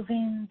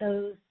removing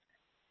those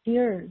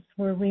tears.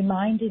 We're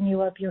reminding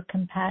you of your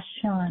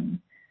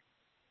compassion.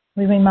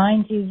 We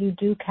remind you you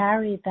do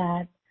carry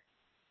that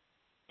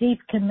deep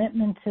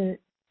commitment to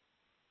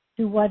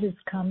what is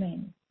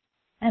coming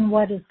and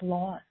what is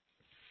lost.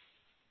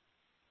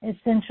 It's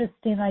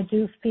interesting. I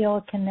do feel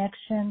a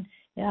connection.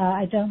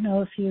 I don't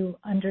know if you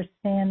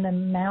understand the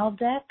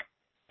Maldek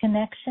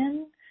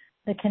connection,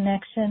 the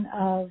connection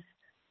of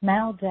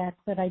Malbec,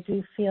 but I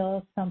do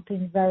feel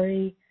something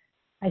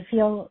I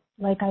feel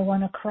like I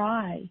want to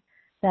cry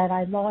that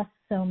I lost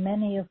so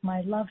many of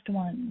my loved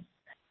ones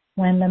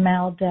when the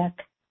Malbec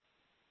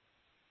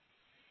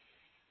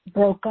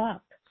broke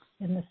up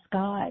in the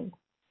sky.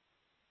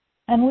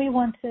 And we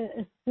want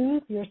to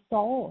soothe your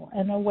soul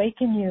and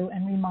awaken you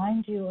and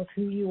remind you of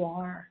who you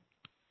are.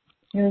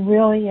 You're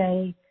really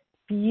a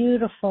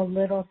beautiful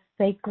little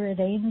sacred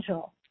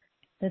angel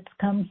that's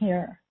come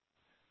here.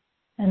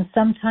 And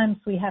sometimes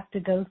we have to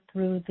go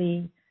through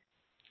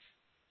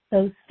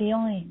those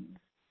feelings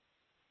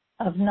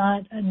of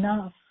not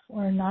enough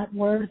or not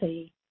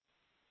worthy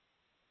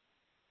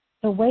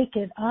to wake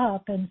it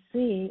up and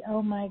see,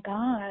 oh my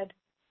God,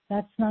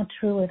 that's not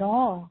true at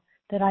all,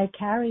 that I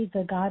carry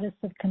the goddess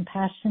of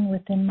compassion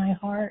within my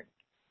heart.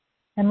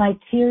 And my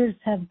tears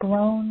have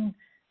grown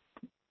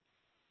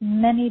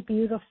many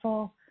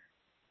beautiful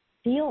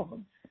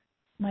fields.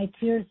 My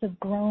tears have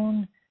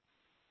grown,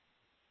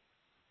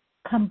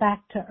 come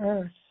back to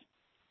earth.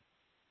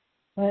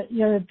 But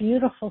you're a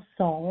beautiful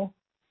soul,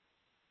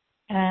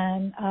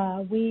 and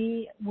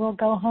we will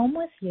go home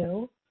with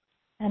you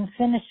and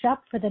finish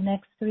up for the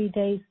next 3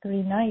 days,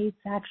 3 nights,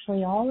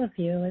 actually all of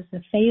you, as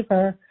a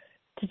favor,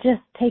 to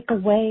just take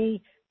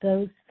away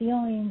those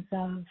feelings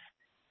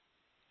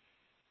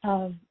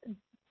of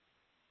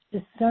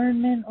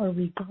discernment or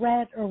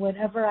regret or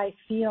whatever I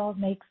feel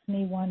makes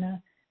me want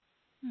to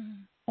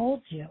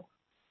hold you.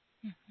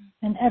 Mm-hmm.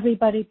 And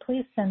everybody,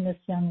 please send this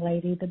young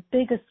lady the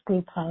biggest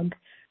group hug.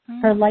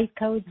 Mm-hmm. Her light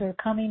codes are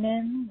coming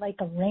in like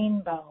a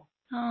rainbow.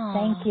 Oh.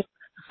 Thank you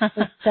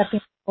for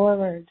stepping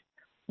forward.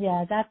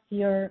 Yeah, that's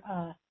your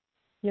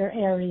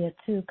area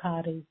too,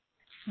 Kati.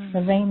 Mm-hmm.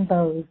 The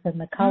rainbows and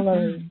the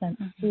colors and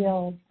the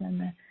fields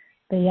and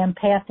the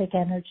empathic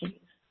energies.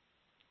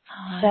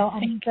 Oh, so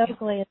I'm so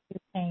glad you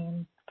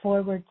came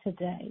forward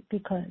today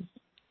because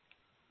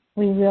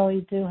we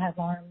really do have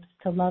arms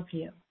to love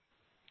you.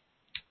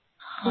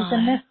 She's a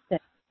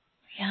mystic,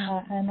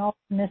 an alt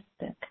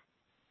mystic.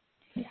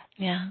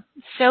 Yeah.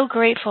 So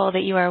grateful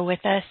that you are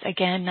with us.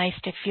 Again, nice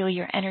to feel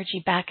your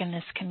energy back in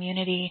this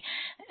community.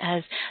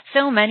 As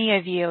so many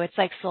of you, it's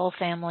like soul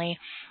family.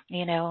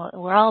 You know,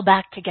 we're all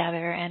back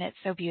together, and it's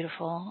so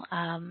beautiful.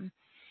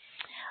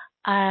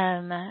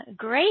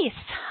 Grace.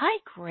 Hi,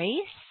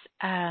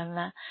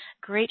 Grace.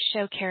 Great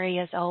show, Carrie,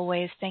 as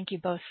always. Thank you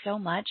both so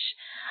much.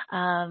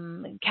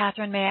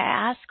 Catherine, may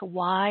I ask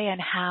why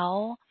and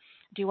how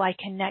do I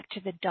connect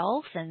to the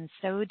dolphins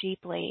so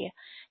deeply?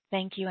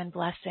 Thank you and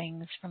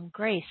blessings from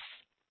Grace.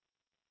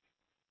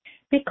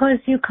 Because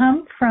you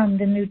come from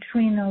the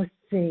neutrino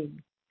sea.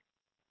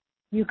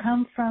 You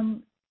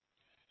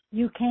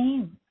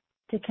came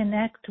to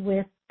connect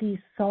with these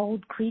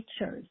souled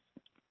creatures.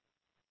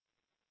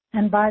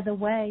 And by the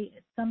way,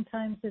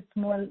 sometimes it's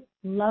more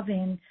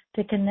loving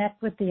to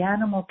connect with the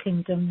animal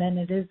kingdom than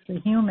it is the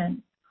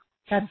human.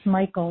 That's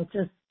Michael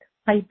just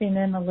piping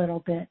in a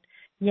little bit.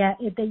 Yeah,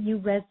 that you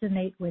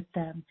resonate with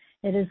them.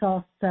 It is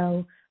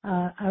also,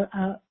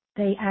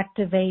 they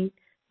activate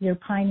your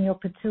pineal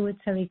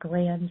pituitary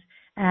gland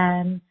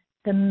and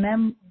the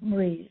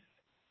memories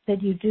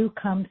that you do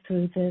come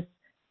through this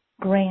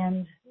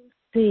grand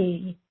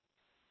sea,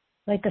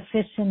 like a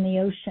fish in the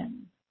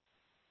ocean.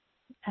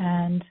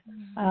 And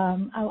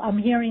I'm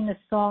hearing a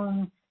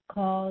song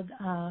called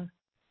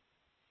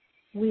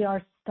We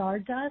Are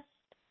Stardust.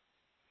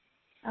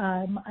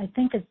 I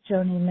think it's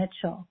Joni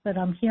Mitchell, but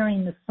I'm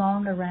hearing the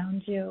song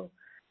around you.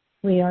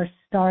 We are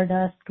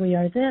stardust, we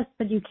are this,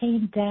 but you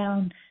came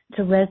down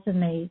to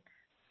resonate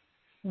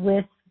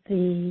with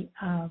the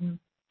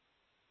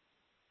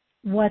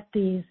what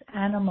these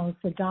animals,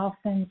 the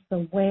dolphins,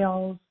 the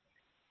whales,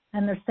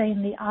 and they're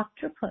saying the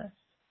octopus,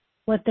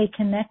 what they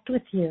connect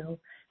with you.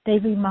 They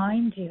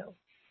remind you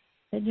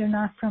that you're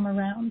not from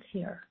around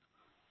here,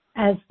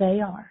 as they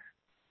are.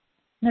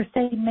 And they're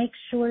saying make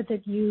sure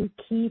that you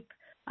keep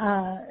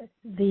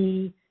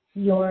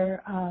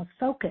your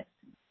focus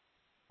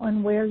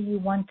on where you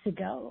want to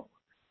go,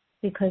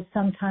 because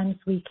sometimes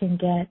we can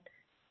get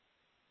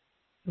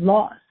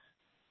lost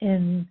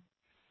in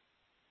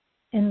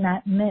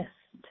that mist.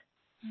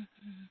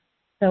 Mm-hmm.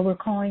 So we're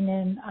calling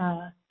in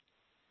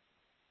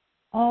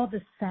all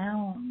the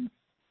sounds.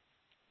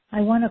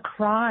 I want to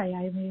cry.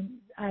 I mean,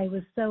 I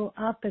was so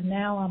up, and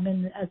now I'm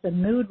in as a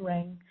mood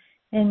ring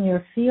in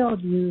your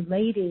field, you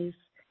ladies.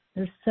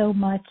 There's so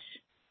much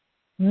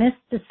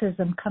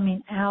mysticism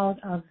coming out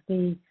of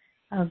the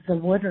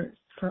waters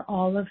for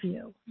all of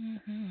you.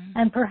 Mm-hmm.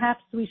 And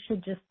perhaps we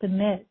should just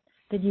admit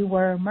that you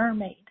were a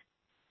mermaid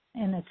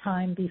in a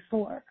time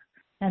before,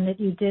 and that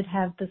you did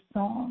have the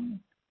song,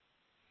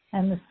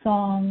 and the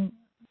song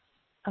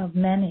of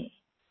many.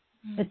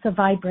 Mm-hmm. It's a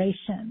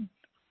vibration.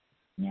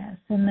 Yes,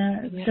 and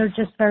they're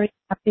just very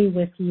happy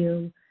with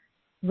you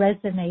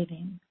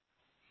resonating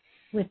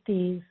with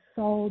these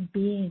soul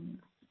beings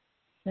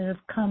that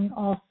have come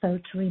also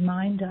to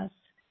remind us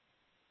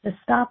to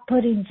stop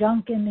putting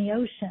junk in the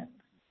ocean,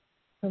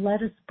 to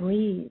let us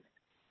breathe,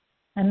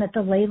 and that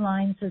the ley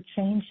lines are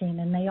changing,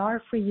 and they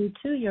are for you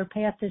too. Your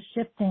path is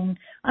shifting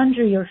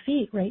under your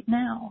feet right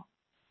now.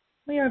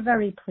 We are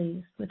very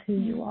pleased with who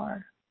you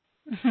are.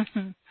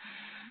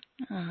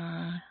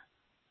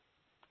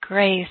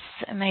 Grace,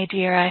 my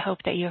dear, I hope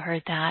that you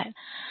heard that.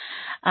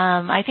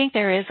 I think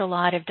there is a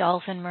lot of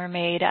dolphin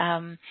mermaid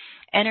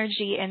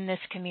energy in this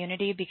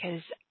community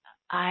because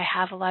I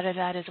have a lot of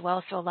that as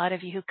well. So a lot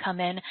of you who come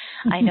in,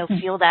 I know,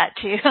 feel that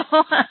too.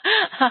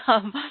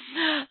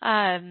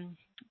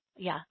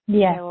 Yeah.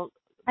 Yeah. So,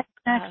 I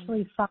can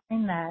actually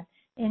find that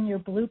in your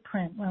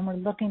blueprint when we're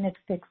looking at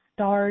fixed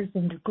stars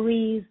and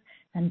degrees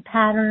and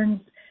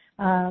patterns.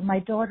 My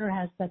daughter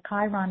has the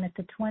Chiron at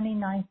the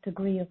 29th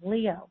degree of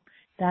Leo,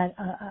 that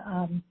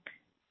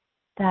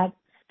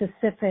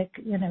specific,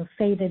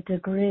 fated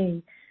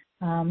degree.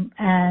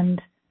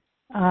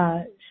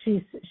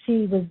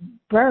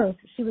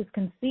 She was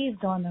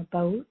conceived on a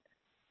boat.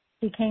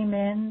 She came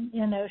in,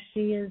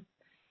 she is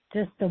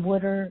just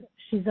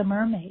she's a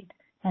mermaid.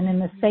 And in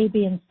the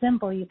Sabian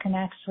symbol, you can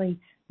actually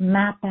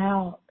map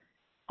out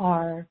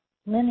our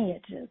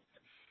lineages.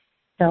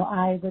 So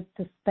I would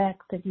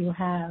suspect that you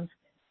have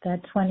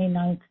that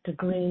 29th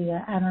degree,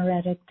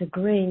 anaretic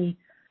degree,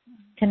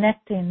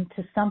 connecting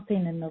to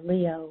something in the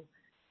Leo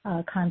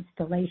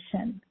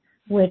constellation,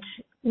 which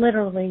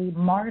literally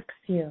marks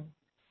you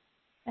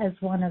as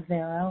one of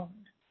their own.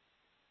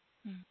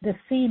 The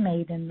sea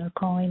maiden, they're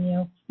calling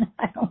you.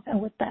 I don't know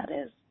what that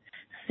is.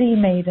 Sea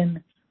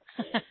maiden.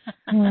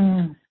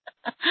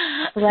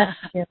 Bless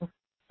you.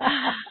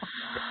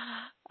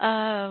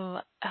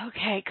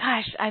 Okay,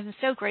 gosh, I'm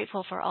so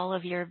grateful for all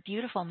of your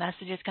beautiful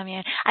messages coming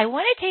in. I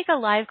want to take a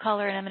live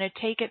caller, and I'm going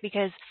to take it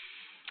because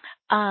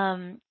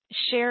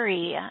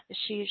Sherry,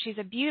 she's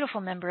a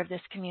beautiful member of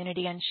this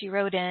community, and she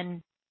wrote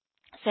in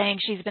saying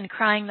she's been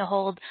crying the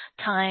whole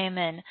time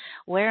and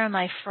where am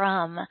I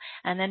from?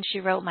 And then she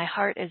wrote, my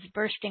heart is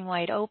bursting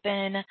wide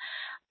open,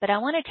 but I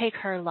want to take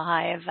her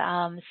live.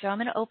 So I'm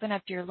going to open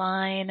up your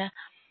line.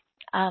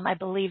 I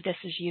believe this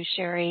is you,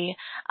 Sherry,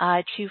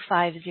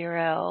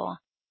 250.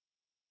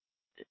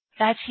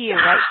 That's you,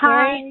 right,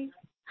 Sherry?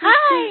 Hi.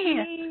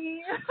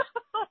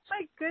 Oh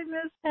my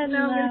goodness. Hello.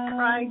 I'm going to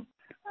cry.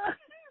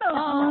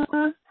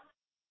 Oh.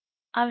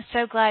 I'm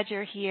so glad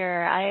you're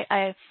here.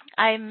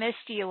 I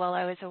missed you while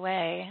I was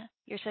away.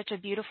 You're such a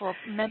beautiful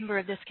member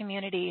of this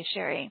community,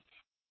 Sherry.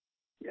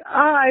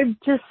 I'm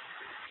just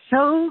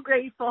so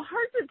grateful.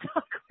 Hard to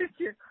talk with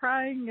you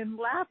crying and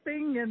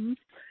laughing and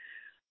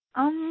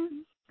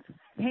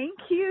thank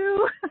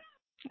you.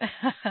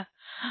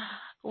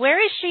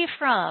 Where is she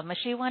from?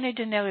 She wanted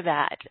to know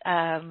that,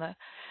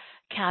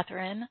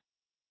 Catherine.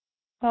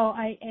 Well,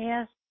 I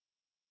asked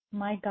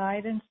my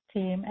guidance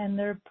team, and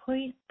they're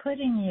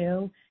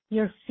putting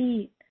your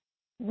feet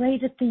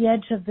right at the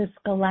edge of this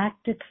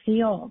galactic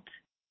field.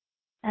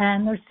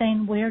 And they're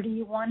saying, where do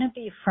you want to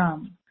be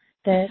from?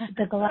 That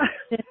the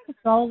galactic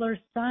solar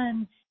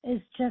sun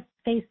is just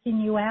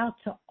facing you out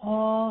to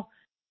all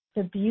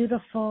the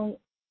beautiful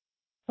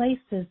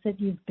places that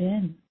you've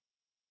been.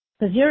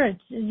 Because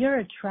you're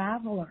a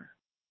traveler.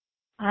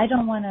 I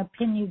don't want to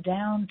pin you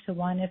down to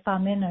one. If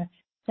I'm in a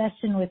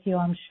session with you,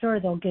 I'm sure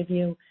they'll give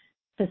you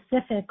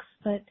specifics,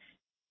 but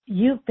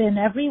you've been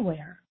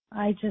everywhere.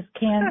 I just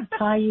can't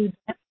tie you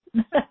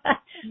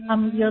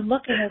down. You're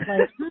looking at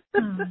like,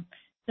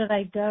 should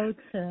I go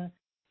to,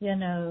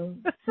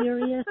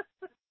 Sirius?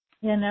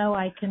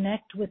 I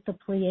connect with the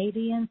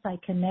Pleiadians. I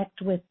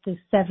connect with the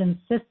Seven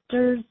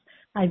Sisters.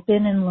 I've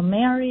been in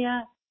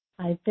Lemuria.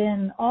 I've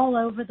been all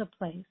over the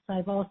place.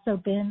 I've also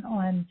been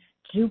on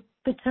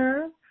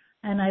Jupiter,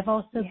 and I've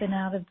also been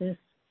out of this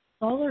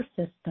solar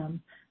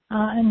system.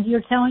 And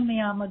you're telling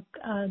me I'm a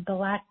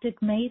galactic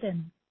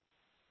maiden.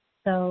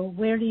 So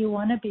where do you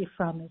want to be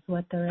from is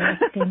what they're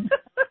asking.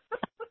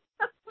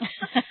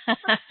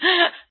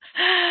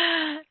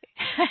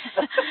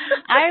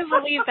 I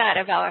believe that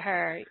about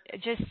her.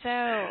 Just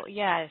so,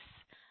 yes.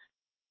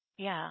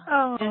 Yeah.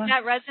 Oh, does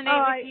that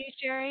resonate with you,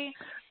 Sherry?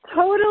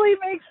 Totally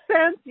makes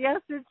sense.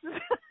 Yes, it's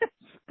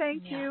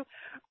thank you.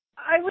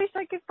 I wish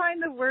I could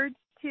find the words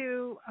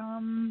to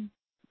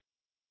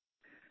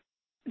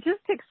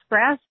just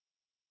express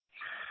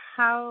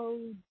how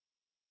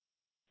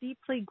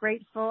deeply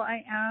grateful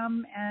I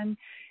am, and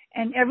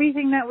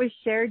everything that was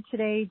shared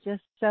today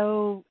just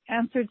so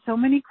answered so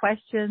many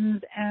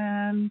questions,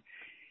 and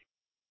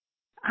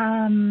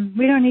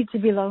we don't need to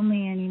be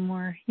lonely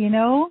anymore,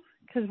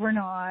 because we're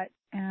not.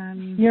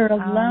 And you're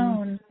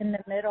alone in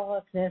the middle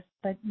of this,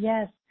 but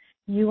yes,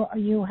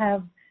 you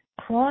have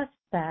crossed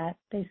that.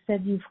 They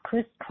said you've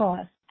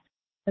crisscrossed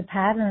the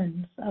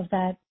patterns of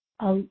that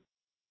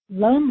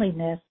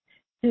loneliness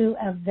to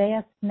a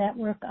vast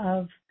network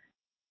of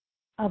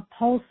a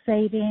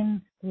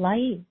pulsating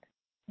light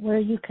where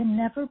you can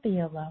never be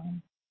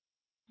alone.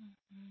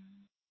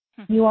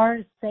 You are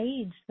a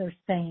sage, they're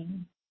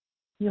saying.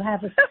 You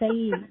have a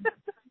sage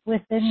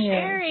within you.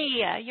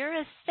 Sherry, you're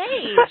a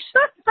sage.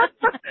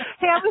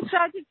 Hey, I'm a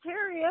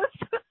Sagittarius.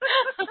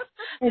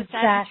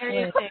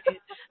 Exactly. Sagittarius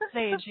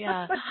sage,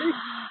 yeah.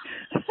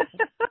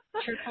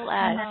 Triple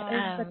S.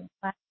 The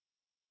black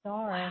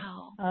star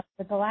of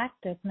the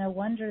galactic. No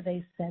wonder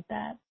they said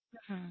that.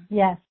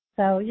 Yes.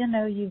 So,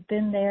 you've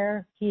been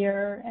there,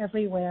 here,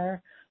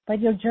 everywhere,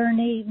 but your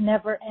journey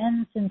never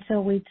ends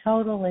until we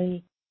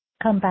totally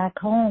come back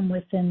home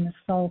within the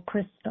soul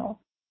crystal.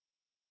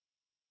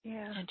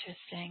 Yeah.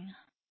 Interesting.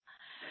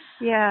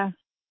 Yeah.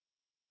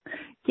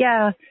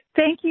 Yeah.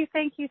 Thank you.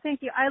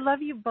 I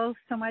love you both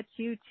so much.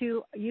 You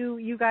two,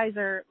 you guys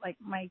are like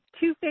my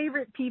two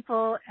favorite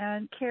people.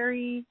 And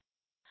Carrie,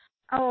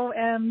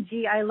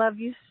 OMG, I love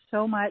you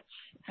so much.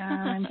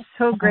 I'm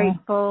so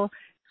grateful.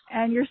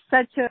 And you're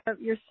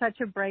such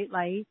a bright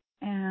light.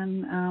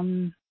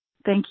 And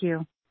thank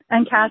you.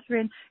 And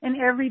Catherine and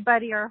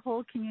everybody, our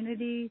whole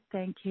community,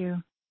 thank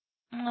you.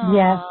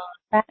 Aww.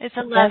 Yes. It's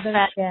a love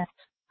fest. Yeah.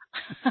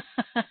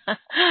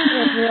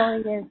 It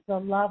really is the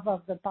love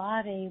of the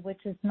body,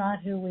 which is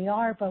not who we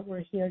are, but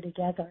we're here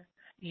together.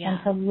 Yeah.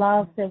 And to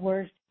love that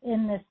we're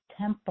in this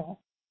temple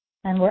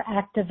and we're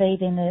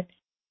activating it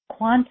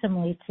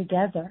quantumly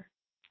together.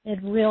 It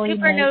really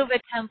Supernova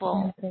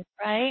Temple,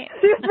 right?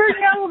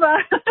 Supernova.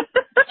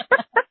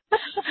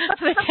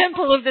 The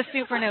temple of the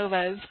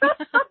supernovas.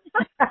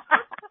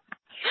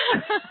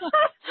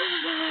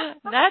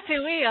 That's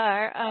who we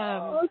are.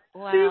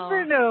 Wow.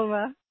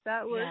 Supernova.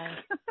 That works.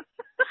 Yes.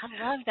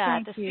 I love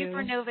that. Thank the you.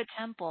 Supernova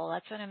Temple.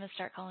 That's what I'm going to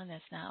start calling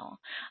this now.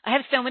 I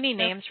have so many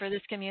names for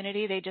this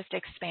community. They just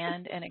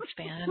expand and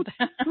expand.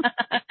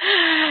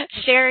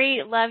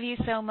 Sherry, love you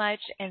so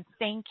much. And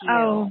thank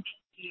you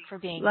for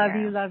being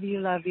here. Love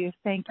you.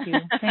 Thank you.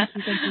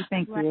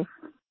 Thank you.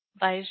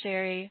 Bye,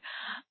 Sherry.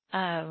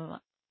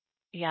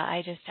 Yeah,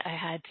 I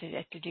had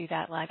to do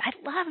that live. I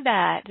love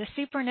that. The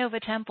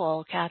Supernova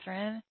Temple,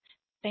 Catherine.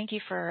 Thank you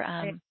for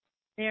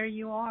there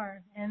you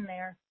are in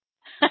there.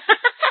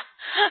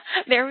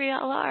 There we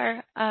all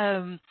are.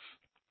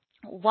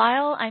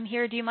 While I'm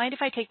here, do you mind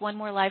if I take one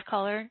more live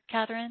caller,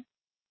 Catherine?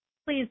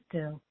 Please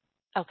do.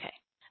 Okay.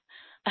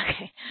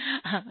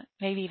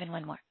 Maybe even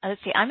one more.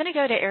 Let's see. I'm going to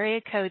go to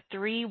area code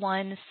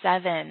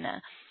 317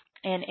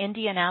 in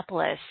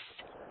Indianapolis.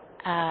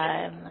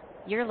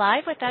 You're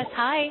live with us.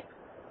 Hi.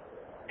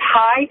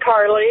 Hi,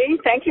 Carly.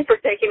 Thank you for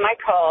taking my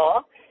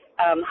call.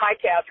 Hi,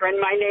 Catherine.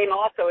 My name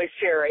also is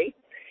Sherry.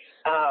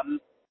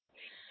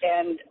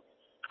 And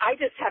I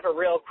just have a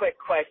real quick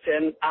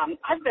question.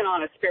 I've been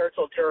on a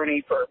spiritual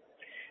journey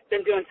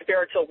been doing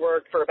spiritual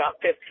work for about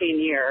 15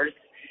 years.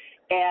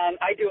 And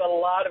I do a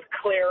lot of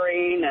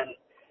clearing and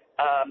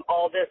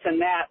all this and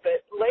that.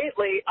 But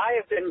lately, I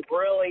have been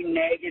really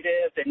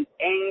negative and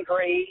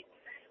angry.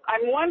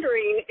 I'm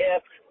wondering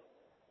if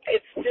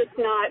it's just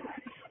not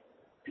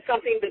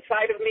something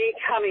inside of me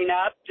coming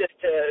up just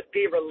to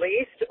be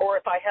released, or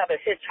if I have a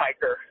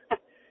hitchhiker.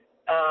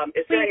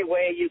 Is there any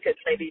way you could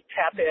maybe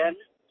tap in?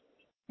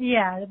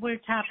 Yeah, we're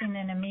tapping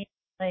in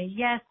immediately.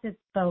 Yes, it's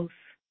both.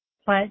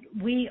 But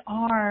we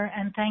are,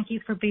 and thank you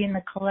for being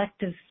the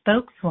collective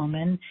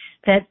spokeswoman,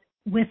 that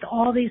with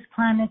all these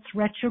planets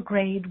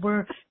retrograde,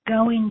 we're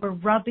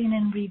rubbing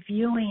and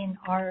reviewing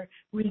our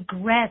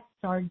regrets,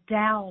 our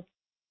doubts,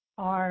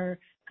 our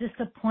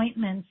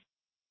disappointments,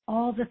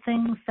 all the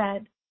things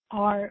that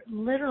are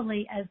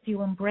literally, as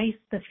you embrace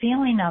the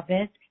feeling of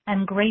it,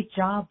 and great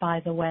job, by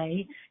the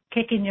way,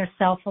 kicking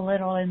yourself a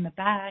little in the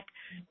back,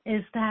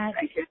 is that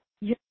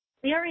you're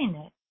clearing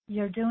it.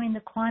 You're doing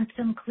the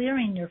quantum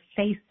clearing. You're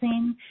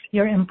facing,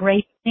 you're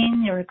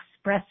embracing, you're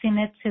expressing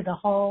it to the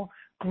whole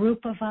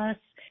group of us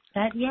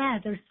that, yeah,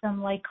 there's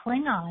some like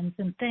Klingons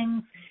and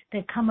things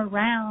that come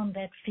around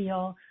that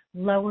feel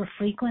lower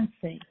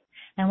frequency.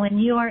 And when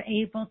you are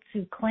able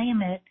to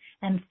claim it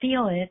and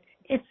feel it,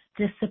 it's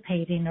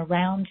dissipating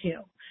around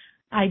you.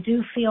 I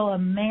do feel a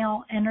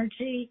male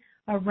energy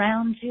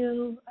around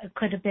you. It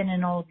could have been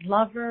an old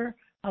lover,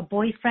 a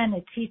boyfriend,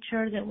 a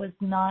teacher that was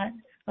not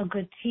a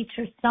good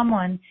teacher,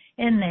 someone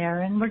in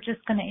there. And we're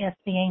just going to ask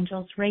the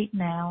angels right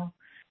now,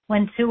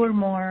 when 2 or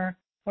more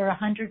or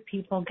 100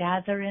 people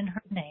gather in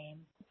her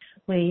name,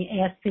 we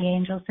ask the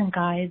angels and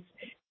guides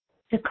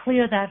to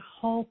clear that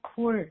whole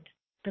cord,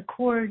 the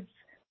cords,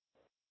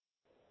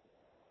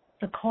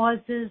 the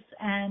causes,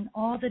 and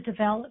all the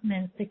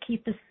developments that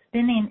keep us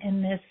spinning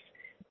in this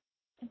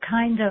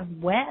kind of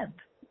web.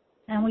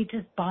 And we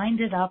just bind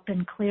it up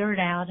and clear it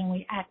out, and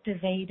we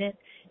activate it,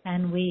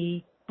 and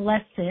we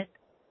bless it,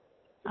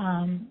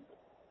 and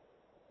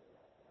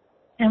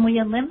we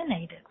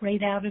eliminate it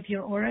right out of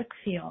your auric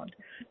field.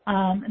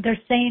 They're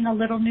saying a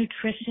little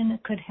nutrition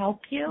could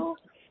help you,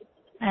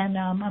 and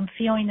I'm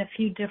feeling a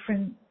few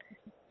different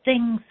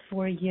things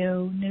for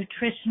you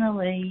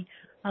nutritionally.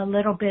 A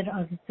little bit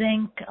of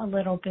zinc, a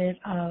little bit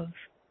of,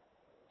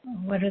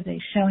 what are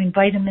they showing,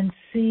 vitamin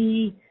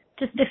C,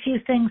 just a few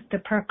things to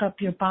perk up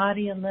your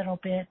body a little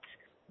bit.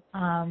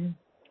 And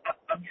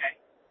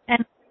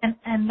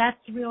that's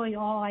really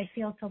all I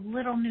feel. It's a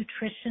little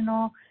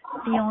nutritional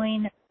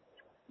feeling.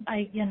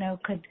 I,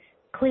 could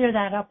clear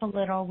that up a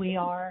little. We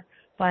are,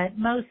 but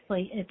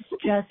mostly it's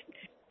just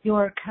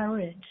your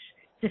courage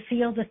to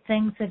feel the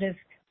things that have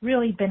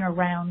really been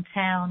around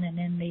town and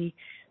in the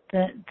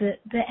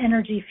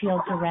energy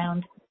fields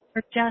around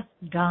are just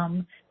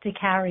dumb to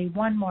carry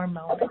one more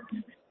moment.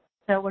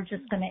 So we're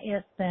just going to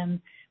ask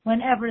them,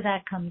 whenever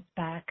that comes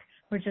back,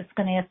 We're just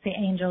going to ask the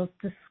angels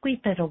to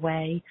sweep it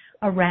away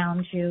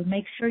around you.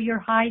 Make sure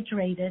you're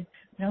hydrated.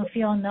 Don't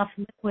feel enough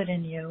liquid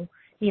in you,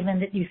 even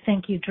that you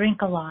think you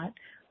drink a lot.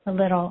 A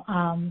little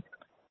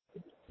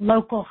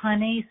local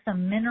honey,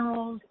 some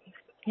minerals.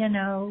 You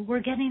know, we're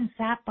getting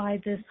zapped by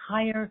this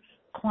higher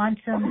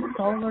quantum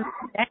solar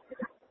effect,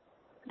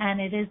 and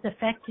it is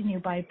affecting you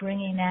by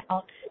bringing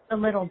out the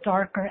little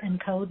darker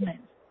encodements.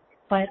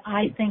 But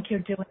I think you're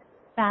doing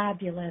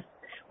fabulous.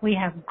 We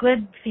have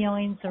good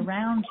feelings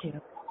around you.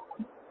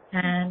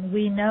 And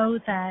we know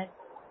that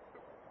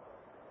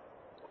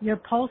you're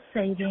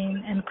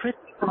pulsating and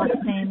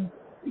crisscrossing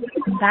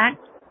back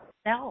to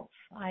self.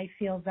 I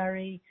feel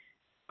very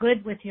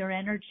good with your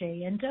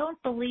energy. And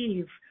don't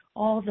believe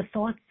all the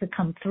thoughts that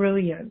come through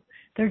you.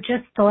 They're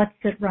just thoughts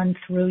that run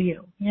through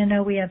you. You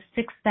know, we have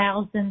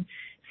 60,000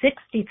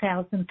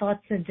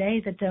 thoughts a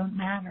day that don't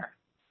matter.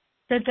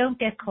 So don't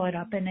get caught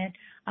up in it.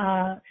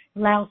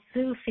 Lao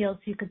Tzu feels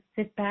you could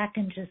sit back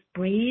and just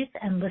breathe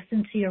and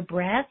listen to your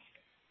breath,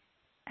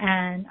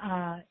 and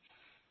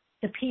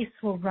the peace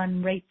will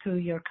run right through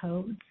your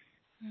codes.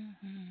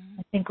 Mm-hmm.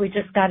 I think we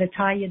just got to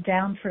tie you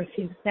down for a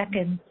few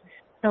seconds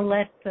to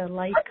let the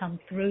light come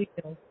through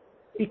you,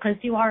 because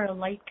you are a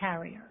light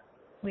carrier.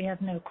 We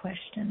have no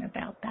question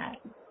about that.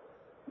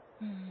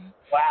 Mm-hmm.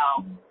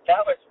 Wow,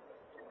 that was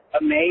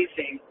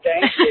amazing.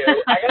 Thank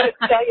you. I got to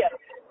tell you,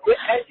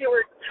 as you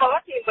were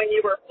talking, when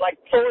you were like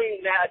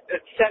pulling that,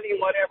 sending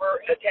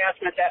whatever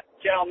attachment that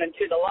gentleman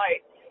to the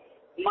light,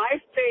 my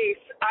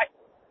face,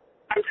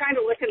 I'm trying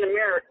to look in the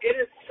mirror.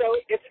 It's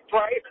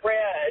bright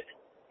red,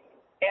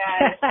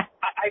 and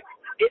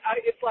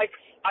it's like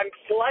I'm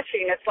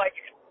flushing. It's like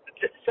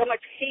so much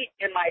heat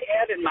in my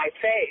head and my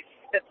face.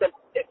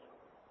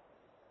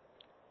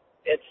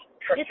 It's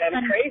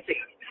kind of crazy.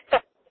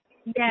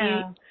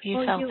 Yeah,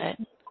 you felt it.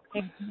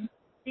 Mm-hmm.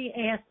 She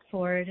asked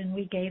for it, and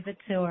we gave it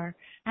to her.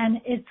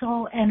 And it's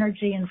all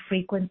energy and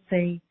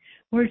frequency.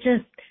 We're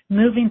just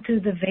moving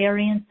through the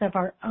variance of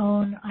our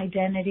own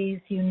identities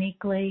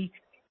uniquely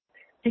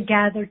to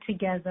gather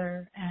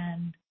together,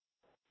 and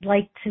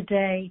like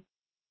today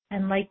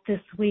and like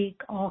this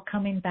week, all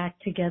coming back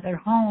together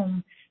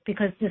home,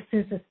 because this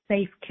is a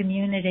safe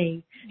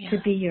community to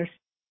be your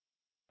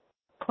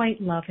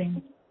quite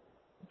loving.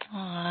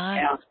 Aww.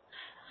 Yeah.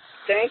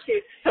 Thank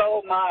you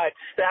so much.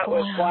 That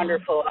was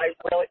wonderful.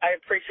 I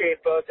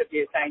appreciate both of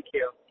you. Thank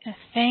you.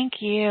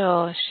 Thank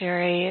you,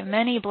 Sherry.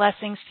 Many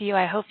blessings to you.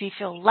 I hope you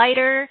feel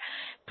lighter,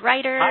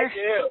 brighter. I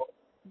do.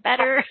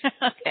 Better.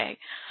 Okay.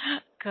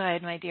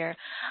 Good, my dear.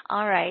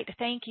 All right.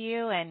 Thank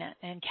you. And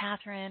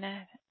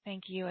Catherine,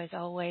 thank you as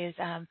always.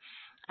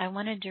 I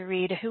wanted to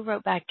read who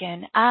wrote back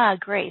in.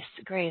 Grace.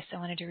 I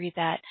wanted to read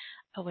that.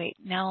 Oh, wait.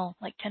 Now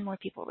like 10 more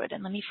people wrote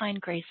in. Let me find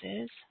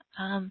Grace's.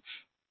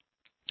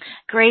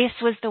 Grace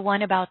was the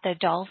one about the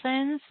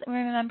dolphins,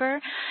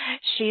 remember?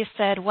 She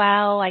said,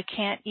 wow, I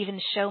can't even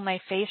show my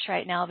face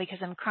right now because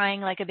I'm crying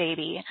like a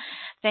baby.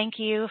 Thank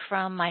you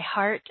from my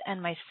heart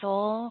and my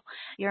soul.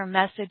 Your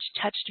message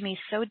touched me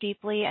so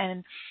deeply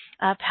and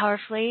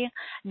powerfully.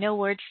 No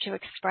words to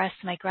express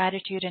my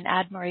gratitude and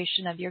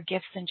admiration of your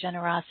gifts and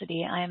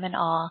generosity. I am in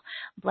awe.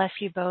 Bless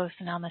you both.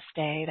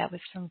 Namaste. That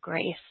was from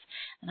Grace.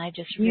 And I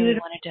just really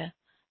wanted to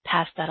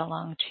pass that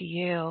along to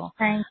you.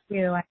 Thank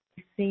you. I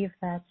received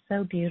that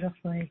so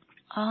beautifully.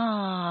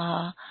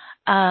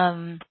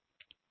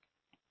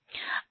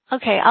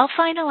 Okay, I'll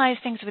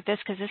finalize things with this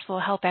because this will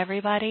help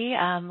everybody.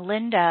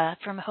 Linda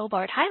from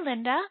Hobart. Hi,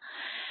 Linda.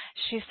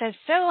 She says,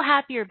 so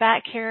happy you're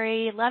back,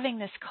 Carrie. Loving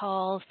this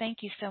call. Thank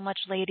you so much,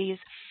 ladies.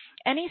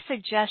 Any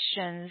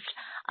suggestions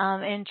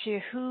into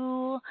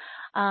who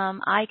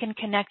I can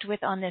connect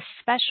with on this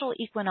special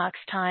equinox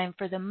time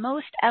for the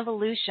most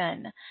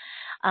evolution,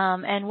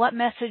 and what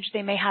message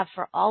they may have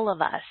for all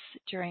of us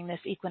during this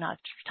equinox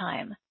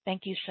time?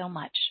 Thank you so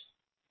much.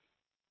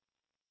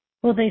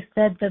 Well, they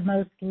said the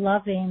most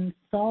loving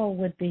soul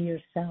would be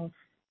yourself.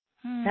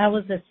 That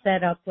was a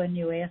setup when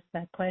you asked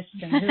that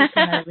question. Who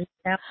can I reach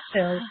out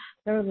to?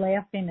 They're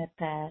laughing at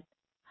that.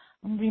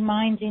 I'm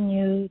reminding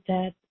you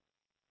that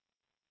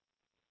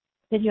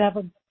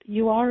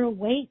you are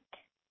awake,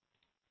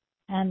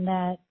 and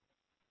that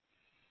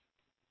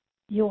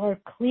you are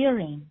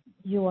clearing,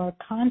 you are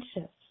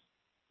conscious.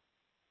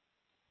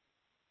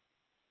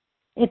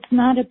 It's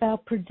not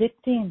about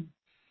predicting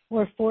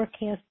or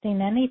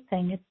forecasting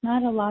anything. It's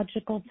not a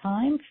logical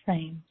time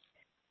frame.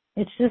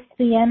 It's just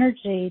the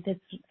energy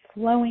that's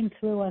flowing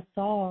through us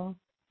all.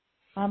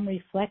 I'm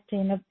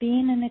reflecting of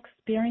being and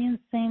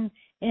experiencing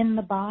in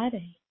the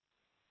body.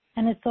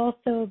 And it's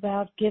also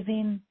about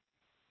giving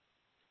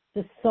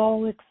the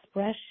soul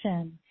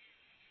expression,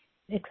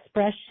 the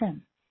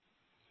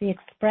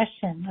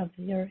expression of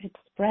your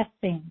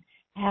expressing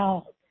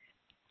out.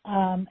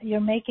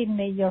 You're making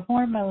me, your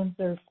hormones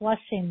are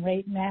flushing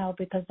right now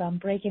because I'm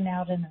breaking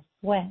out in a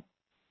sweat,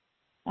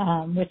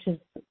 which is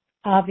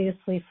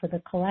obviously for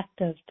the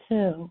collective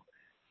too.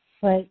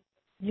 But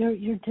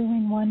you're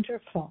doing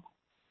wonderful.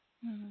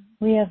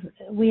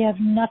 Mm-hmm. We have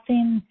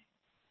nothing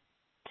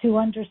to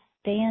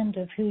understand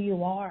of who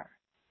you are.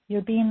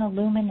 You're being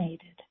illuminated.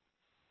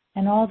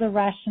 And all the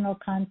rational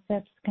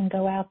concepts can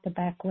go out the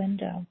back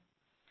window.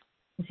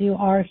 As you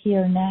are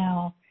here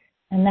now.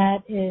 And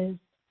that is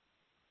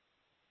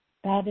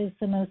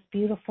the most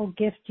beautiful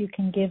gift you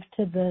can give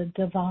to the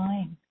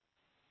divine,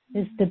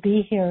 is to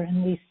be here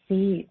and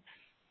receive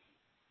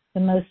the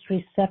most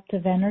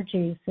receptive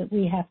energies that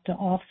we have to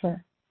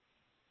offer.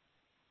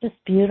 Just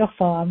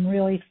beautiful. I'm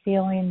really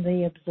feeling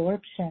the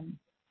absorption.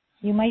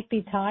 You might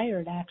be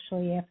tired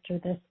actually after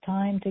this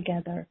time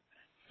together,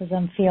 because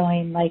I'm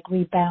feeling like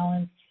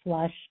rebalanced,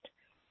 flushed,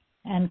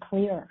 and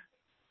clear.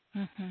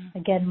 Mm-hmm.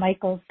 Again,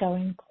 Michael's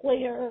going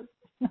clear.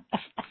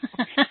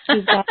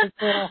 He's got his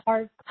little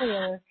heart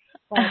clear,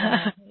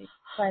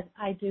 but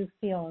I do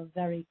feel a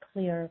very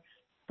clear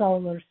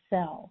solar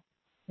cell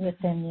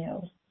within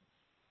you.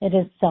 It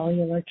is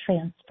cellular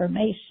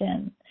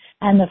transformation,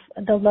 and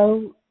the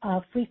low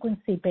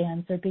frequency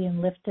bands are being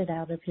lifted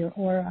out of your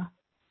aura.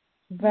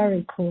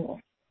 Very cool.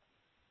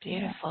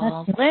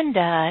 Beautiful.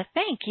 Linda,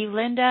 thank you,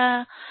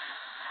 Linda.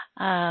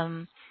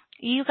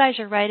 You guys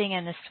are writing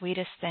in the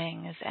sweetest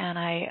things, and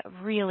I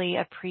really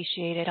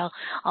appreciate it.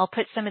 I'll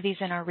put some of these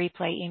in our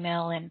replay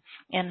email and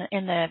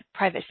in the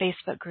private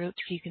Facebook group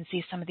so you can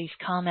see some of these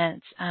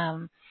comments.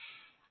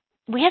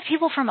 We have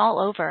people from all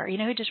over. You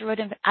know who just wrote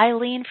in?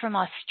 Eileen from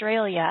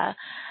Australia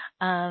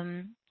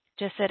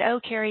just said, "Oh,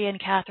 Carrie and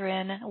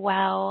Catherine,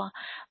 wow,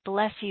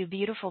 bless you,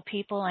 beautiful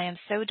people. I am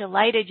so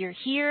delighted you're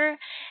here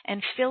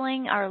and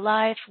filling our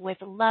life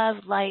with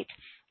love, light,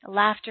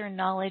 laughter,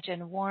 knowledge,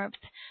 and warmth.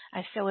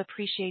 I so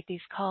appreciate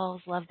these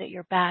calls. Love that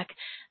you're back.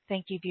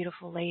 Thank you,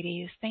 beautiful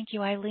ladies." Thank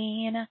you,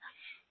 Eileen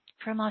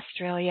from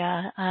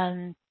Australia.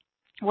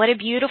 What a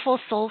beautiful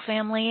soul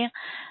family.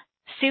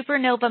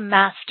 Supernova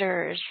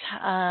masters,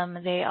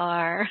 they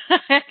are.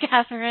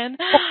 Catherine.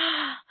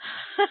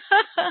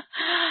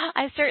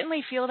 I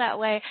certainly feel that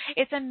way.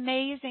 It's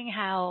amazing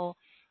how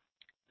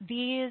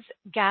these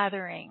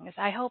gatherings,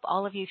 I hope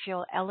all of you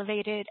feel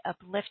elevated,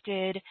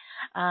 uplifted,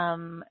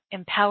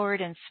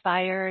 empowered,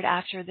 inspired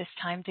after this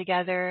time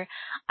together.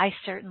 I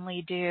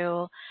certainly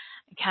do.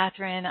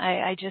 Catherine,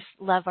 I just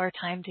love our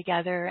time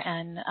together.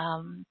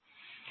 And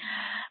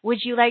would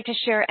you like to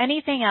share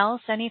anything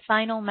else, any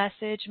final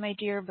message, my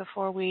dear,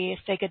 before we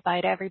say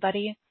goodbye to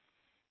everybody?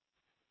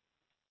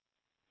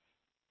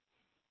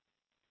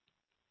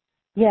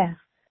 Yes,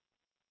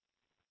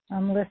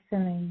 I'm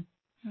listening.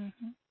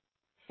 Mm-hmm.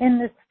 In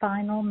this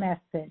final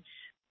message,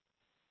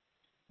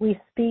 we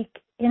speak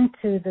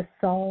into the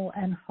soul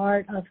and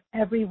heart of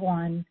every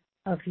one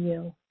of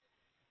you.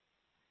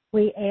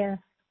 We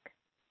ask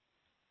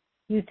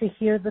you to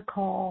hear the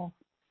call,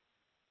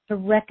 to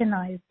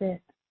recognize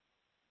it,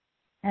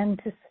 and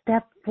to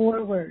step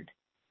forward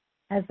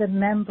as a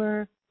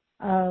member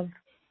of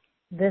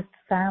this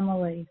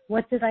family.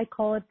 What did I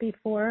call it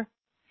before?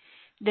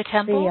 The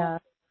temple?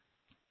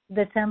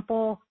 The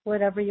temple,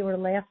 whatever you were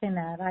laughing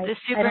at. The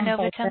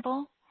Supernova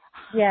Temple?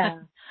 Yeah.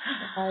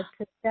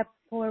 To step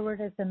forward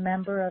as a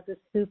member of the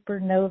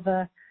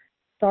Supernova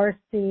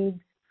Starseed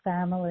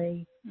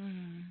family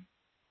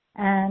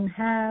and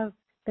have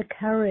the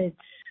courage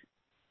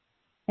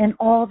in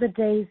all the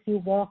days you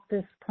walk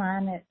this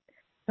planet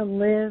to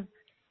live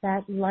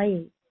that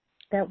light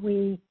that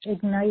we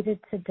ignited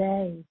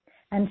today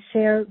and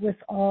share it with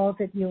all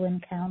that you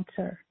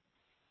encounter.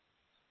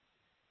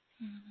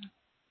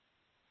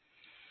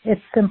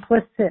 It's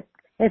simplicity.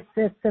 It's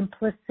the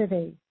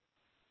simplicity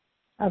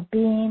of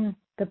being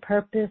the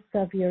purpose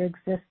of your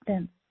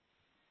existence,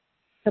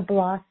 to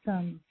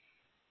blossom,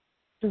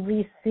 to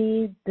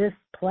receive this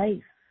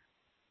place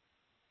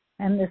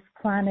and this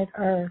planet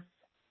Earth.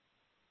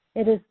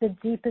 It is the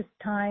deepest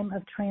time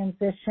of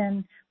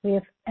transition we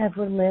have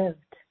ever lived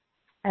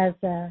as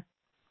a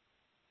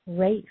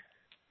race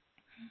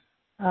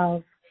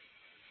of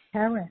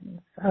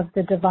parents of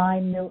the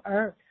divine new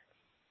Earth.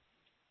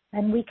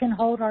 And we can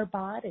hold our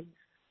bodies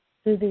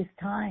through these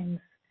times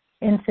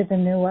into the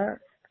new Earth.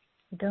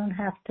 You don't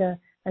have to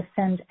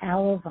ascend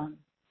out of them.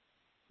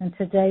 And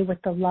today,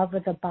 with the love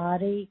of the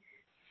body,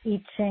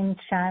 I Ching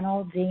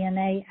channel,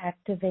 DNA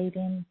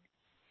activating,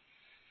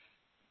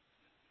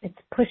 it's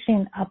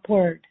pushing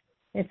upward.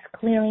 It's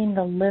clearing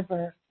the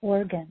liver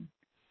organ,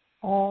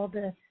 all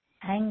the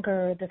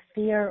anger, the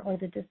fear, or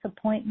the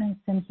disappointments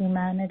in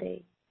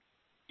humanity.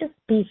 Just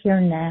be here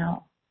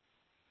now.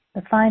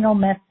 The final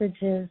message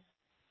is,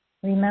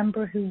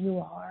 remember who you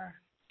are.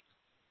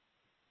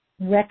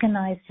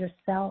 Recognize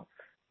yourself.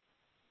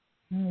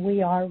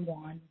 We are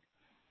one.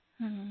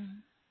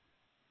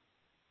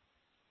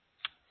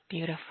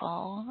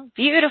 Beautiful.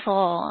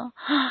 Beautiful.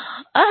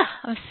 Oh,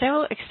 I'm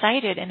so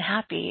excited and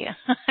happy.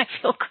 I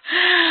feel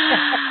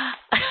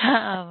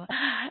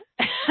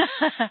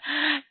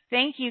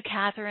thank you,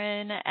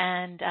 Catherine,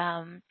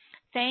 and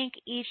thank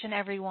each and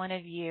every one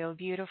of you,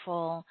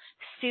 beautiful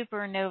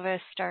supernova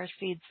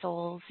starseed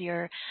souls.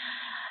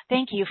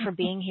 Thank you for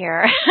being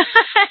here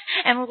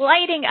and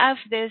lighting up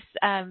this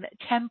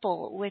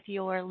temple with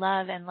your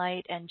love and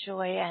light and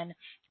joy and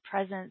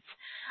presence.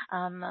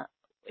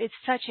 It's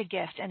such a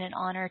gift and an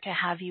honor to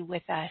have you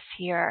with us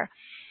here.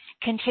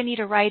 continue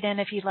to write in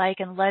if you like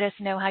and let us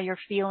know how you're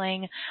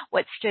feeling,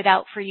 what stood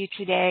out for you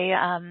today.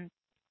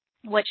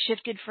 What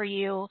shifted for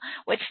you,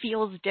 what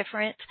feels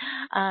different,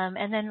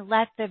 and then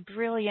let the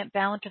brilliant,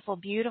 bountiful,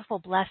 beautiful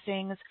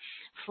blessings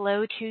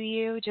flow to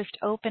you. Just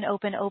open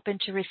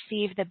to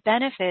receive the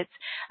benefits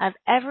of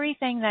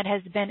everything that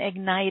has been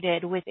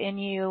ignited within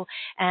you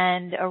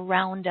and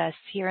around us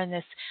here in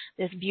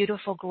this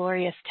beautiful,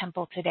 glorious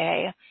temple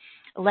today.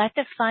 Let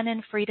the fun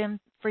and freedom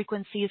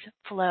frequencies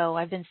flow.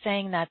 I've been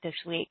saying that this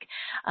week.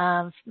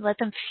 Let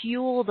them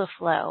fuel the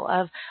flow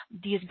of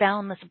these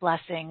boundless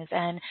blessings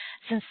and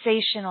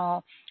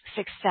sensational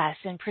success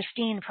and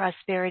pristine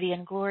prosperity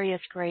and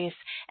glorious grace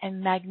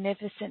and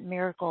magnificent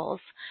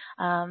miracles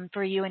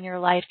for you in your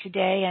life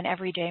today and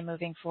every day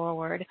moving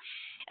forward.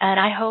 And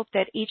I hope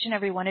that each and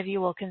every one of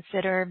you will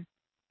consider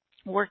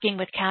working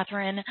with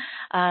Catherine,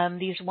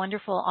 these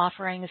wonderful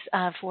offerings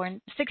for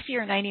a 60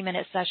 or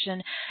 90-minute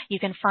session. You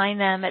can find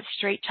them at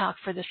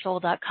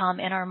straighttalkforthesoul.com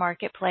in our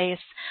marketplace.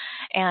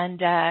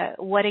 And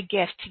what a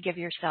gift to give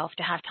yourself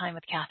to have time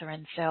with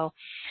Catherine. So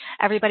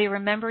everybody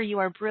remember, you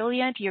are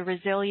brilliant, you're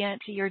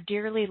resilient, you're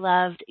dearly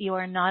loved, you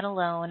are not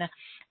alone.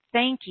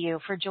 Thank you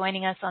for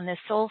joining us on this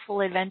soulful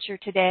adventure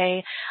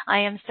today. I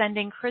am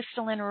sending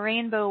crystalline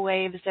rainbow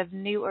waves of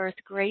new earth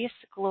grace,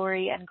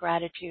 glory, and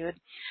gratitude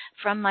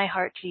from my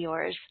heart to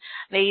yours.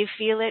 May you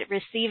feel it,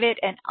 receive it,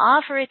 and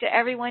offer it to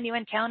everyone you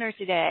encounter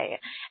today.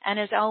 And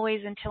as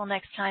always, until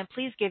next time,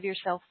 please give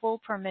yourself full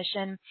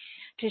permission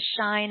to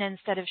shine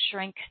instead of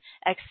shrink,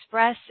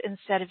 express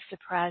instead of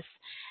suppress,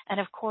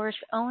 and of course,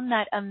 own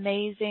that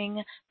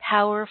amazing,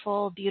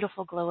 powerful,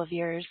 beautiful glow of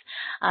yours.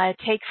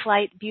 Take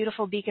flight,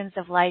 beautiful beacons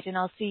of light, and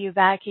I'll see you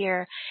back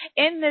here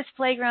in this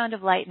playground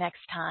of light next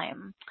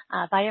time.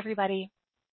 Bye, everybody.